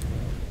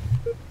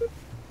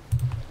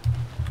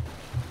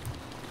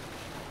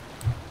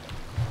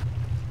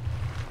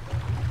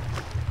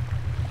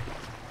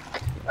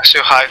 I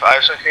still have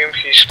eyes on him.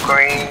 He's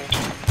going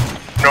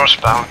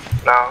northbound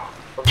now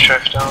from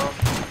Sheriff down.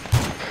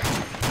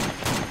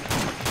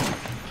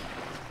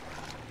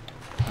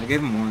 I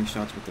gave him warning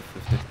shots with the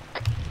 50.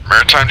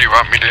 Maritime, do you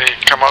want me to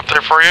come out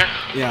there for you?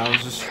 Yeah, I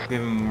was just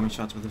giving him warning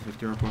shots with the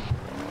 50 real quick.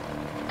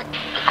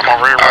 I'm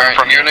over here right in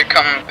front of you're gonna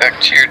come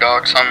back to your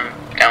dogs. I'm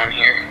down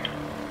here.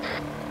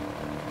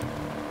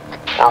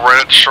 We're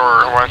right at the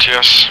shore,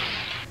 YTS.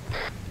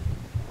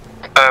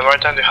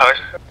 Right down the house.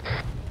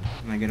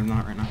 Can I get him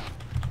not right now?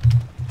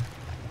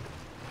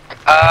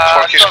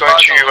 He's going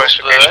to US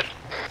location.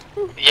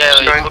 Yeah,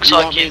 it looks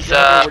like he's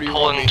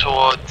pulling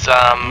towards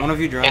One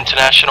of you drive.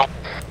 International.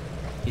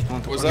 He's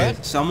pulling towards. Was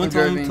that? Someone I'm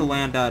told him driving. to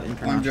land at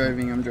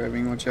International. I'm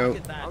driving, watch out.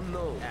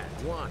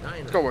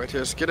 Let's go,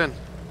 YTS, get in.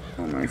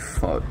 Oh my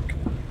fuck.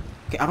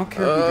 Okay, I don't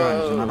care who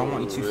drives, and I don't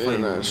want you to fight.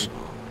 Nice.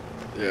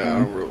 Yeah, I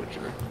don't really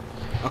care.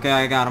 Okay,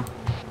 I got him.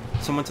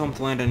 Someone told him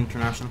to land at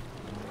International.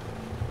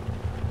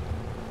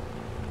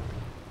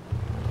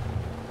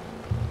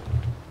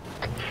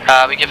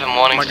 We give him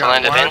warnings to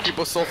land at Why are Int.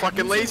 people so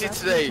fucking lazy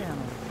today?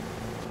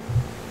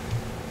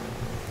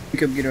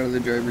 Pick up, get out of the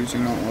drivers,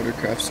 you're not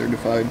watercraft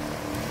certified.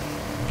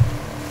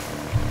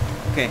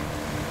 Okay,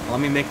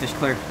 let me make this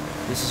clear.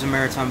 This is a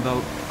maritime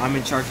boat. I'm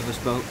in charge of this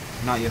boat,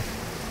 not you.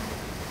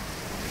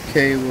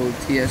 Okay, well,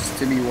 TS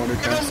to be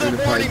watercraft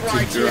certified to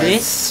drive.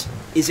 This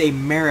is a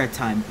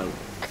maritime boat,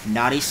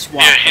 not a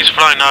swap. Yeah, he's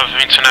flying out of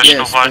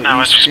International right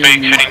now as we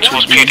speak, heading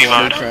towards PD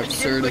Road. Watercraft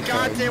certified.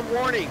 Goddamn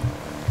warning!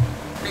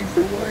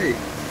 For what?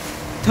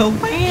 To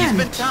land!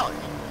 He's been telling.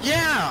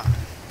 Yeah!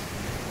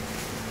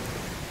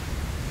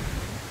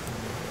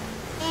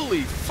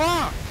 Holy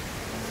fuck!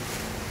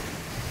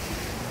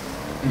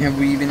 Have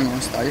we even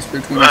lost ice for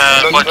 20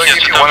 We'll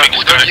give you one of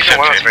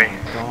three.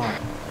 God.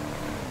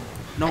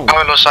 No. I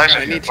haven't lost eyes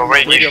on him, but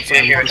we're going to give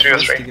him 3 or to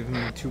 3. give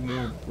him 2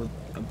 more with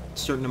a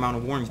certain amount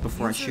of warnings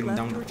before I shoot him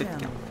down with the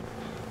 50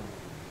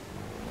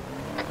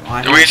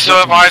 cal. Do we still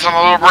have eyes on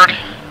the little bird?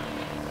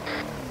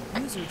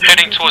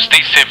 Heading towards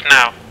D-Sip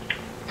now.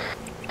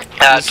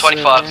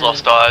 25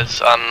 lost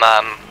eyes.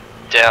 I'm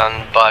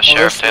down by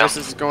Sheriff Town. This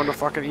is going to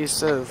fucking East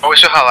Civ. Oh, we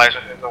still have eyes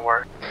on him, don't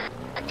worry.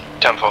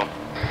 10-4.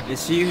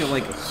 Is he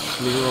like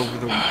clear over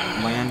the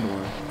land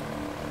or?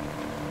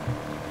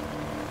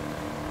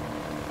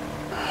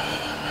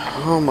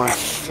 Oh my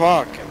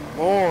fucking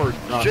lord,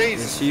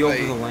 Jesus! Is he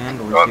over the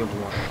land or is he over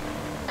water?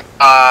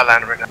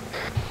 Land right now.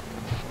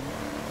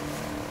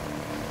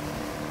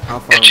 How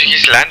far?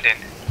 He's landing.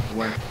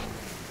 Where?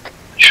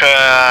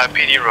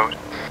 PD Road.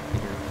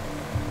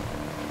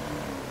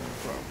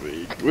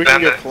 We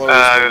can get close.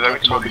 Let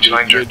me talk to you,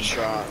 good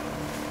shot.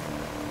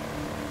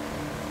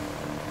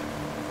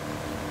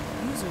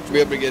 We'll be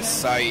able to get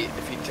sight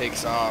if he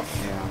takes off.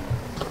 Yeah.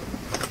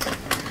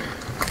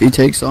 If he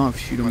takes off,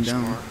 shoot him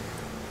down. More.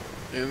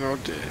 You know,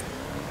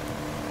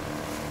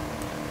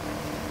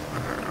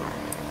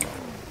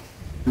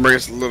 bring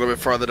us a little bit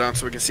farther down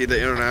so we can see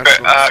the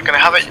international. Can I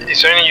have it?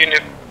 Is there any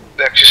unit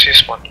that actually sees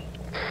spawn?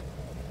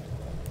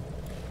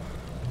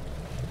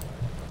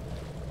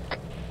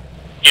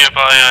 Yeah,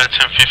 by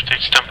 1050,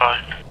 stand by.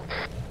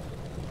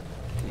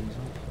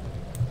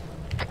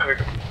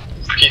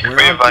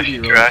 He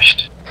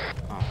crashed.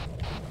 Oh.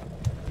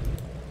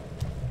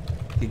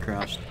 He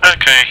crashed.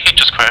 Okay, he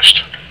just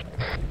crashed.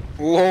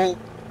 Lol.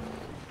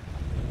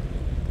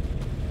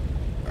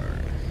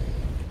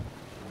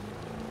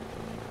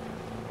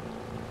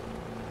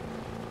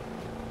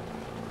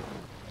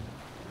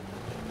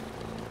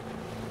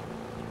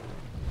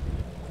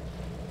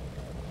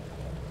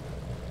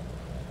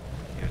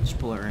 Just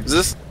pull it right.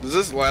 Does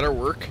this ladder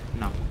work?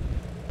 No.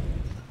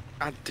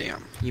 God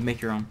damn. You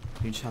make your own.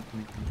 You just have to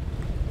make them.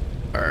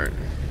 Alright.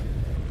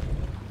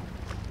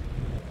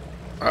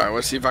 Alright,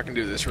 let's see if I can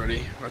do this.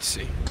 Ready? Let's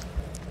see.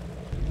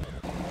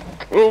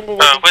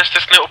 Where's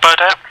this little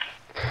bird at?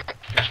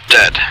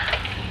 Dead.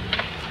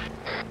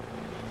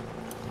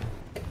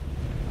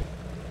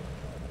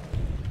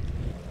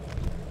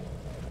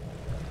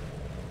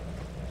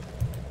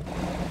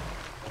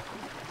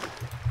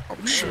 Oh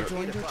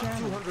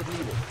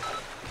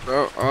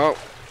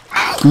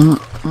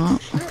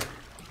shit.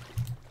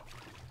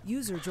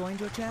 User joined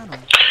your channel.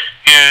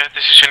 Yeah,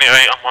 this is Unit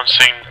 8, I'm on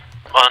scene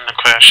on the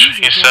crash.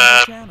 He's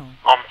on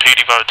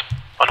PD Road,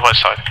 on the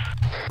west side.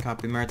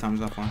 Copy,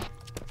 Maritime's offline.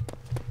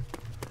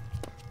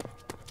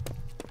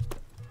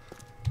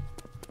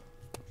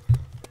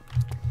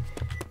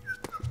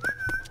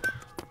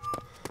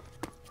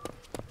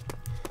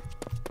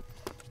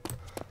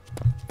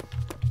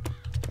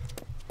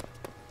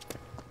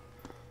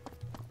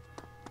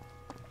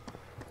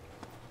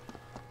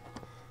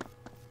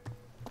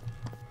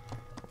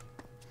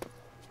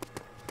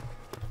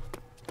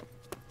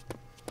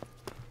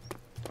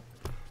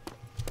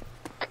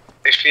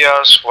 If he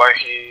asks why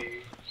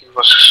he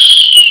was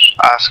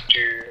asked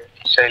to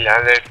say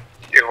landed,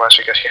 it was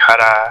because he had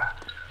a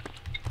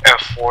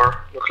M4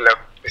 look like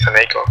with an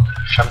ACO,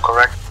 if I'm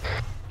correct.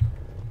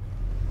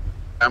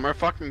 I'm a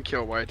fucking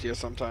kill YTS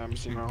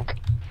sometimes, you know.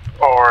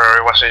 Or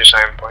it was a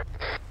design point.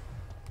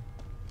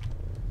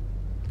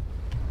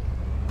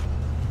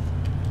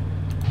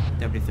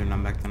 Deputy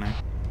 39 back tonight.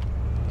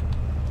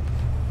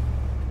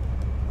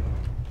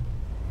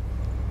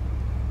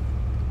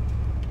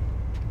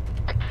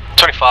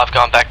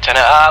 Going back 10.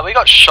 We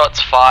got shots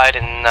fired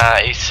in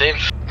East Civ.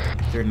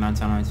 39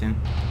 10 19.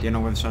 Do you know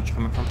where the shots are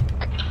coming from?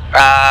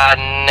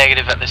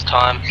 Negative at this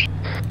time.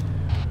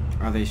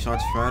 Are they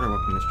shots fired or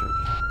weapon discharge?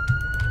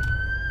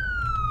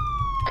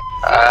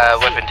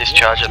 Weapon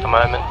discharge at the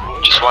moment.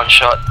 Just one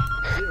shot.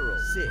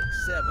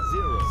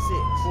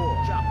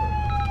 06706 chopper.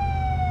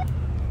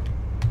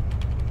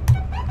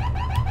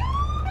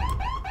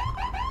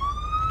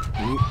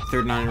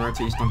 39 right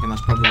to East Duncan,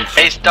 that's probably what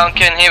East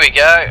Duncan, here we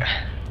go.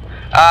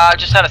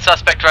 Just had a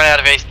suspect run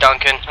out of East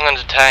Duncan. I'm going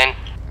to detain.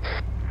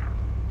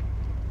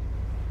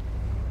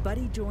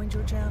 Buddy joined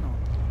your channel.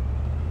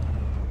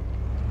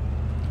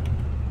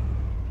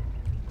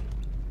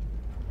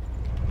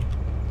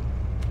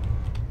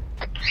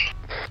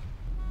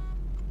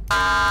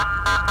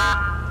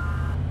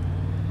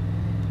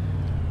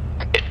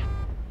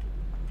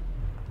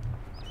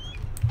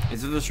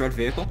 Is it this red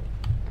vehicle?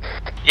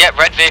 Yeah,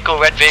 red vehicle,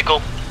 red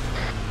vehicle.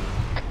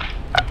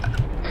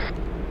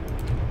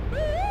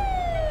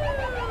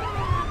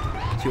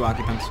 Two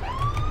occupants.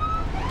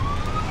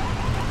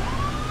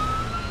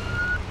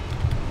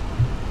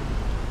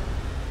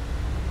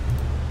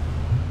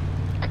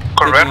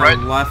 Red, right?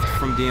 Left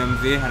from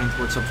DMV, heading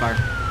towards subfire.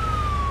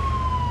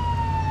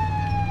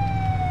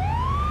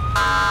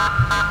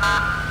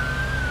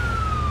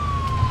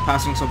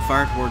 Passing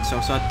subfire towards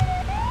Southside.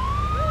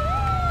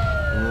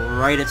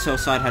 Right at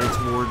Southside, headed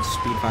towards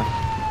Speed 5.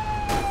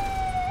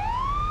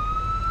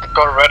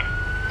 Go red.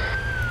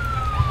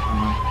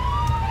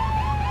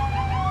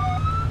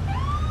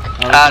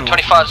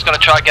 25 is going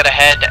to try to get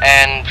ahead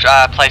and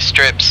place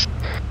strips.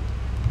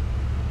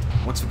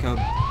 What's the code?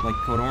 Like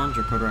code orange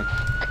or code red?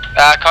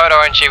 Code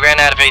orange, he ran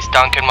out of East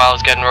Duncan while I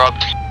was getting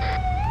robbed. 10-4.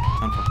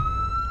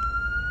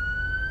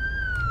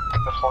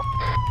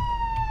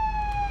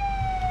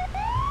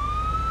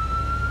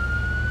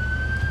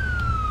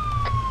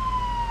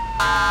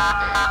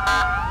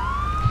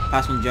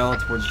 Passing Jello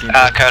towards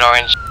GMP. Code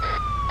orange.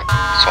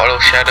 Swallow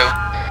shadow.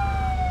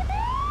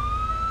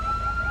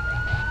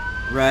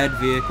 Red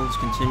vehicles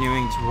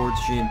continuing towards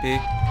GMP.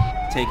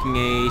 Taking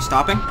a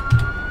stopping.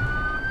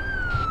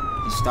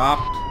 He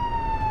stopped.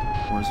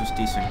 Or is this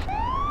desync?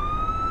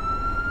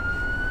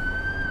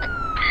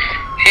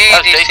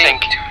 That's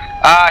desync.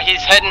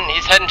 He's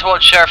heading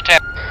towards Sheriff Town.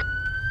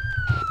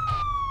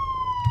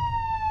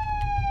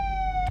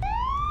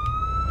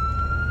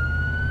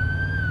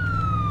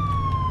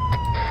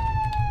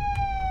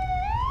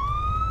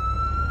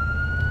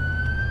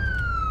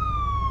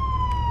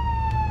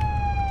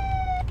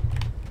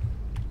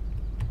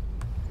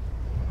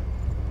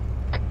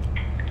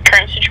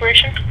 Current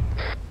situation?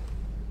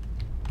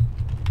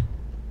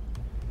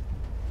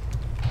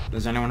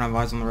 Does anyone have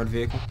eyes on the red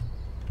vehicle?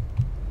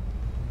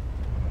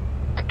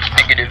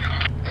 Negative.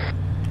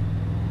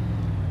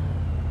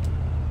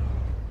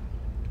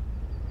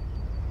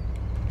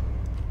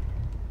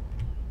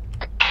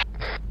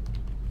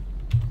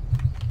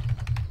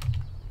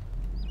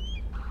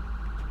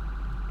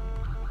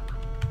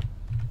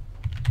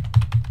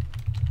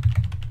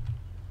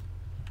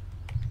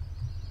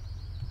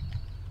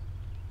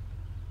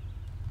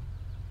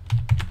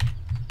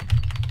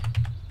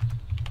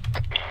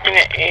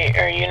 Unit 8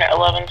 or Unit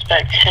 11's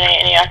back 10,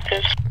 any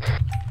actives?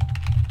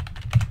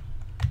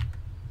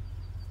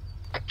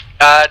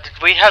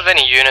 Did we have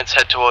any units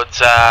head towards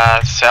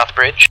South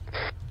Bridge?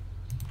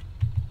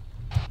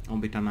 I'll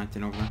be done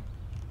 19 over there.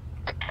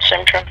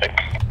 Same traffic.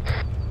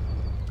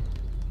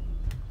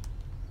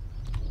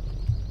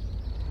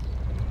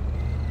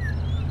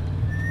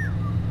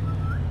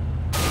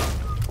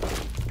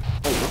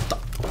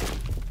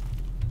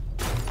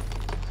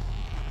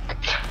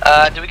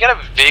 Did we get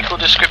a vehicle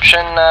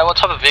description? What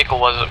type of vehicle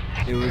was it?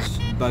 It was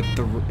like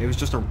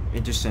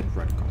it just said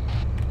red car.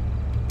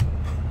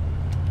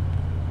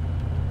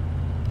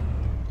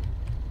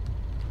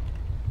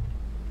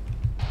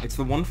 It's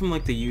the one from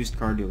like the used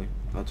car dealer.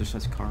 That just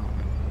says car on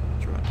it.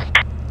 It's red.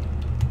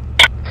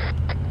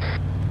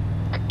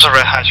 It's a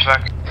red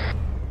hatchback.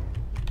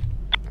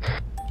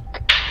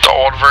 The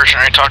old version,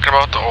 are you talking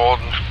about? The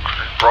old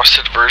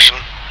rusted version?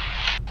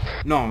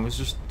 No, it was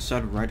just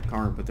said red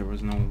car, but there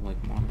was no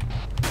like model.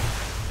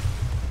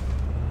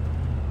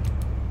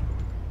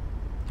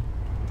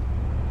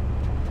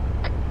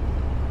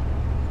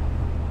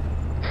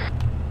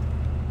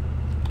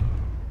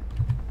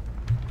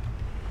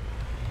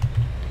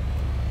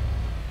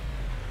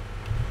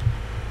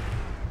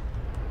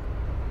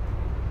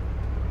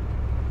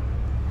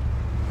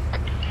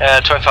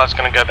 Yeah, 25's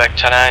gonna go back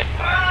 10-8.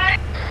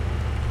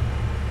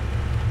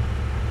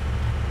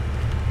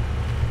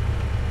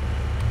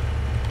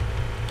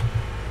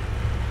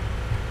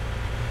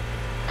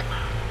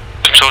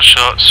 Control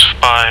shots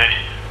by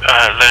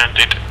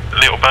landed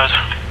Little Bad.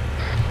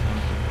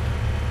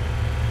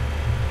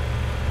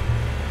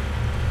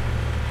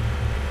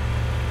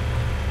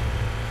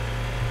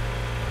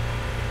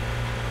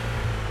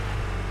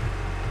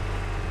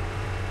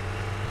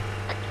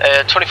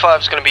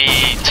 25 is going to be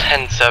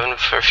 10-7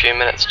 for a few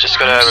minutes. Just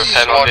got to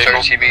repair my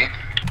vehicle.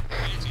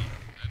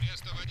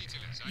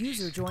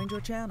 User joined your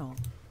channel.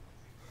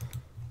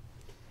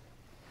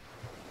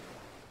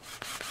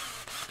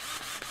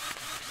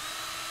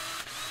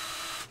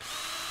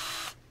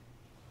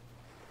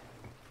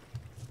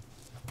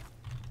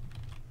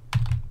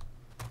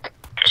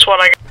 That's what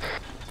I got.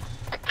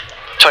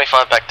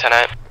 25 back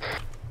 10-8.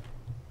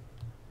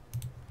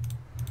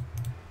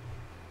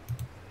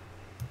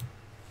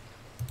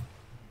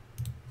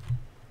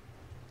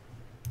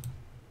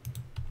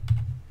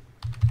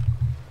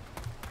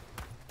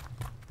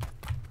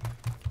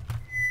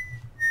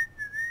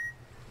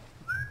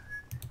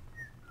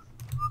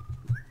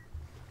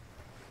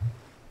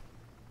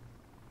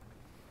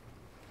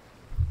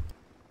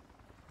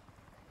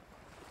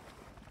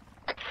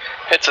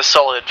 It's a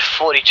solid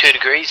 42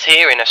 degrees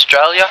here in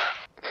Australia.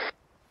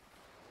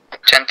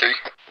 10-3.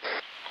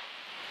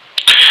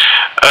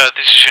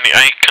 This is Unit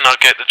 8. Can I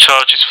get the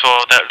charges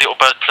for that little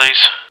bird,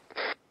 please?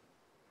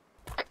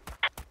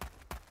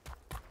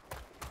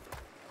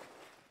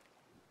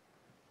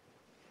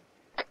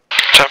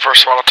 Time for a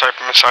swallow type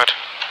from inside.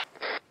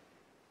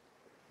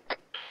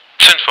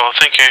 10-4,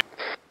 thank you.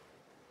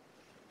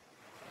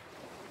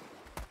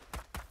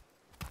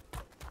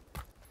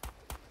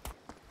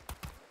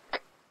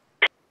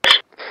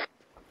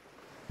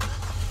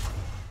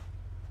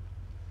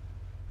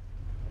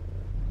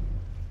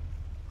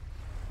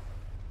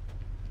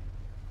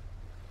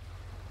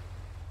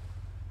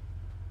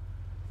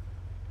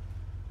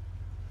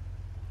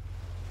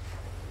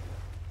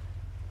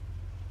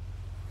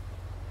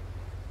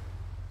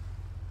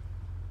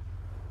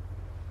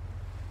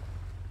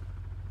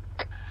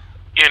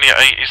 Unit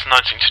 8 is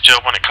 19 to jail,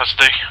 1 in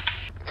custody.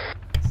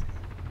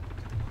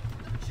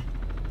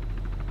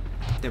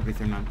 Deputy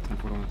 39,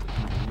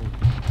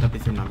 10-4,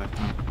 Deputy 39 back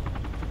time.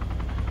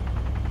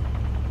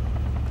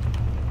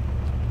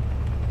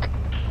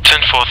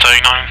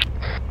 10-4-39.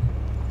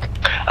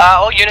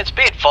 All units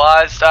be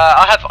advised,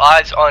 I have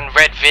eyes on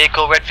red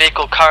vehicle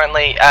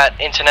currently at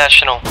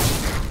International.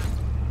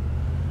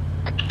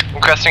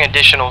 Requesting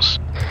additionals.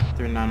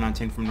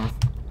 39-19 from north.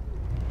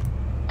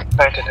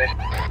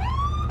 19-8.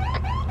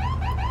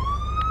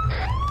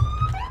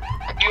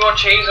 You want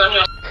cheese on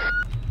your...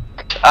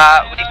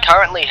 We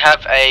currently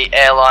have a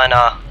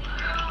airliner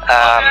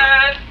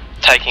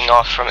taking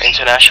off from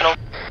International.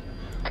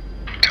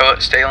 Tell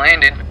it stay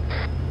landed.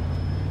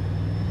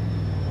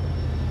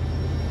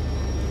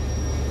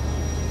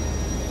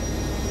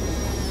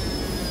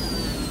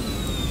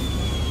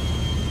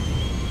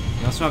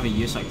 You also have a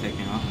USAC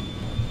taking off.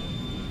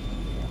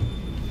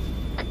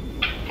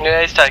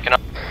 Yeah, he's taking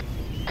off.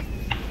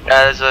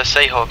 There's a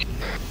Seahawk.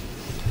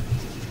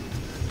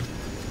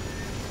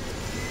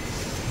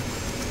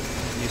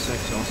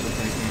 USAC's also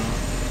taking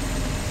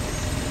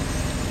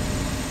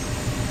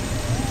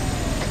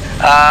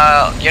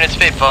off. Units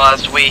be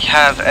advised, we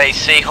have a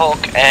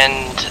Seahawk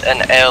and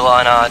an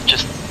airliner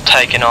just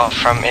taken off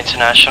from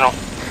International.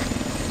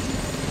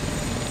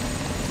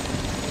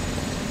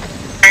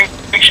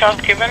 Big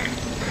shot given.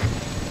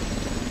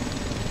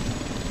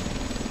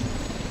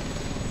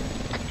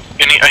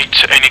 Unit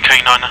 8, any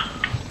K9.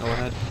 Go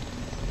ahead.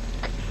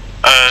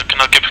 Can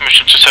I get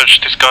permission to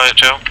search this guy at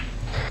jail?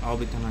 I'll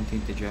be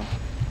 10-19 to jail.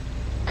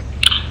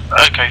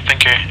 Okay,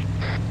 thank you.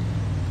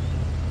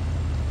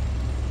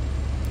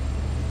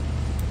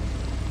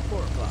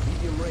 4 o'clock,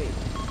 medium range.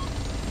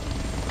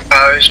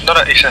 It's a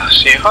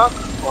Seahawk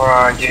or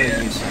a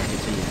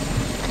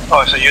USAC?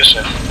 Oh, it's a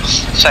user.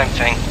 Same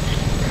thing.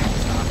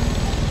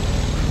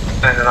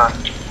 99.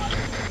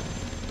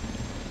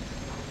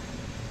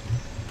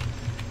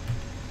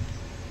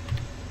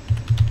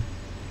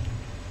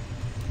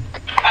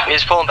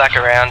 He's pulling back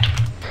around.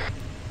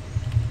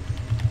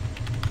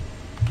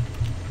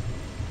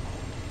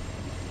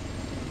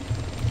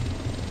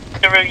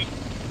 Never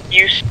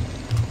use.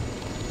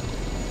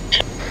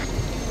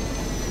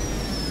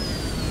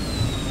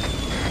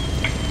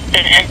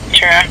 And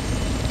enter.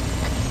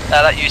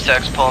 That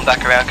USAC's pulling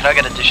back around. Can I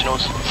get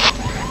additionals?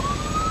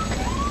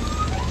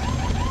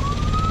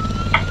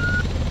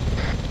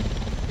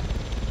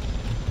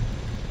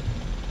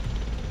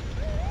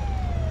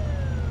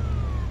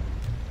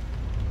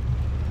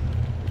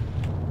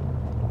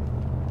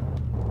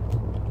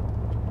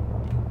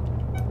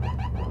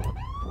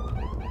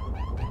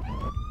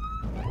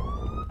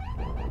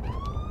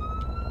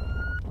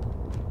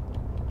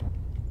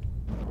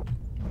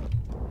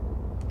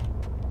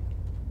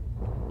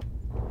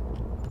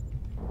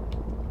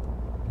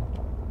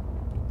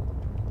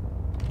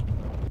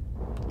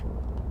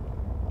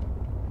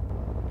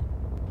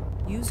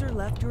 User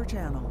left your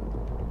channel.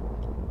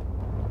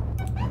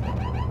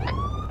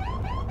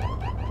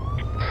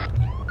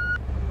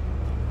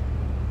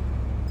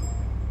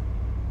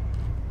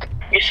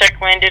 USEC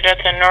landed at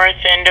the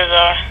north end of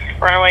the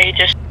runway. He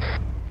just...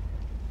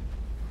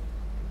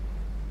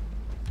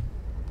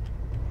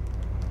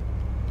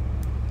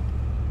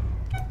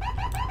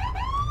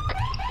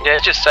 Yeah,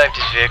 it just saved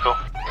his vehicle.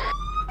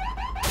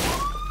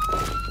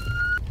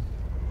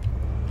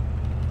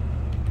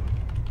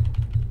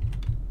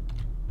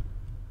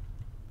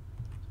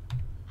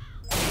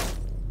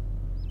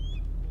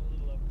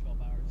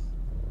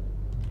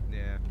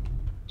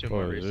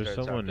 Or is there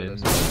someone in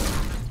those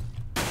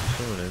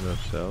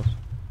cells?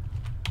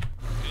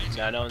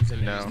 No, no one's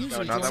in there.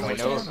 No, not that we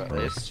know of at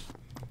least.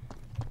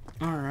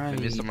 Alright.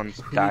 Maybe someone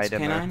Who died needs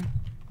in there. canine?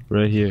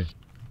 Right here.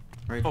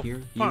 Right Oh,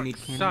 here? You need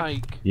fuck's canine?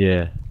 sake.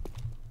 Yeah.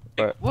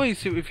 What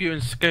is it with you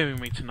and scaring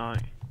me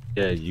tonight?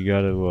 Yeah, you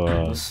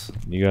gotta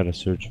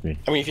search me.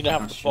 I mean, if you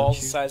don't have the balls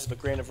the size of a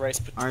grain of rice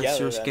put Alright, together,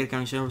 Sir, then... Cicada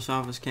County Sheriff's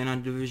Office,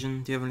 Canine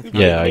Division. Do you have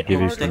anything? Yeah, I give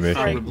you Stay permission.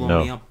 forward,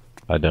 blow me No, up.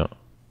 I don't.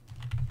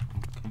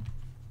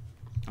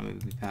 I'm gonna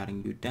be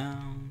patting you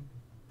down.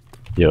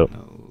 Yep.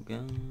 No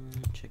gun.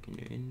 Checking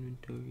your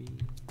inventory.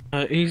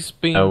 He's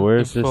been. Now,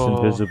 where's this for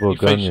invisible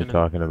gun you're evasion.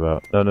 talking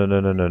about? No. You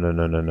No,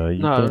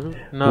 don't-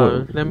 no,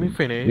 what- let me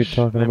finish. You're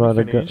talking Let me about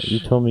a gun. finish. You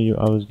told me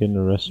I was getting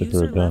arrested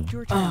for a gun.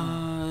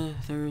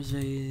 There's a.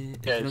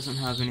 If he doesn't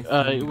have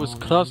anything. It was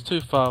class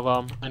 2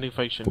 firearm and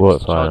evasion.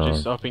 What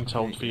charges firearm? I've been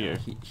told for you.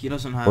 He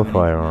doesn't have What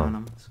anything on firearm?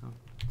 him, so.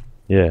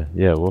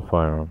 Yeah, what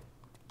firearm?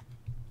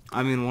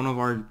 I mean, one of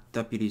our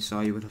deputies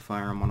saw you with a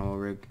firearm on a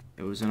rig.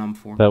 It was an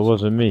M4. That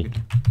wasn't me.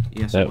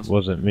 Yes, That it was.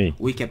 wasn't me.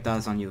 We kept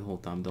eyes on you the whole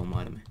time. Don't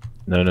lie to me.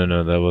 No,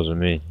 that wasn't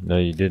me. No,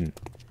 you didn't.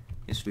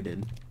 Yes, we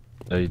did.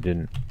 No, you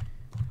didn't.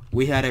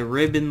 We had a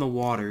rib in the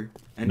water,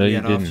 and No, we you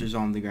had didn't. officers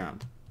on the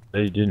ground.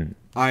 No, you didn't.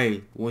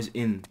 I was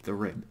in the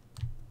rib.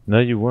 No,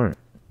 you weren't.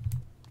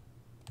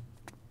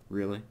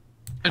 Really?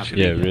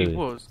 Actually, Yeah, he really.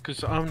 was,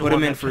 because I'm the Put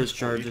him one in that for his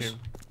transported charges. him.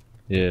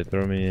 Yeah,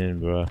 throw me in,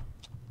 bro.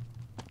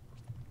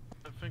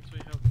 Thanks for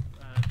your help,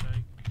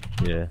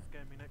 Jake. Yeah.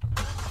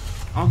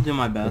 I'll do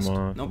my best. Come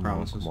on, No come on,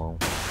 promises. Come on.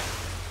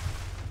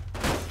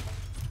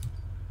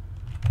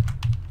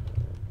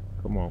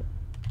 Come on.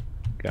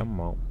 Come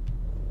on.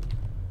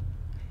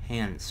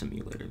 Hand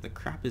simulator. The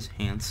crap is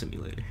hand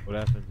simulator. What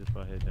happens if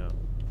I head down?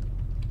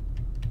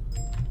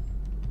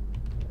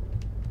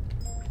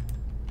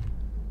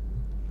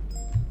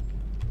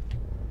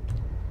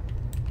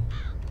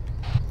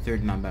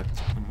 Third and I'm back.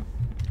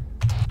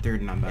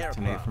 Third and I'm back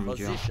tonight from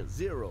jail. Position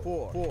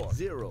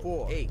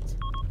 04448.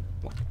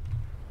 What?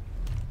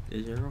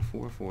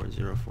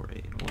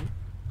 044048. What?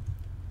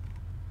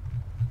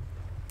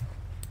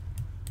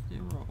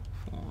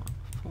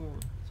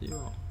 044048.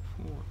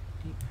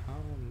 How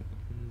in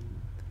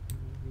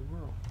the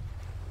world?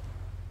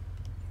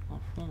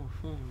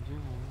 44018.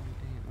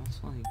 That's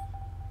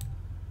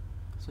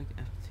like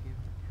FTM.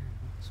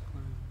 That's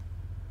clear.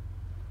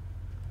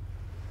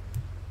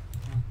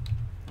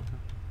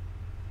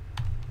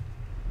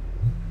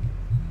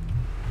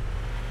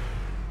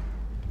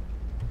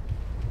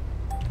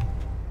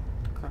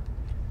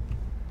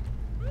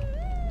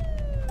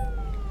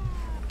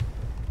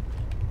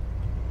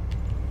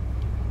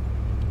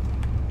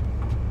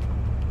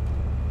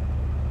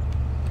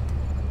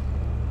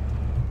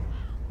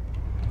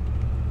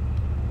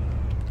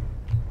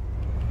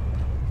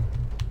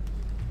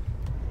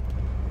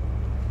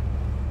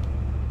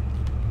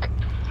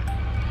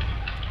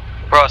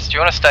 Ross, do you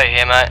want to stay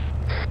here, mate?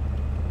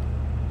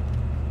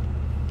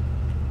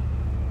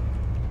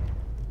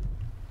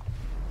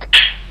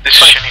 This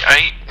is Unit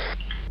 8.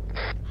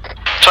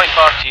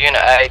 25 to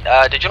Unit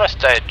 8. Did you want to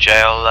stay at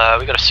jail?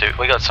 We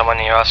got someone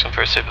here asking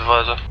for a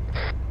supervisor.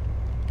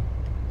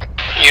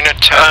 Unit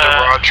 10 to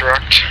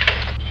Rogerect.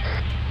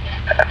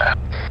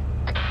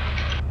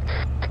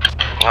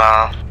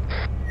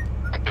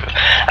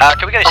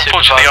 Can we get a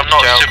supervisor? Unfortunately, I'm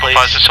not jail, a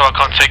supervisor, please? so I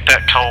can't take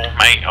that call,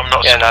 mate. I'm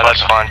not a Yeah, no, supervisor.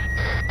 that's fine.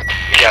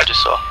 Yeah, I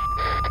just saw.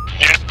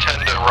 Unit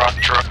 10 to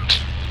Rogerect.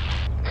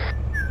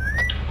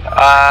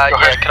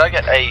 Yeah, could I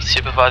get a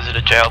supervisor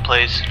to jail,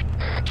 please?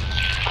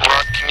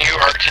 Rod, can you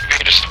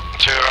RTV just to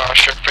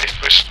Sheriff Base,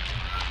 please?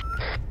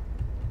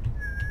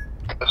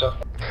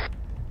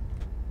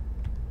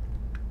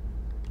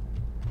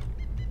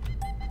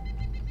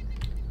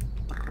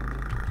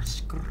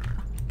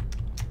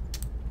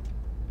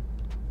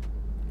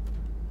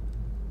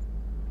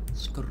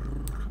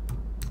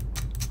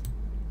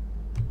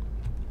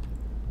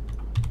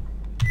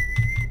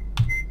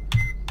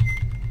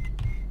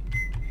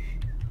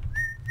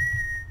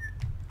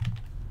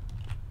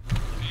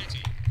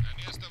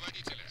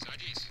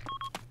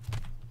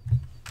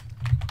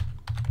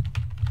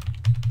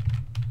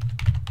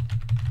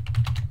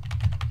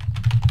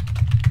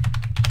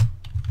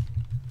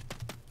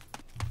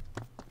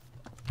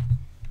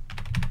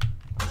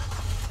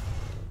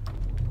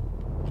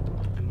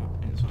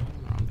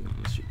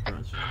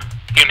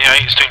 Unit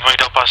 8 is doing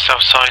raid up our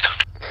south side.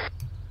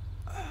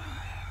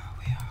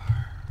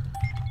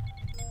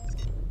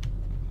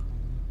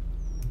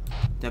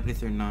 Deputy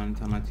 39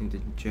 connecting to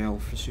jail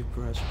for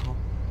supervisor call.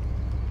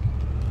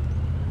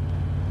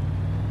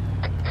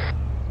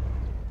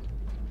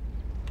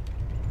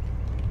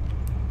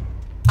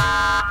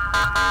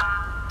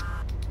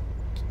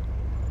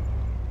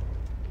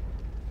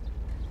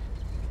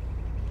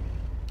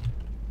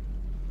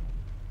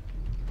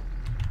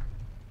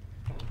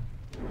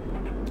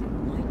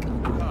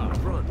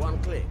 Front, one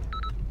click.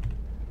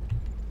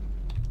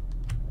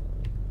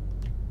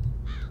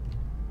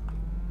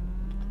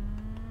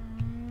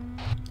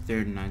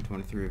 Third and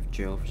 923 of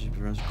jail for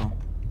supervisor call.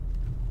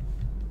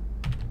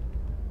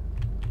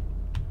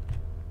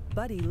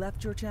 Buddy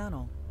left your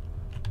channel.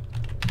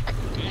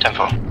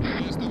 10-4.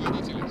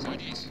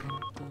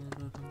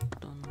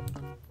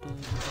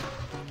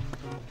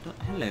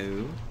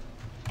 Hello.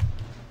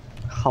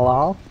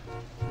 Hello?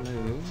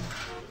 Hello.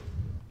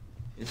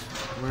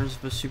 Where's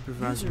the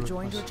supervisor? User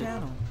joined your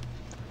channel.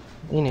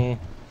 In here.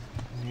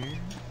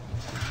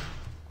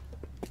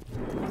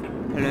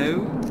 Hello?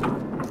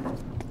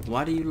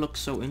 Why do you look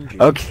so injured?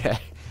 Okay.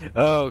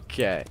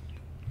 Okay.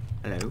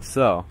 Hello.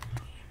 So,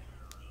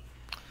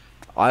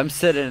 I'm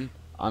sitting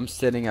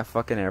at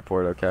fucking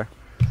airport, okay?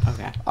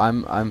 Okay.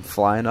 I'm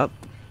flying up.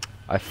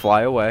 I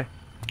fly away.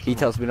 He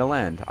tells me to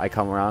land. I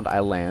come around, I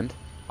land.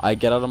 I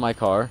get out of my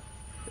car.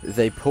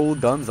 They pull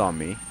guns on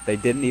me. They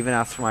didn't even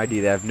ask for my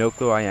ID. They have no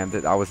clue I am.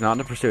 That I was not in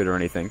a pursuit or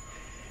anything.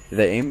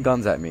 They aim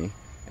guns at me,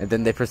 and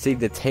then they proceed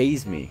to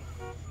tase me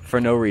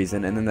for no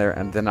reason. And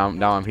then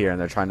now I'm here,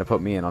 and they're trying to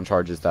put me in on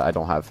charges that I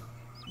don't have.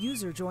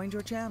 User joined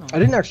your channel. I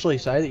didn't actually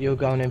say that you were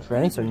going in for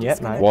anything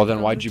yet, mate. Well,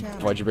 then why'd you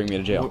bring me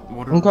to jail?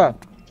 Okay.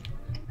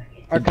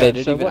 They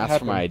didn't even ask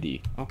for my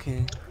ID.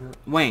 Okay.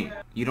 Wait,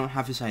 you don't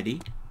have his ID?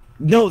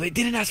 No, they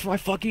didn't ask for my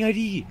fucking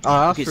ID.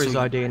 I asked for his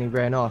ID and he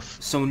ran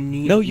off. So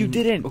no, you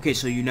didn't. Okay,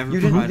 so you never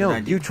You provided didn't. No,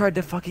 ID. you tried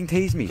to fucking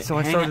tase me, so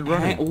I started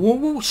running.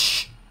 Whoa,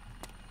 shh.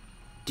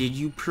 Did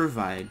you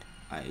provide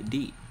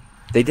ID?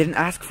 They didn't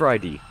ask for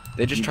ID.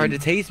 They just tried to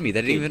tase me.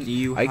 They didn't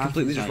even. I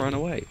completely just ran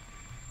away.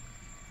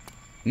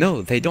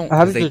 No, they don't.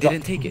 Because they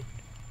didn't take it.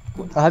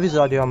 I have his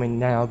ID on me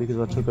now because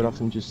I took it off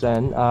him just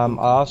then.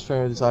 I asked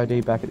for his ID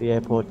back at the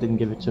airport, didn't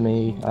give it to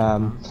me.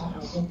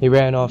 He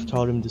ran off,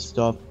 told him to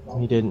stop.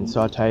 He didn't,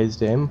 so I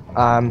tased him.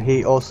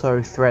 He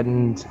also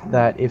threatened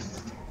that if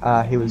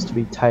he was to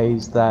be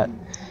tased, that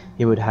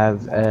he would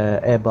have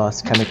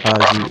Airbus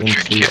kamikaze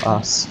into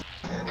us.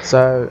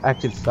 So,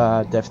 active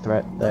death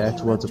threat there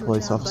towards a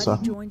police officer.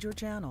 Joined your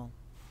channel.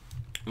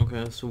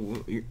 Okay,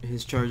 so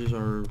his charges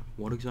are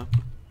what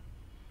exactly?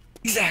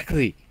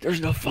 Exactly. There's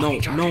no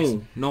fucking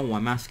charges. No.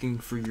 I'm asking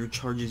for your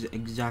charges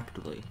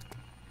exactly.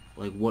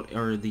 Like,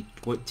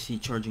 what's he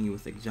charging you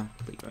with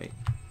exactly, right?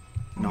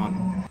 Not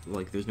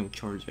like there's no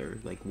charge there.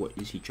 Like, what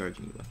is he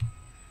charging you with?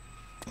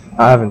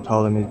 I haven't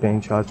told him he's being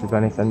charged with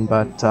anything,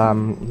 but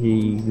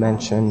he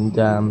mentioned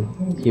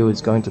he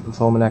was going to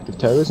perform an act of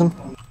terrorism.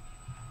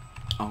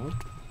 Oh.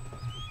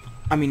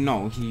 I mean,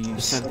 no. He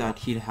said that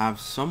he'd have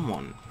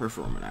someone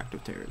perform an act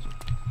of terrorism.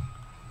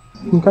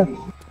 Okay.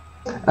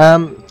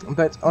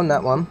 But on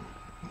that one,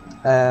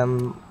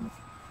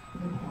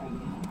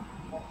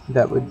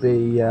 that would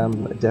be a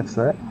death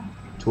threat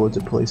towards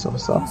a police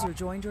officer. User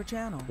joined your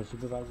channel. The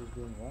supervisor's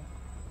doing what?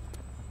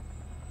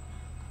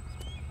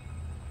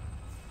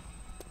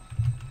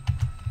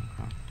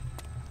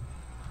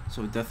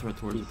 So death threat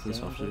towards a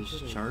police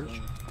officer's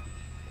charge?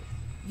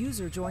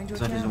 User joined your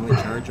Is that his channel.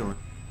 only charge, or?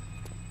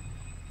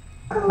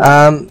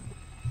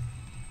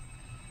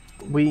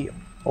 We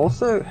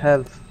also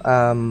have,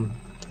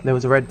 there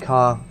was a red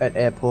car at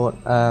airport,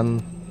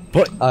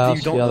 But I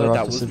you don't know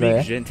that was me,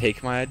 'cause you didn't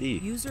take my ID.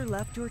 User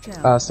left your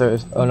channel. So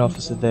an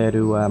officer there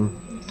to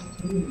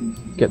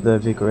get the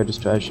vehicle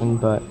registration,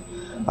 but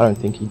I don't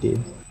think he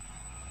did.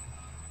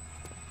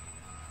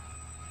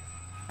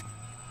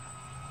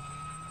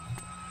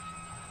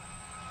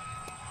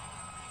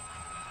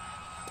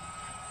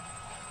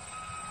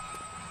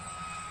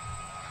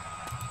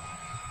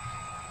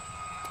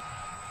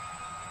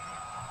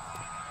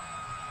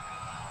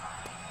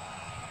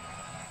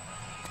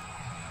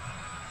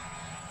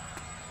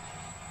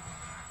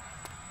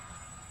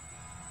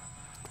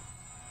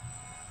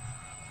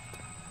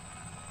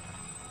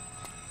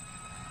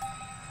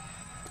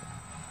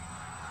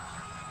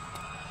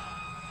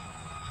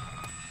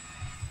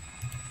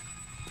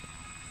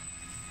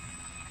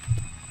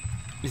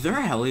 Is there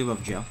a heli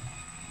above jail?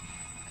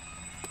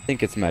 I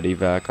think it's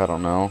medevac. I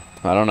don't know.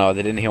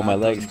 They didn't heal my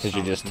legs because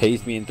you just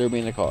tased me and threw me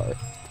in the car.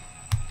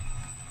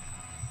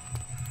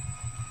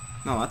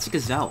 No, that's a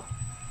gazelle.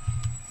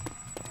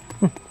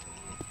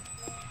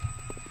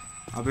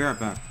 I'll be right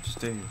back. Just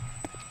stay here.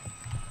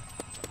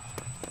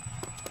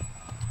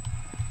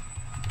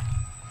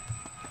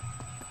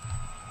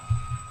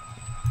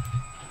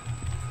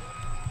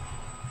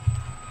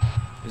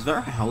 Is there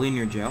a heli in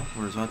your jail,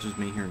 or is that just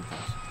me hearing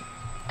things?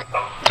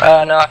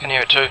 No, I can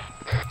hear it too.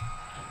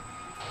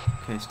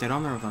 Okay, stay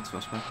down there with that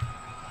suspect.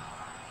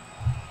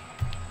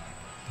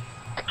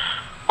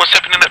 What's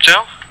happening at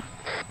jail?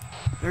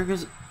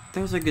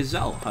 There's a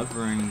gazelle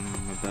hovering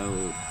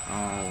about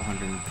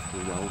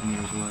 112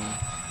 meters away.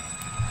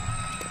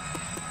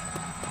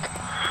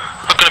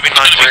 I'm gonna be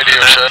 90 radio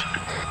check.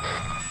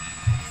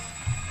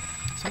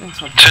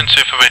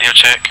 10-2 for radio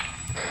check.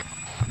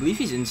 I believe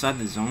he's inside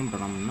the zone,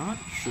 but I'm not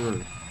sure.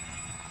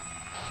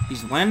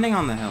 He's landing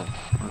on the hill.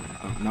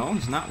 No,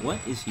 he's not. What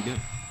is he doing?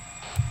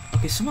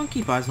 Okay, someone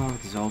keep eyes on the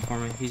gazelle for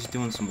me. He's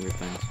doing some weird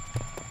things.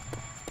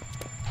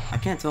 I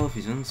can't tell if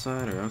he's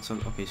inside or outside.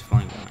 Okay, he's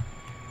flying down.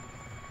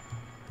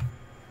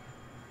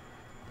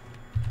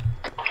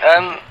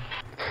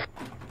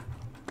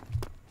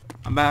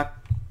 I'm back.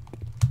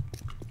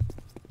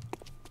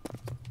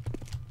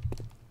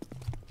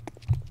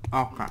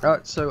 Okay.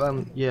 Alright,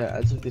 so, yeah,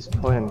 as of this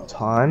point in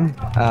time,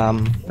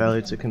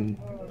 failure to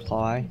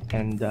comply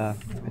and,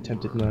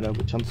 attempted murder,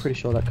 which I'm pretty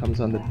sure that comes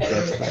under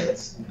death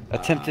threats.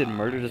 Attempted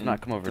murder does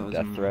not come over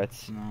death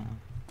threats. No.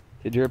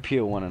 Dude, you're a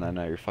PO1 and I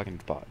know your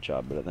fucking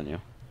job better than you.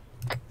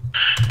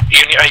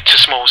 Unit 8 to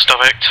Smalls,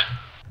 direct.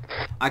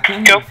 I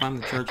can't even find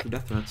the charge for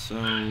death threats, so...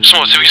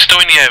 Smalls, if you're still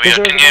in the area,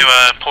 can you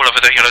pull over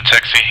the yellow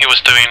taxi? He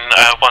was doing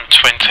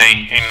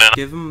 120 in...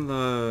 Give him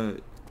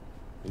the...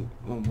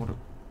 Well,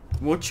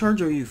 what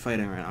charge are you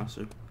fighting right now,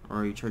 sir? Or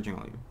are you charging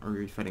all or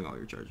are you fighting all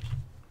your charges?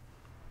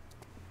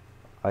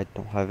 I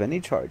don't have any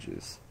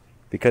charges.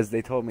 Because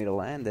they told me to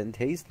land and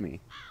tased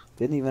me.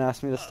 Didn't even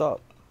ask me to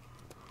stop.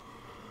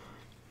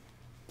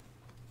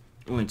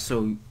 Wait,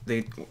 so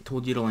they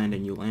told you to land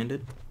and you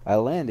landed? I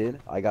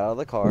landed, I got out of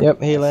the car.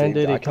 Yep, he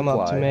landed, he come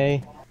up to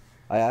me.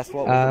 I asked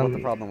what the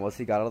problem was,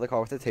 he got out of the car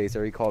with a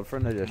taser, he called for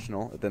an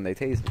additional, then they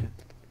tased me.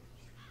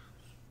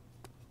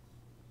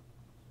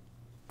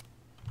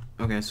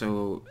 Okay,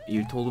 so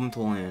you told him to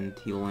land,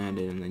 he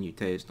landed, and then you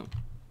tased him.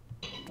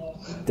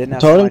 Didn't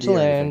ask Told him him to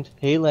land,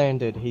 he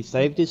landed, he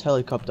saved his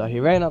helicopter, he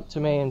ran up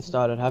to me and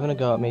started having a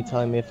go at me,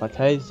 telling me if I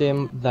tased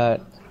him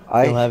that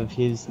he'll have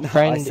his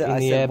friend in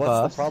the Airbus.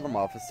 What's the problem,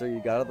 officer?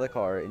 You got out of the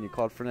car and you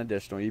called for an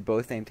additional, you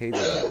both aimed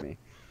tasers at me.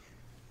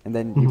 And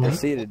then you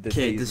proceeded to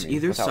tase me does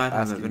either without side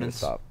have asking me to evidence?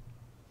 stop.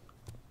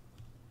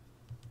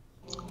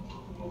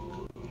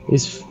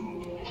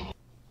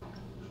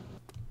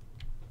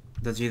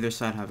 Does either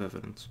side have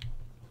evidence?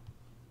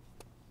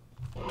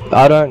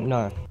 I don't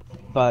know,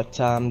 but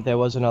there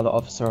was another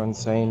officer on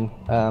scene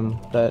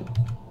that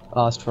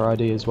asked for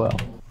ID as well.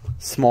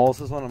 Smalls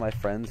was one of my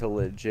friends who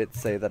legit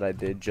say that I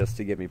did just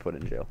to get me put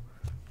in jail.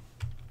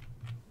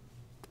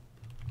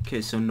 Okay,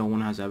 so no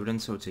one has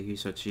evidence, so it's a he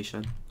said, she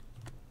said?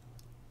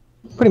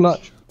 Pretty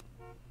much.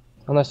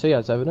 Unless he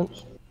has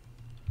evidence.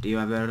 Do you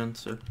have evidence,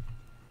 sir?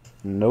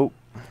 Nope.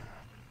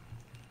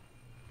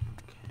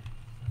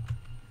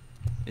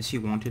 Is he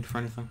wanted for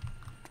anything?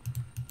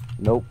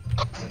 Nope.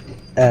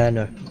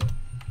 No. Okay.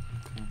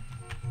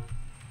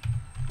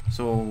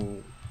 So,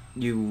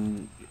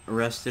 you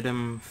arrested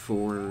him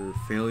for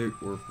failure,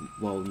 or,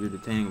 well, you're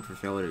detaining him for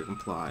failure to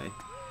comply.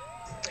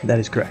 That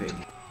is correct.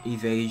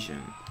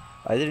 Evasion.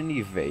 I didn't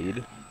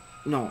evade.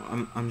 No,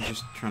 I'm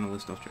just trying to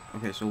list off.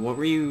 Okay, so what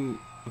were you...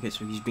 Okay,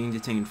 so he's being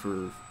detained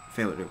for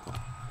failure to comply.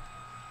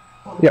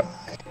 Yep.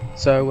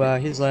 So,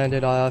 he's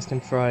landed, I asked him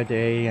for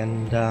ID,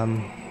 and,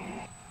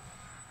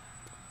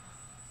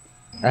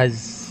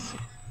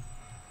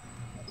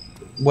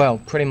 well,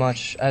 pretty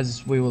much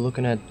as we were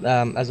looking at,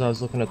 as I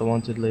was looking at the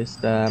wanted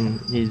list,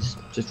 he's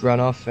just run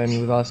off and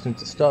we've asked him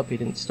to stop, he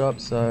didn't stop,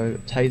 so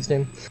tased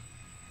him.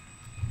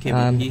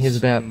 Okay, he's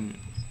about...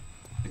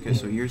 Okay,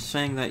 so you're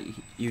saying that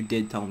you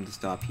did tell him to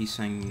stop, he's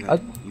saying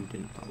that you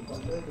didn't tell him to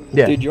stop.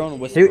 Yeah. Dude, you're on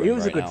whisper he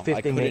was right a good now.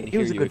 50 meters, he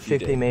was a good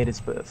 50 meters,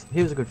 but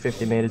he was a good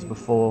 50 meters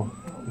before,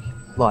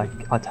 like,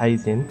 I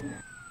tased him.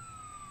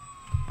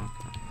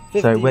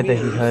 So whether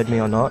he heard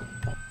me or not.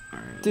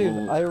 Dude,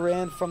 Well, I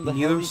ran from the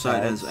neither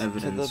side has helipads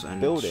evidence, to the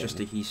and building. it's just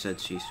a he said,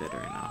 she said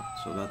right now.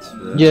 So that's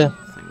the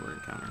thing we're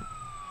encountering.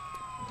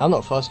 I'm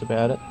not fussed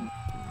about it.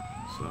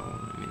 So,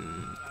 I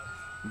mean,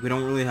 we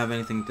don't really have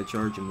anything to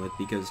charge him with,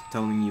 because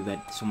telling you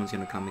that someone's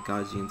gonna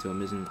kamikaze into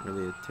him isn't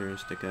really a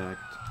terroristic act.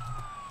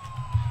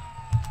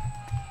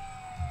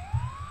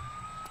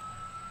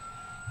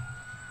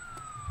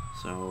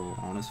 So,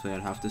 honestly,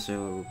 I'd have to say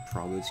we're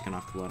probably just gonna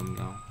have to let him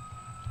go.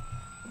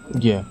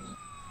 Yeah.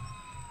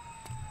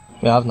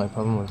 Yeah, I have no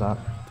problem with that.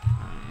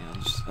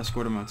 Yeah, just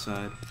escort him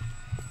outside.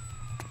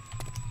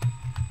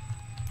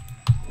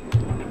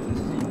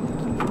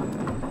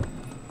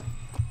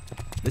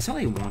 This is how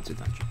he wants it,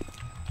 don't you?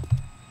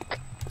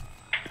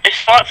 Is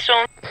SWAT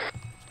still?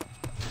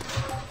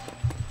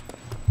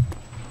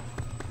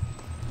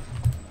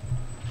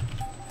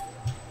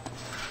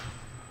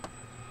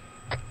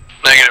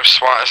 Negative,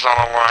 SWAT is not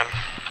online.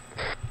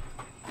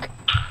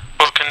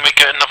 Well, can we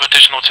get another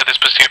additional to this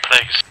pursuit,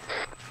 please?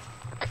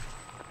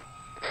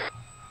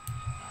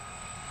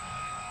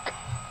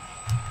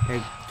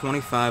 Hey,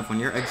 25, when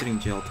you're exiting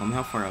jail, tell me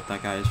how far out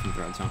that guy is from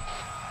the red zone.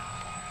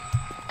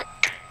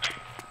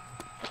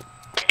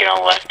 You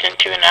know, left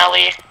into an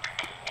alley.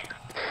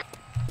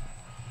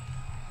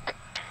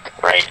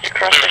 Right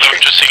across the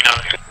street. Just so you know.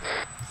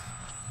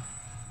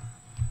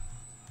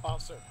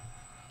 Officer.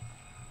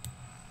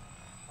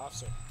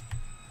 Officer.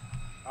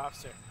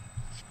 Officer.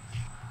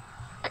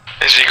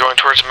 Is he going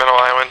towards Middle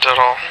Island at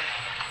all?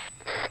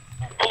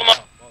 Pull him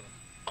up.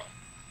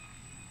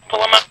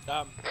 Pull him up.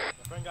 My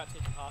friend got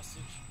taken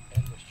hostage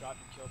and was shot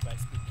and killed by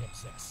Speed Camp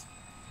 6.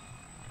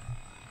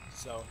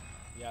 So,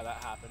 yeah, that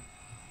happened.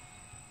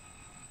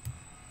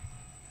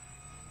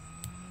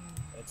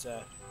 It's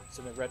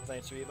some red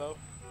planes for Evo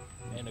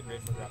and a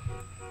grateful grab.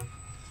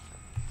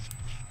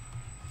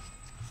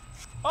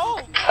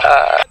 Oh!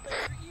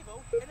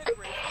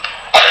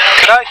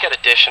 Could I get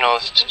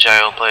additionals to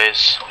jail,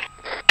 please?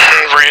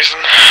 Reason?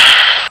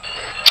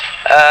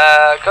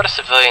 Got a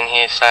civilian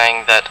here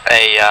saying that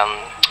a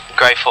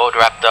Grey Ford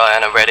Raptor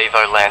and a Red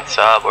Evo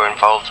Lancer were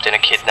involved in a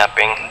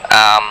kidnapping.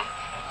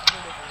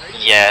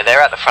 Yeah,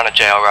 they're at the front of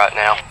jail right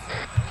now.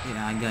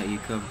 Yeah, I got you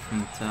covered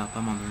from the top.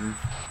 I'm on the roof.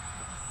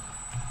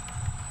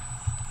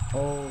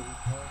 Oh.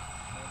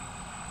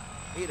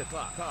 8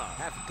 o'clock. Car.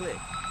 Half a click.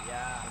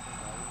 Yeah.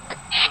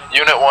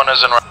 Unit 1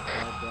 is in.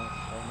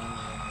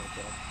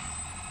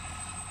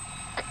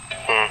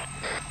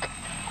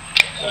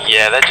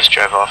 Yeah, they just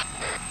drove off.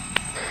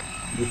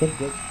 You think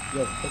this?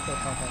 Yeah, take that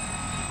top off.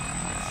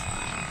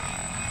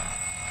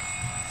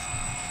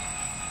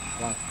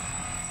 What?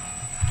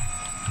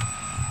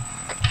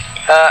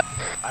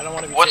 I don't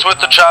want to be. What's with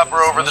the chopper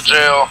over the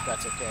jail?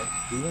 That's okay.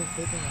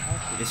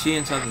 Is he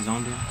inside the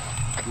zone, dude?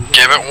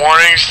 Give it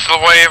warnings to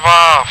wave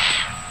off.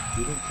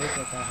 You didn't take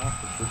that guy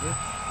hostage, did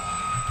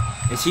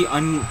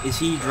you? Is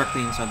he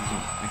directly inside the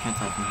zone? I can't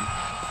tell from here.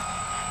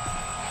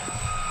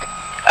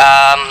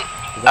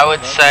 I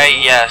would say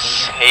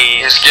yes.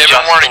 He's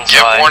giving warning.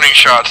 Give warning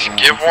shots.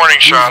 Give warning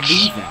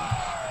shots.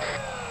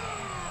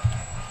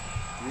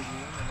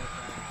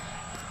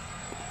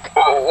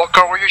 What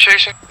car were you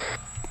chasing?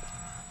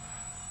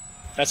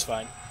 That's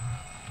fine.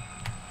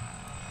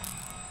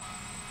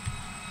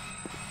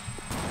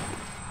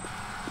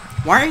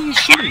 Why are you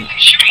shooting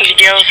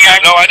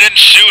it? No, I didn't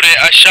shoot it.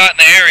 I shot in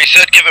the air. He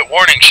said give it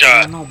warning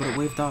shot. No, but it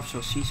waved off,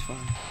 so she's fine.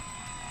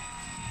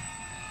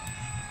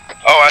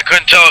 Oh, I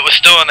couldn't tell it was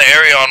still in the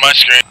area on my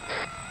screen.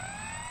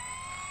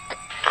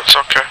 That's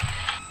okay.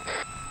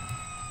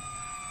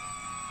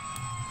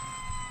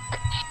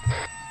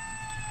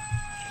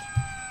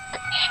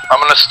 I'm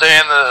gonna stay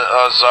in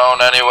the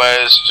zone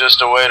anyways, just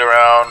to wait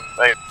around,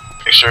 make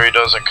sure he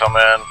doesn't come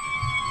in.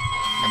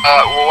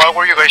 What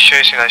were you guys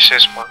chasing? I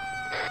chased one.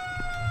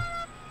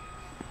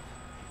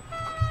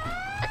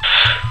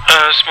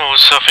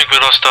 Smalls, I think we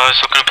lost eyes,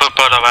 so I'm gonna put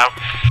Bodo out.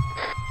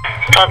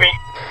 Copy.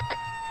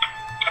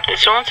 Did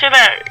someone say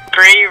that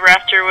Grey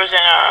Raptor was in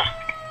a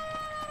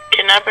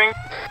kidnapping?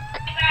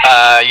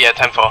 Yeah,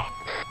 10-4.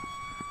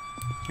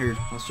 Here,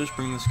 let's just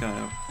bring this guy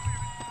out.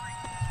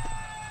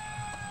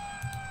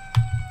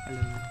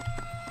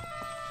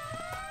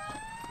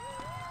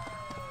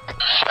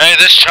 Hey,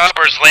 this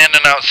chopper's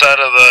landing outside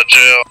of the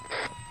jail.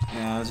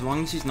 Yeah, as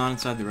long as he's not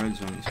inside the red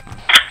zone, he's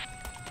fine.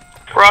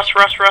 Ross,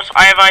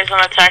 I have eyes on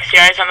the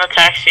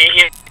taxi,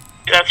 he's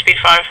at speed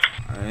 5.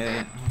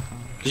 Alright.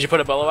 Did you put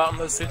a bellow out on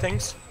those two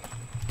things?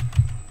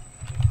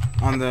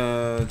 On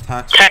the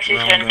taxi.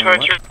 Taxi's heading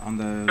towards you. On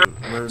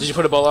the. Did you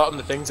put a bellow out on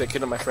the things that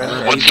killed my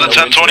friend? What's the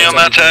 1020 on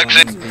that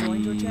taxi?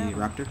 The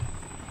Raptor.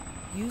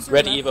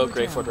 Red Evo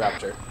Grey Ford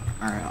Raptor.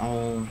 Alright,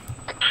 I'll.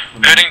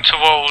 Heading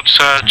towards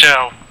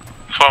jail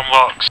from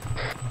Rocks.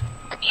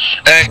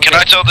 Hey, can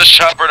I tell this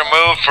chopper to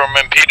move from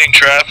impeding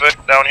traffic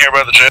down here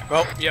by the jail?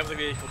 Well, you have the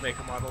vehicle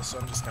maker model, so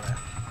I'm just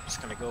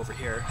gonna go over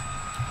here.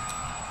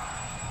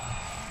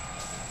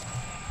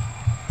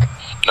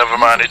 Never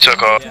mind, he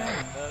took off.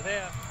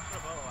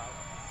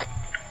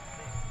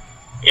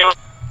 Yeah,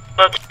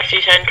 the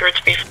taxi's heading towards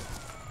speed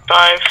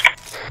 5.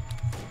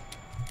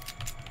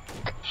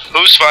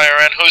 Who's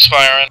firing? Who's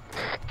firing?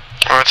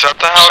 What's up?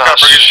 The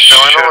helicopter is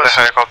going over. The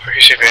helicopter,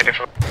 he's evading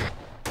from.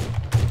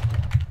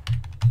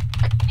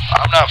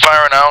 I'm not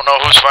firing. I don't know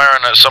who's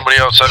firing at somebody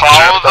else.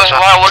 Follow the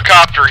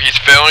helicopter. He's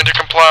failing to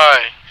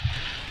comply.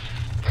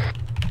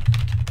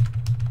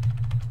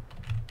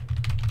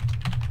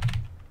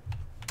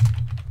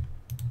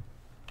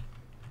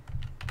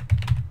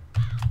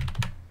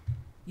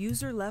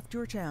 User left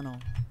your channel.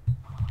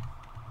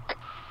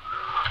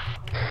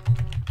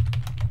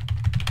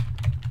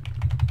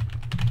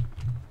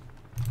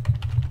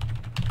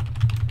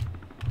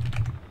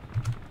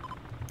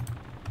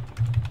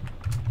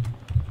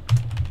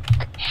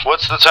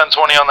 What's the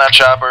 1020 on that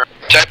chopper?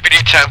 Deputy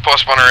 10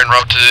 +1 are en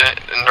route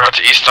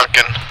to East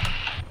Duncan.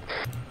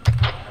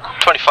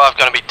 25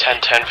 gonna be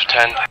 10-10 for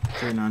 10.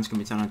 39's gonna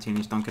be 10 on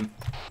East Duncan.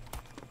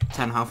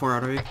 10, how far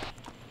out are you?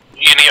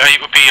 Unit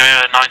 8 would be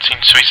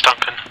 19 to East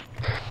Duncan.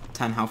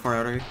 10, how far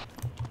out are you?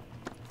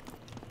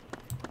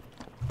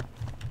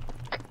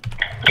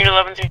 Unit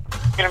 11's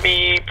gonna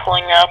be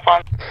pulling up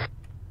on.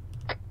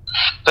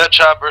 That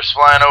chopper's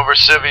flying over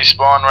Civvy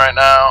spawn right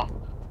now.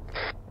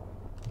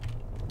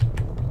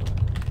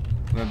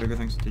 We have bigger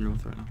things to deal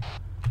with right now.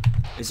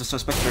 Is the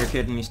suspect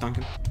barricaded in East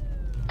Duncan?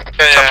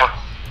 Yeah.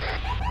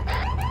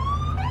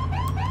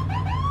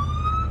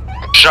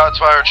 Shots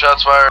fired,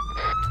 shots fired.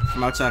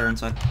 From outside or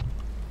inside?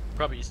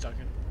 Probably East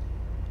Duncan.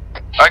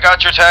 I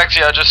got your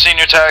taxi, I just seen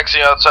your taxi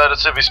outside of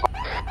Civvy spawn.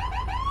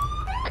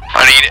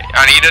 I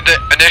need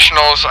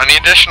additionals,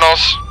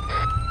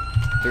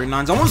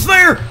 39's almost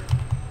there!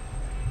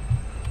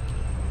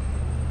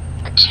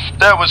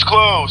 That was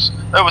close.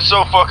 That was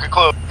so fucking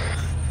close.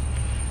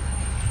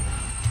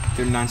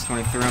 39's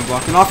 23, I'm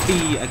blocking off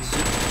the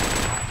exit.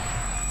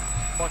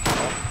 Fucking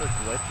officer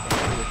glitch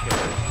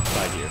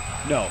inside here.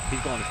 No,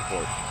 he's going to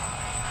support.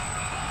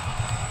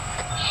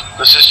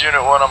 This is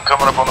Unit 1, I'm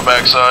coming up on the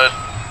backside.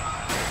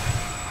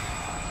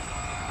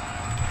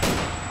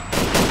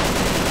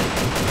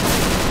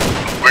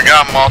 We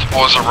got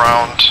multiples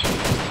around.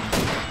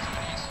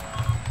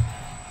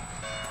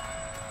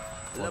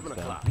 11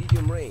 o'clock.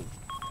 Medium range.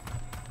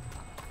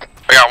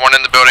 I got one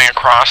in the building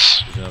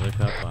across. There's another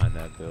cop behind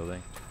that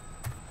building.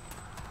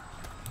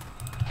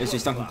 Is he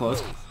stuck and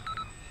closed?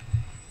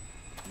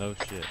 No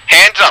shit.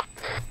 Hands up!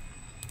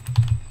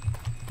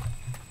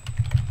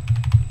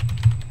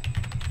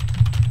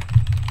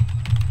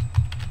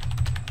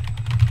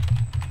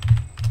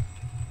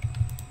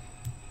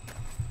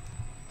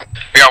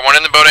 I got one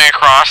in the building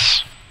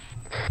across.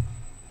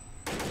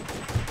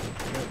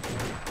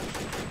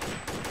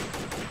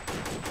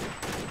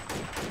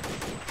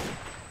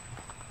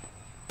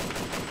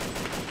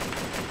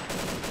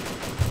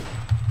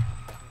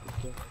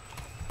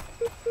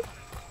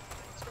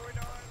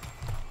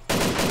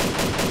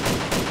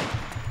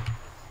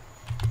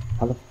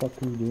 How the fuck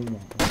are you doing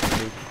that?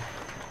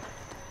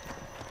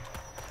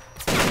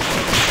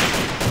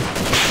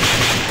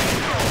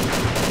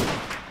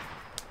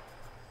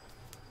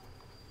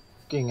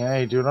 Fucking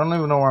A, dude, I don't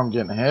even know where I'm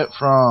getting hit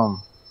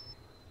from.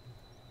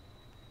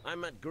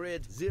 I'm at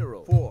grid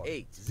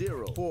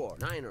 04804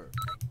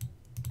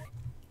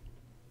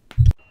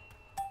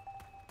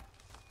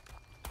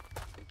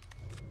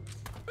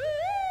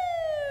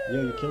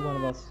 Yo, you killed one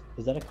of us.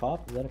 Is that a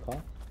cop? Is that a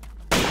cop?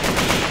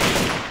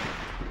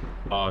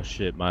 Oh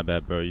shit, my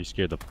bad, bro. You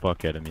scared the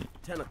fuck out of me.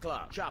 10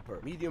 o'clock. Chopper.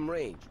 Medium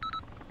range.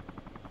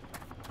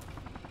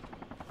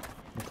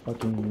 That's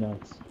fucking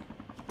nuts.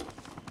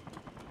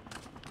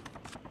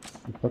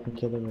 You fucking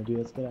killed him, dude.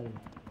 Let's get out of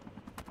here.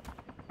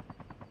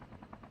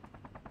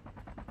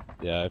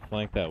 Yeah, I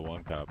flanked that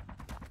one cop.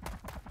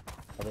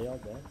 Are they all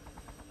dead?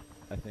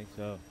 I think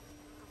so.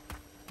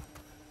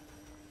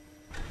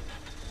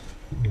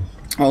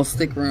 I'll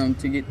stick around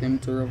to get them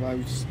to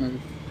revive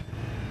Smith.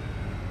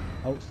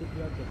 Oh, stick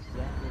you up,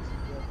 Zach.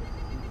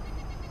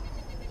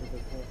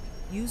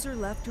 User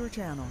left your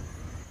channel.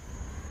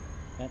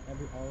 And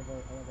all of our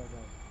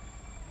guys.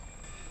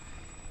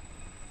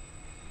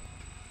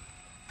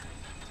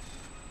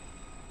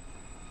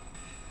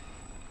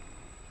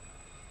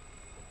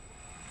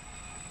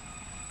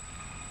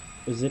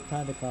 The zip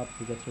tie the cop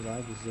who gets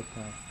revived is zip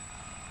tie.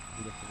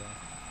 Who gets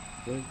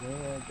revived. Where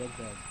are all dead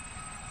guys?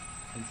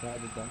 Inside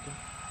the Duncan?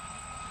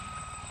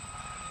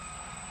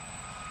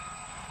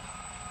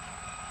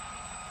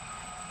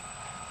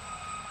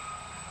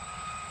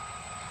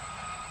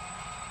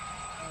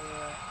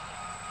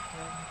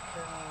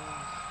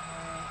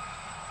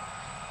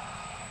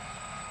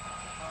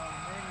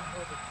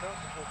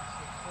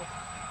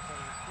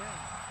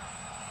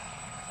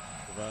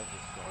 Revive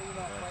this guy.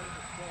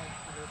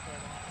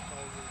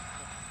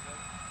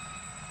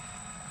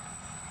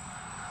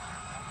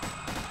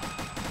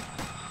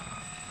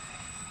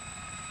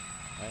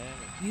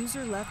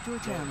 User left your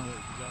channel. Yo, you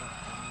gotta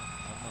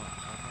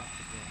unlock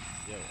the game.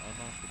 Yo,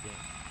 unlock the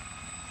game.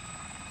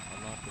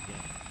 Unlock the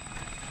game.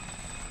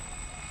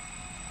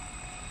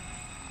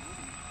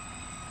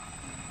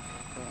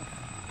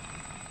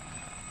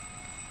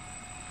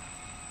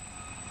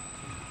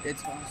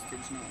 It's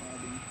hostage, not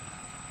robbing.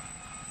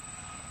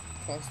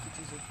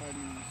 Hostages are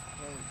fighting in this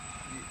part.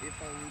 If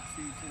I were to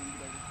tell him to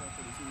get out of the car,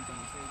 put his hands on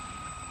his head,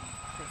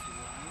 press the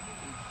wall, it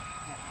would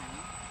pat down.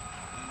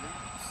 And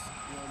that's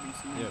robbing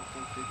someone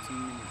for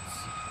 15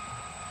 minutes.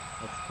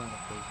 That's kind of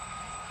cool.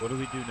 What do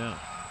we do now?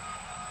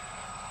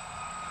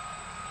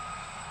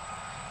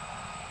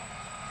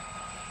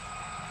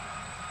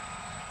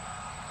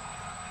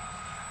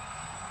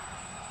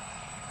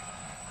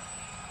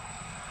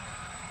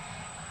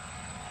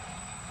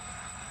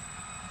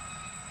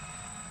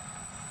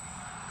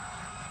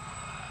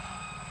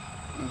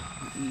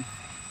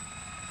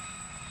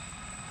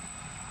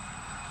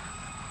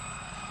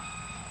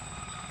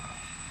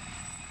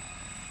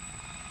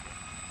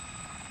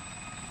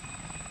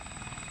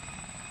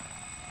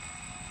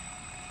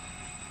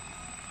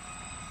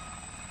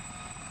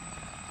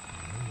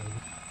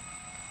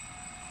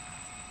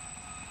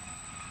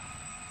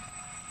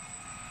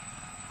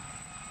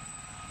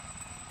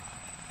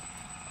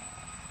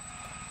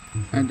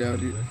 I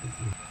doubt it.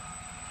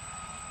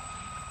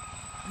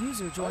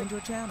 User joined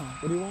your channel.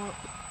 What do you want?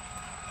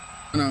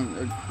 No,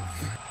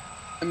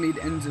 I made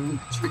Enzo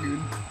look triggered.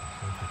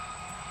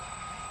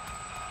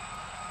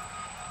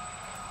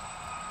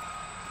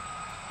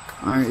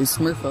 Alright, is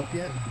Smith up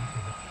yet?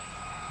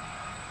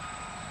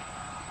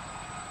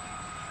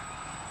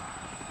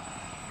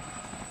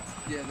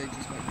 Yeah, they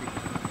just might be.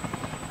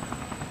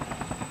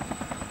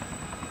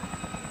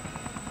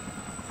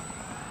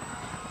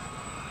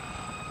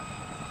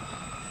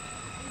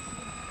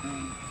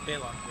 They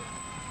locked it.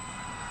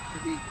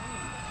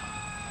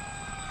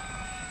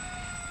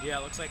 Yeah,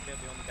 it looks like they're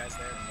the only guys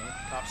there.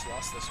 Cops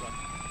lost this one.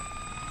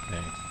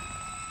 Thanks.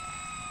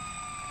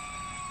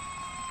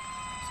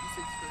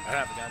 I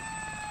don't have a gun.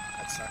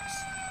 That sucks.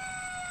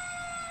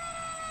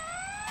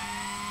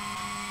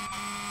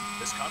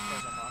 This cop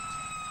car's unlocked.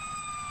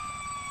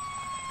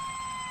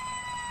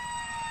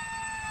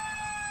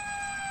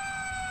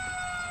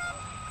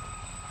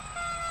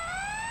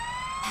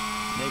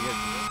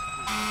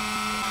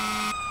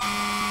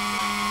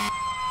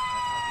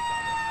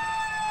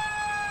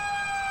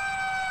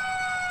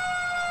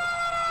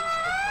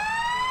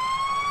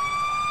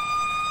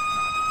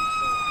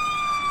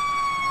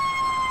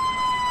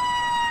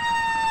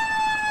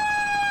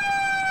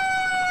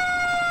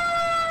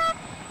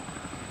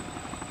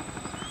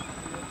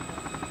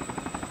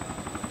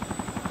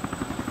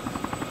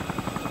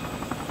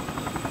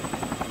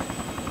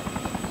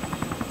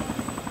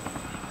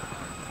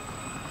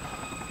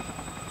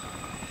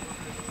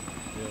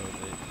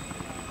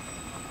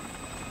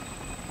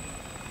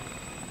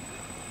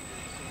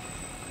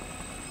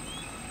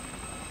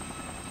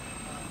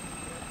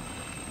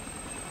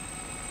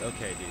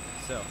 Okay, dude.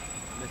 So,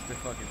 Mr.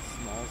 fucking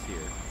Smalls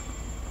here.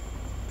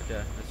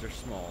 Okay, Mr.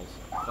 Smalls.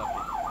 Fucking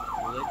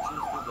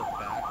glitches through the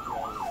back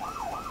wall of the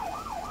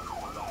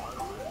while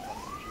I'm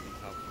fucking shooting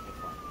cops with the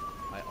phone.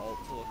 I ult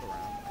to look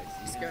around. I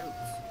see him,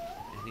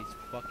 and he's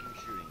fucking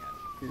shooting at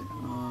me.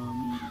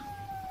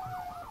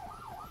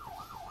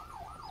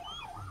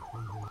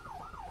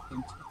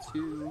 Into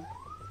 2.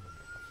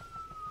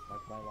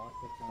 My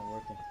lockpick's not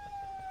working.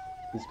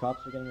 These cops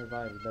are getting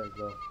revived. We better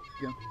go.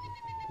 Go.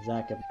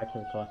 Zach, get back to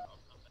the car.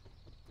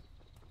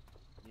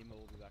 Nemo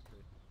will be back for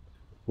you.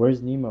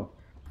 Where's Nemo?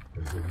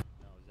 No, Zach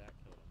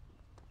killed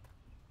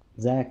him.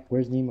 Zach,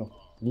 where's Nemo?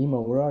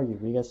 Nemo, where are you?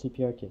 We got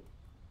CPR kit.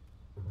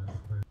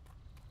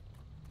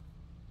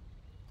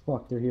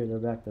 Fuck, they're here. They're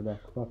back. They're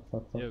back. Fuck.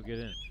 Yo, get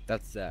in.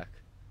 That's Zach.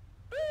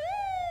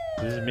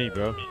 This is me,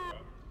 bro.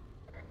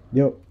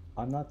 Yo,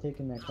 I'm not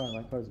taking that car.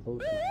 My car's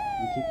bullshit.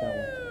 You keep that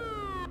one.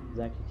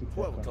 Zach, you keep that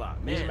 12 car. o'clock,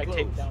 These man. are my Close.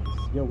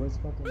 takedowns. Yo, where's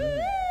fucking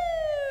Nemo?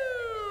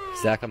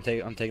 Zach, I'm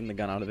taking the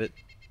gun out of it.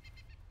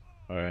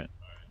 Alright.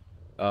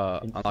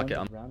 Unlock it.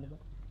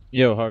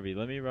 Yo, Harvey,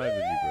 let me ride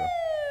with you, bro.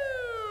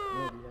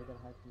 No, dude, I gotta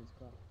hide from this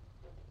car.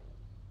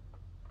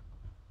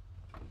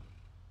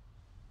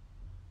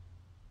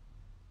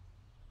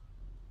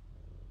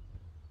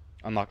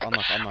 Unlock.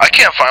 I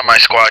can't find my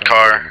squad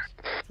car.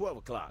 12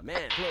 o'clock,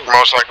 man. Close.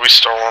 Most likely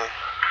stolen.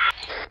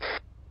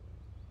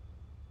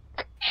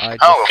 I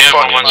How the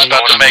fuck am I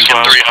about to make it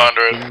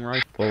 300?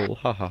 Rifle,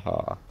 ha ha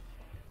ha.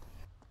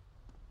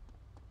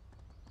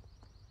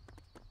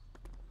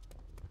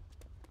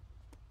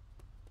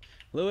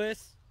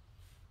 Lewis,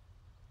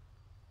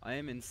 I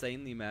am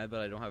insanely mad, but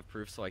I don't have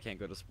proof, so I can't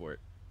go to sport.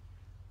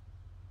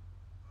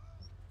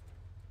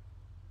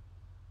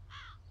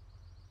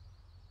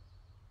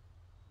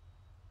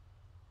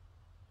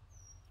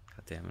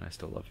 God damn it, I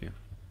still love you.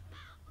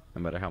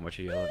 No matter how much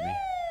you yell at me.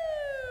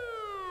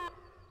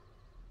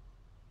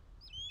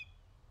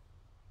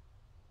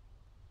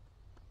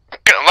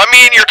 Let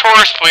me in your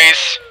Taurus,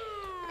 please.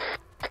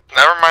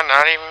 Never mind,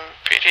 not even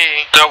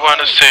PD. That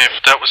wasn't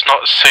safe. That was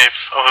not safe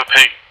of a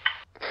pig.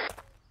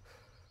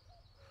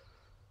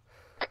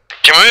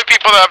 Can we move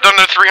people that have done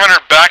the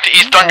 300 back to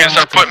East Duncan and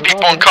start putting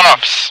people in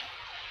cuffs?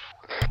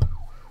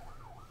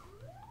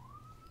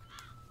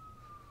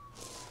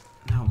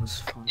 That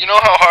was fun. You know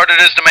how hard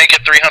it is to make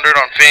it 300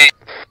 on feet?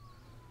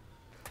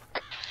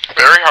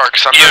 Very hard,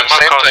 because I'm doing the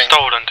same thing.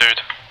 Stolen,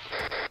 dude.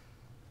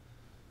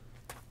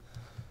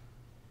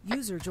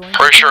 User joined.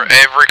 Pretty sure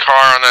every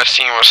car on that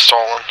scene was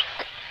stolen.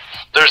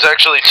 There's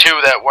actually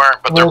 2 that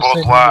weren't, but they're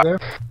both black.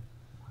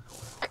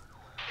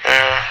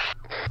 Yeah.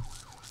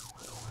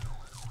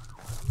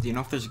 Do you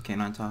know if there's a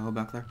K9 Tahoe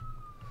back there?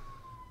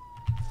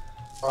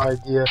 No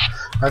idea.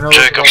 I know.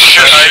 Jacob,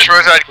 shit, I just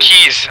realized I had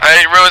keys. I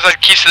didn't realize I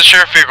had keys to the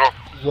sheriff vehicle.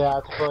 Yeah,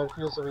 I thought it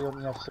feels like we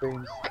only have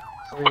streams.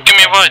 Well, give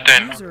me a vote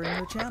then.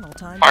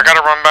 I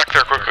gotta run back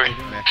there quickly.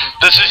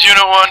 This is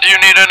Unit 1, do you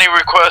need any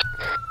requests?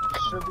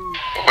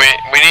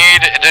 We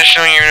need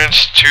additional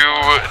units to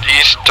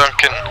East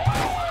Duncan.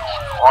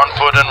 On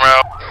foot en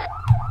route.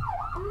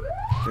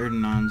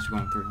 39's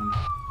going 300.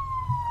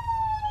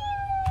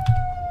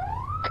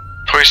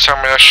 Please tell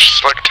me that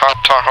select top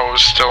Tahoe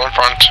is still in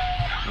front.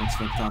 Let's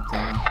look top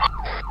Tahoe.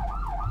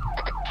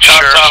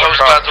 Top Tahoe's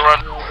about to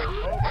run.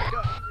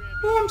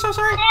 Oh, I'm so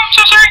sorry.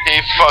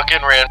 He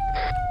fucking ran.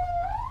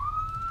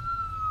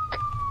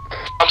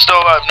 I'm still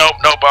alive.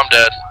 Nope, I'm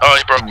dead. Oh,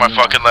 he broke my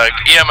fucking leg.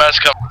 EMS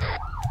come.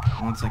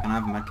 1 second, I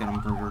have a medkit. I'm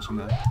reversing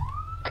back.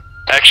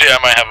 Actually, I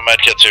might have a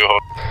medkit too.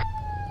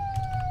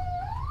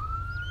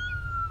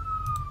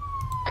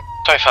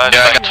 25,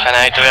 yeah, I got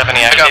 28. Do we have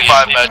any active? I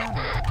got 5 med.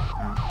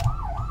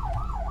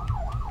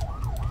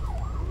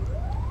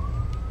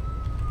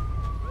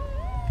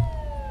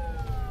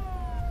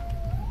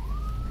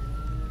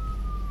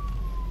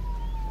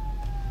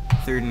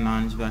 Third and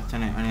 9's back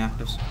 10. Any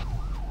actives?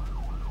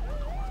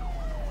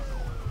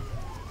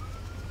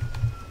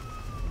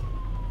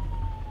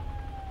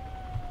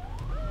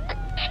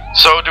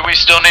 So, do we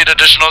still need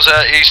additionals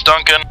at East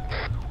Duncan?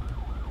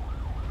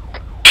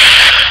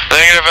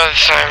 Negative at the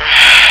same.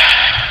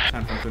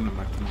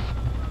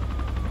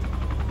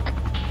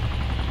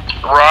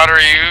 Rod,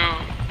 are you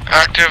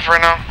active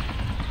right now?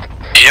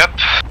 Yep.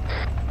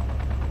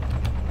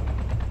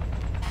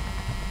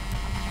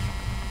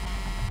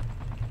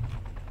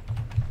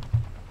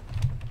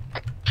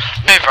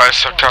 Be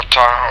advised, Top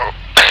Tahoe.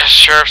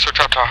 Sheriff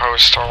Top Tahoe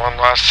is still on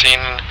last seen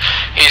in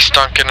East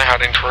Duncan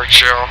heading towards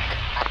jail.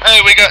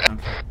 Hey, we got.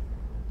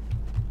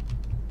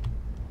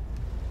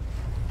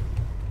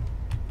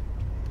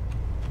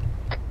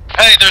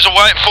 Hey, there's a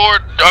white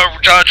Ford,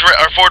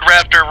 Ford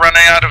Raptor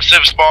running out of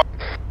Civ spawn.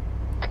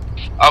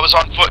 I was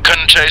on foot,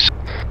 couldn't chase it.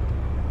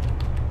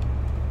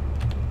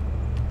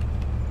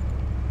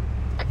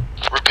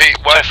 Repeat,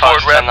 white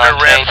Ford Raptor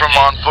ran from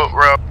on foot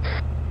road.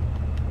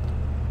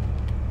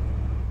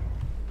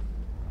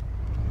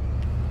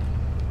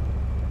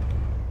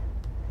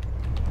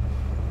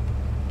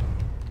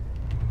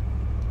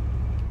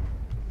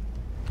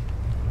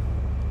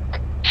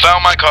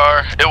 Found my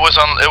car. It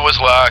was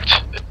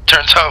locked.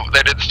 Turns out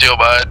they didn't steal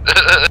by it.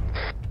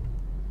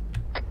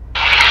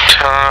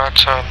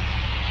 10.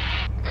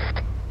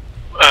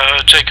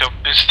 Jacob,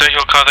 is that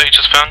your car that you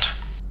just found?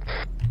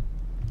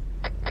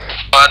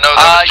 No,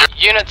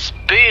 units,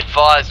 be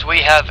advised, we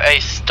have a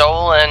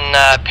stolen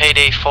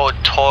PD Ford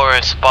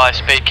Taurus by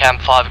Speed Cam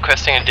 5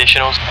 requesting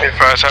additionals.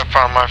 Advise, I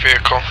found my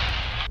vehicle.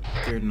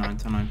 39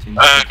 to 19.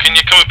 Can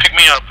you come and pick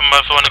me up? I'm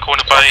over on the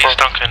corner by East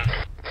Duncan.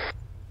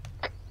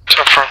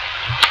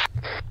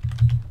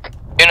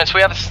 Units,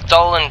 we have a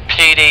stolen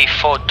PD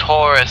Ford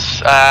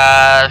Taurus,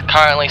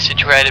 currently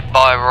situated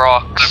by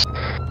rocks.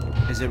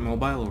 Is it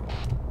mobile or?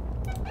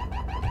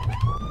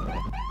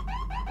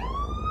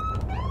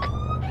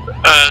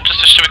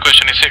 Just a stupid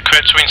question, is it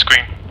correct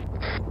windscreen?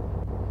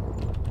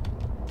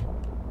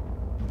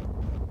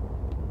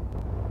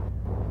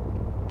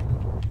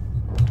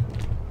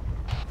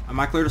 Am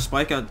I clear to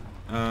spike at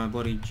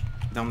bloody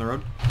down the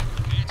road?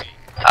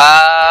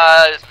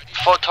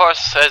 Ford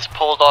Taurus has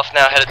pulled off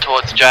now, headed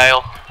towards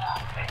jail.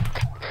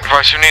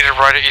 Advice, you need to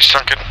ride at East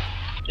Duncan.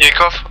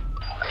 Yakov?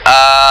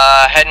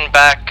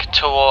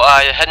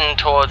 Heading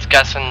towards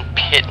Gas and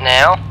Pit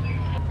now.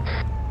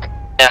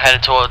 Now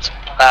headed towards,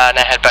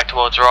 now head back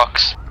towards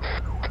rocks.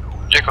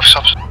 Yakov,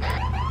 stop.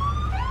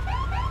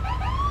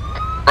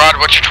 Rod,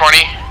 what's your 20?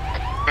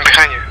 I'm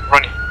behind you,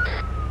 running.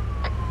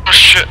 Oh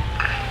shit.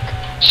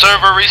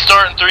 Server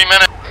restart in 3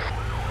 minutes.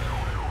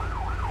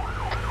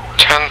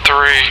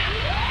 10-3.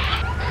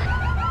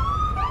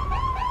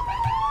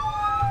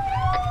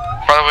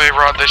 By the way,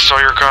 Rod, they stole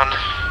your gun.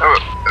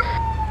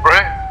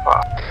 Right?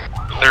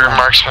 Their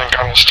marksman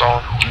gun was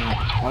stolen.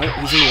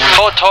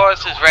 Ford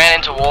Taurus has ran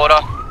into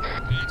water.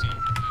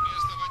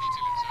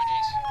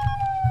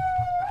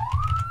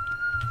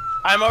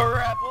 I'm a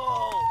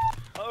rebel!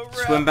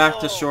 Swim back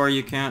to shore,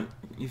 you can't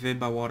evade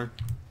by water.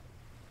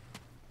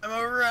 I'm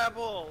a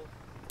rebel!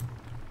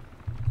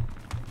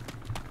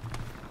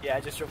 Yeah, I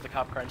just drove the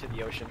cop car into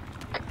the ocean.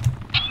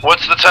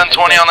 What's the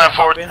 1020 on that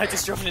Ford? I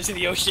just drove it into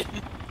the ocean.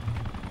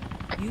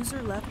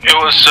 User left. It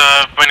was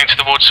running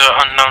towards an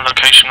unknown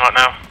location right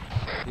now.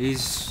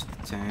 He's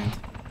detained.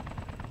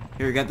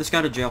 Here, get this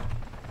guy to jail.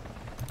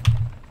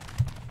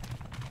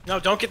 No,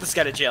 don't get this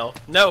guy to jail.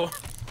 No.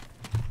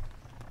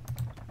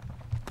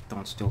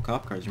 Don't steal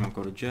cop cars, you won't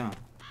go to jail.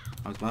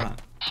 How's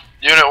that?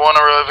 Unit 1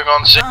 arriving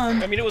on scene.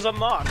 I mean, it was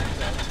unlocked.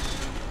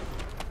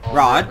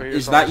 Rod,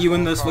 is that you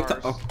in this look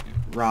top? Oh,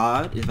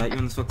 Rod, is that you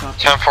in this look top?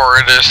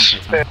 10-4 it is.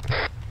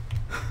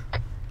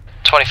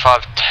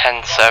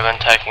 25-10-7,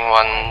 taking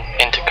one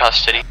into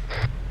custody.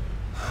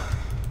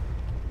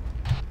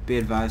 Be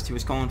advised, he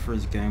was calling for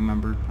his gang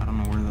member. I don't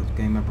know where that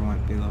gang member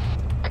might be though.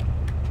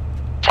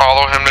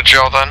 Follow him to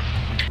jail then.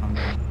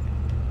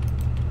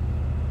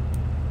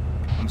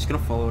 I'm just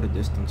gonna follow at a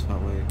distance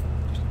that way,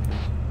 just in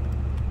case.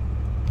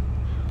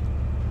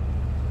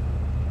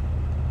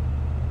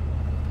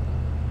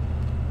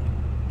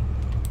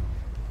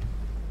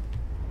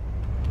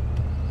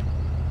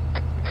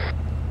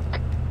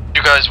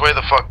 You guys, where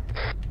the fuck?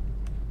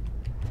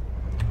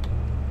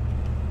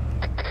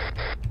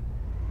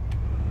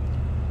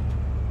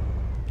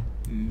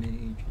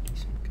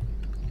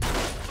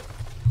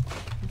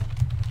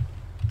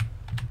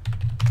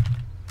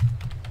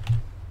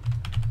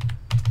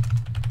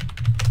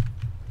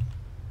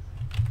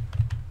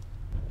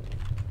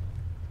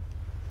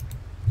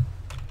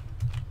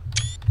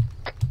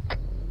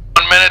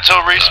 Till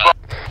respawn.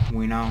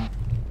 We know.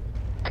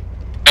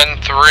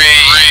 And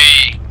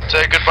 3.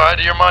 Say goodbye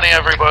to your money,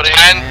 everybody.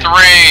 And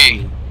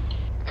 3.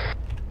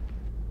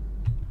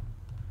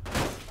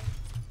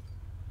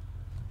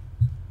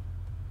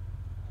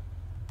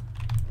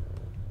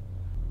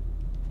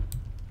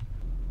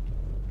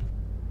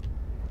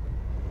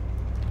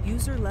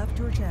 User left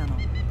your channel.